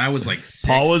 like when I was like 6,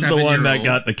 Paul was the 7 one year that old,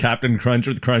 got the Captain Crunch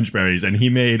with crunch berries, and he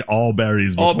made all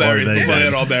berries before All berries. they Before they did.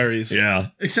 had all berries. Yeah.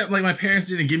 Except like my parents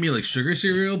didn't give me like sugar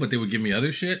cereal, but they would give me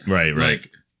other shit. Right, right.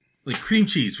 Like cream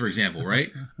cheese, for example,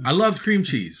 right? I loved cream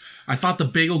cheese. I thought the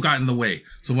bagel got in the way.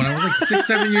 So when I was like 6,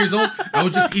 7 years old, I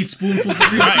would just eat spoonfuls of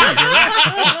cream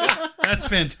cheese. That's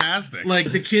fantastic.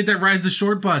 Like the kid that rides the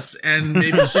short bus and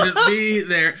maybe shouldn't be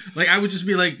there. Like I would just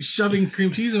be like shoving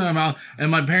cream cheese in my mouth, and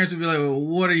my parents would be like, well,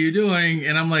 "What are you doing?"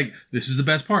 And I'm like, "This is the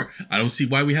best part. I don't see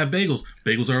why we have bagels.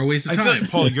 Bagels are a waste of I time." feel like,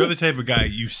 Paul, you're the type of guy,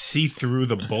 you see through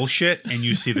the bullshit and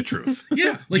you see the truth.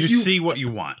 Yeah, like you see what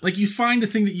you want. Like you find the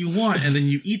thing that you want, and then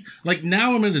you eat. Like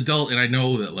now I'm an adult, and I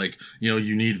know that like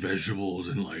you need vegetables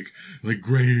and like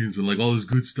grains and like all this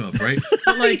good stuff, right?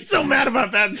 But like He's so mad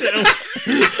about that too.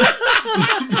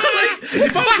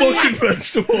 if I'm Fucking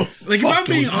vegetables. Like if I'm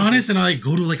being honest and I like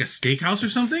go to like a steakhouse or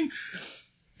something,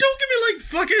 don't give me like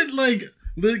fucking like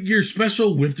your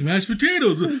special whipped mashed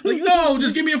potatoes. Like no,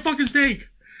 just give me a fucking steak.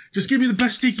 Just give me the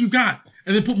best steak you got,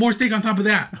 and then put more steak on top of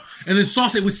that, and then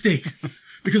sauce it with steak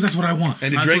because that's what I want.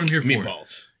 And that's drink what I'm here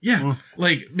meatballs. For. Yeah,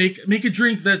 like make a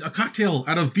drink that's a cocktail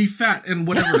out of beef fat and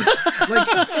whatever.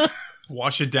 Like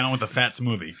wash it down with a fat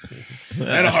smoothie.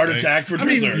 And a heart attack for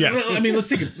dessert. I mean, let's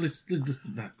take it. Let's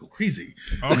not go crazy.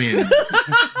 I mean,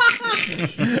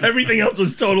 everything else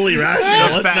was totally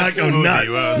rational. Let's not go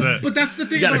nuts. But that's the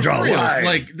thing. You gotta about draw a Oreos. line.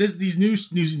 Like these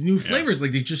new flavors.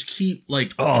 Like they just keep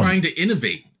like trying to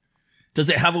innovate. Does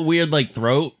it have a weird like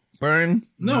throat burn?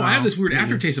 No, I have this weird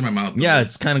aftertaste in my mouth. Yeah,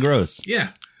 it's kind of gross. Yeah.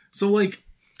 So like,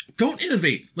 don't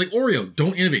innovate. Like Oreo,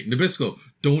 don't innovate. Nabisco,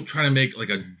 don't try to make like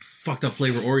a fucked up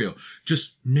flavor Oreo.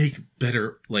 Just make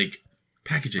better like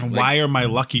packaging. And like, why are my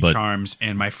Lucky Charms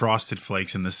and my Frosted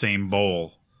Flakes in the same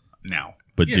bowl now?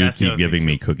 But Yeah, do that's the keep other giving thing,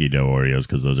 me cookie dough Oreos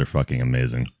because those are fucking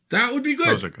amazing. that would be good.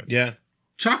 Those are good. Yeah.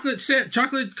 Chocolate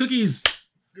cookies,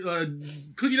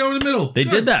 cookie dough in the middle. They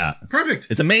Good. did that. Perfect.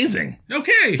 It's amazing.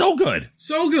 Okay. So good.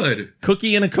 So good.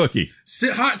 Cookie and a cookie.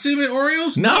 Hot cinnamon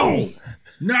Oreos? No.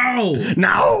 No.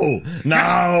 No.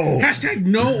 No. Hashtag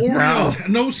no Oreos.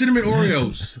 No cinnamon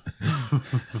Oreos.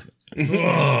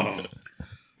 Ugh.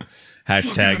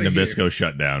 Hashtag outta Nabisco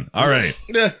shutdown. All right.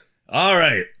 Yeah. All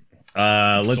right.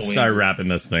 Let's So start angry. wrapping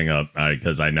this thing up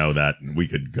because I know that we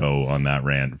could go on that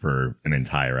rant for an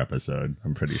entire episode.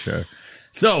 I'm pretty sure.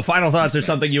 So, final thoughts or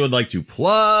something you would like to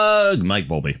plug, Mike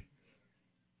Volpe?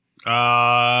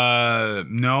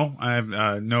 No, I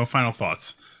have no final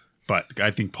thoughts. But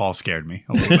I think Paul scared me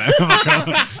a little bit.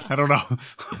 I don't know.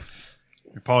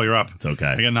 Paul, you're up. It's okay.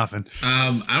 I got nothing.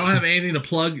 I don't have anything to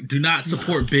plug. Do not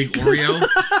support Big Oreo.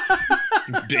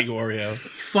 Big Oreo.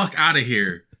 Fuck out of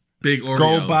here. Big Oreo.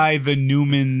 Go buy the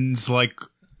Newman's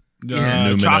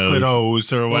Numinos. chocolate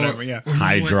O's or whatever. Yeah. Or you know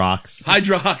what? Hydrox.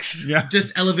 Hydrox. Yeah.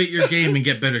 Just elevate your game and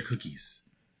get better cookies.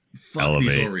 Fuck Elevate.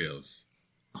 these Oreos.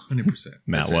 100%.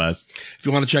 Matt That's it. West. If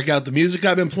you want to check out the music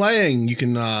I've been playing, you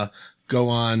can go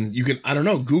on, I don't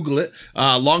know, Google it,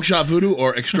 Long Shot Voodoo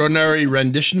or Extraordinary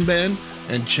Rendition Band,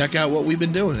 and check out what we've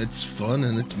been doing. It's fun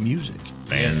and it's music.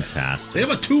 Fantastic. They have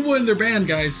a tuba in their band,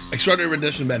 guys. Extraordinary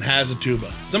Rendition Band has a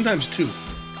tuba. Sometimes two.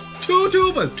 Two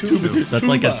tubas. That's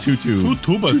like a tutu. Two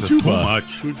tubas is too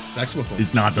much. Two saxophone.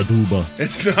 It's not a tuba.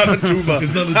 It's not a tuba.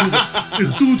 It's not a tuba.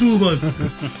 It's two tubas.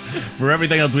 For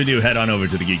everything else we do, head on over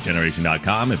to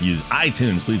thegeekgeneration.com. If you use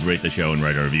iTunes, please rate the show and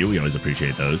write a review. We always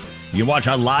appreciate those. You can watch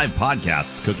our live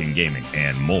podcasts, cooking, gaming,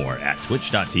 and more at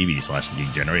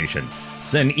twitch.tv/thegeekgeneration.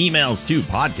 Send emails to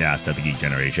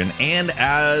podcast@thegeekgeneration. And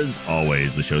as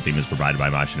always, the show theme is provided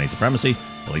by Machine Supremacy.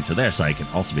 The link to their site can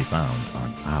also be found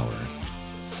on our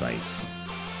site.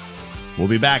 We'll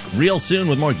be back real soon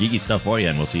with more geeky stuff for you,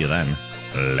 and we'll see you then.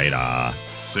 Later.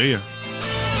 See ya.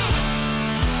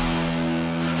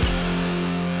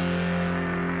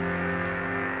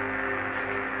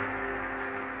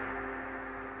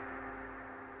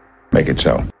 Make it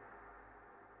so.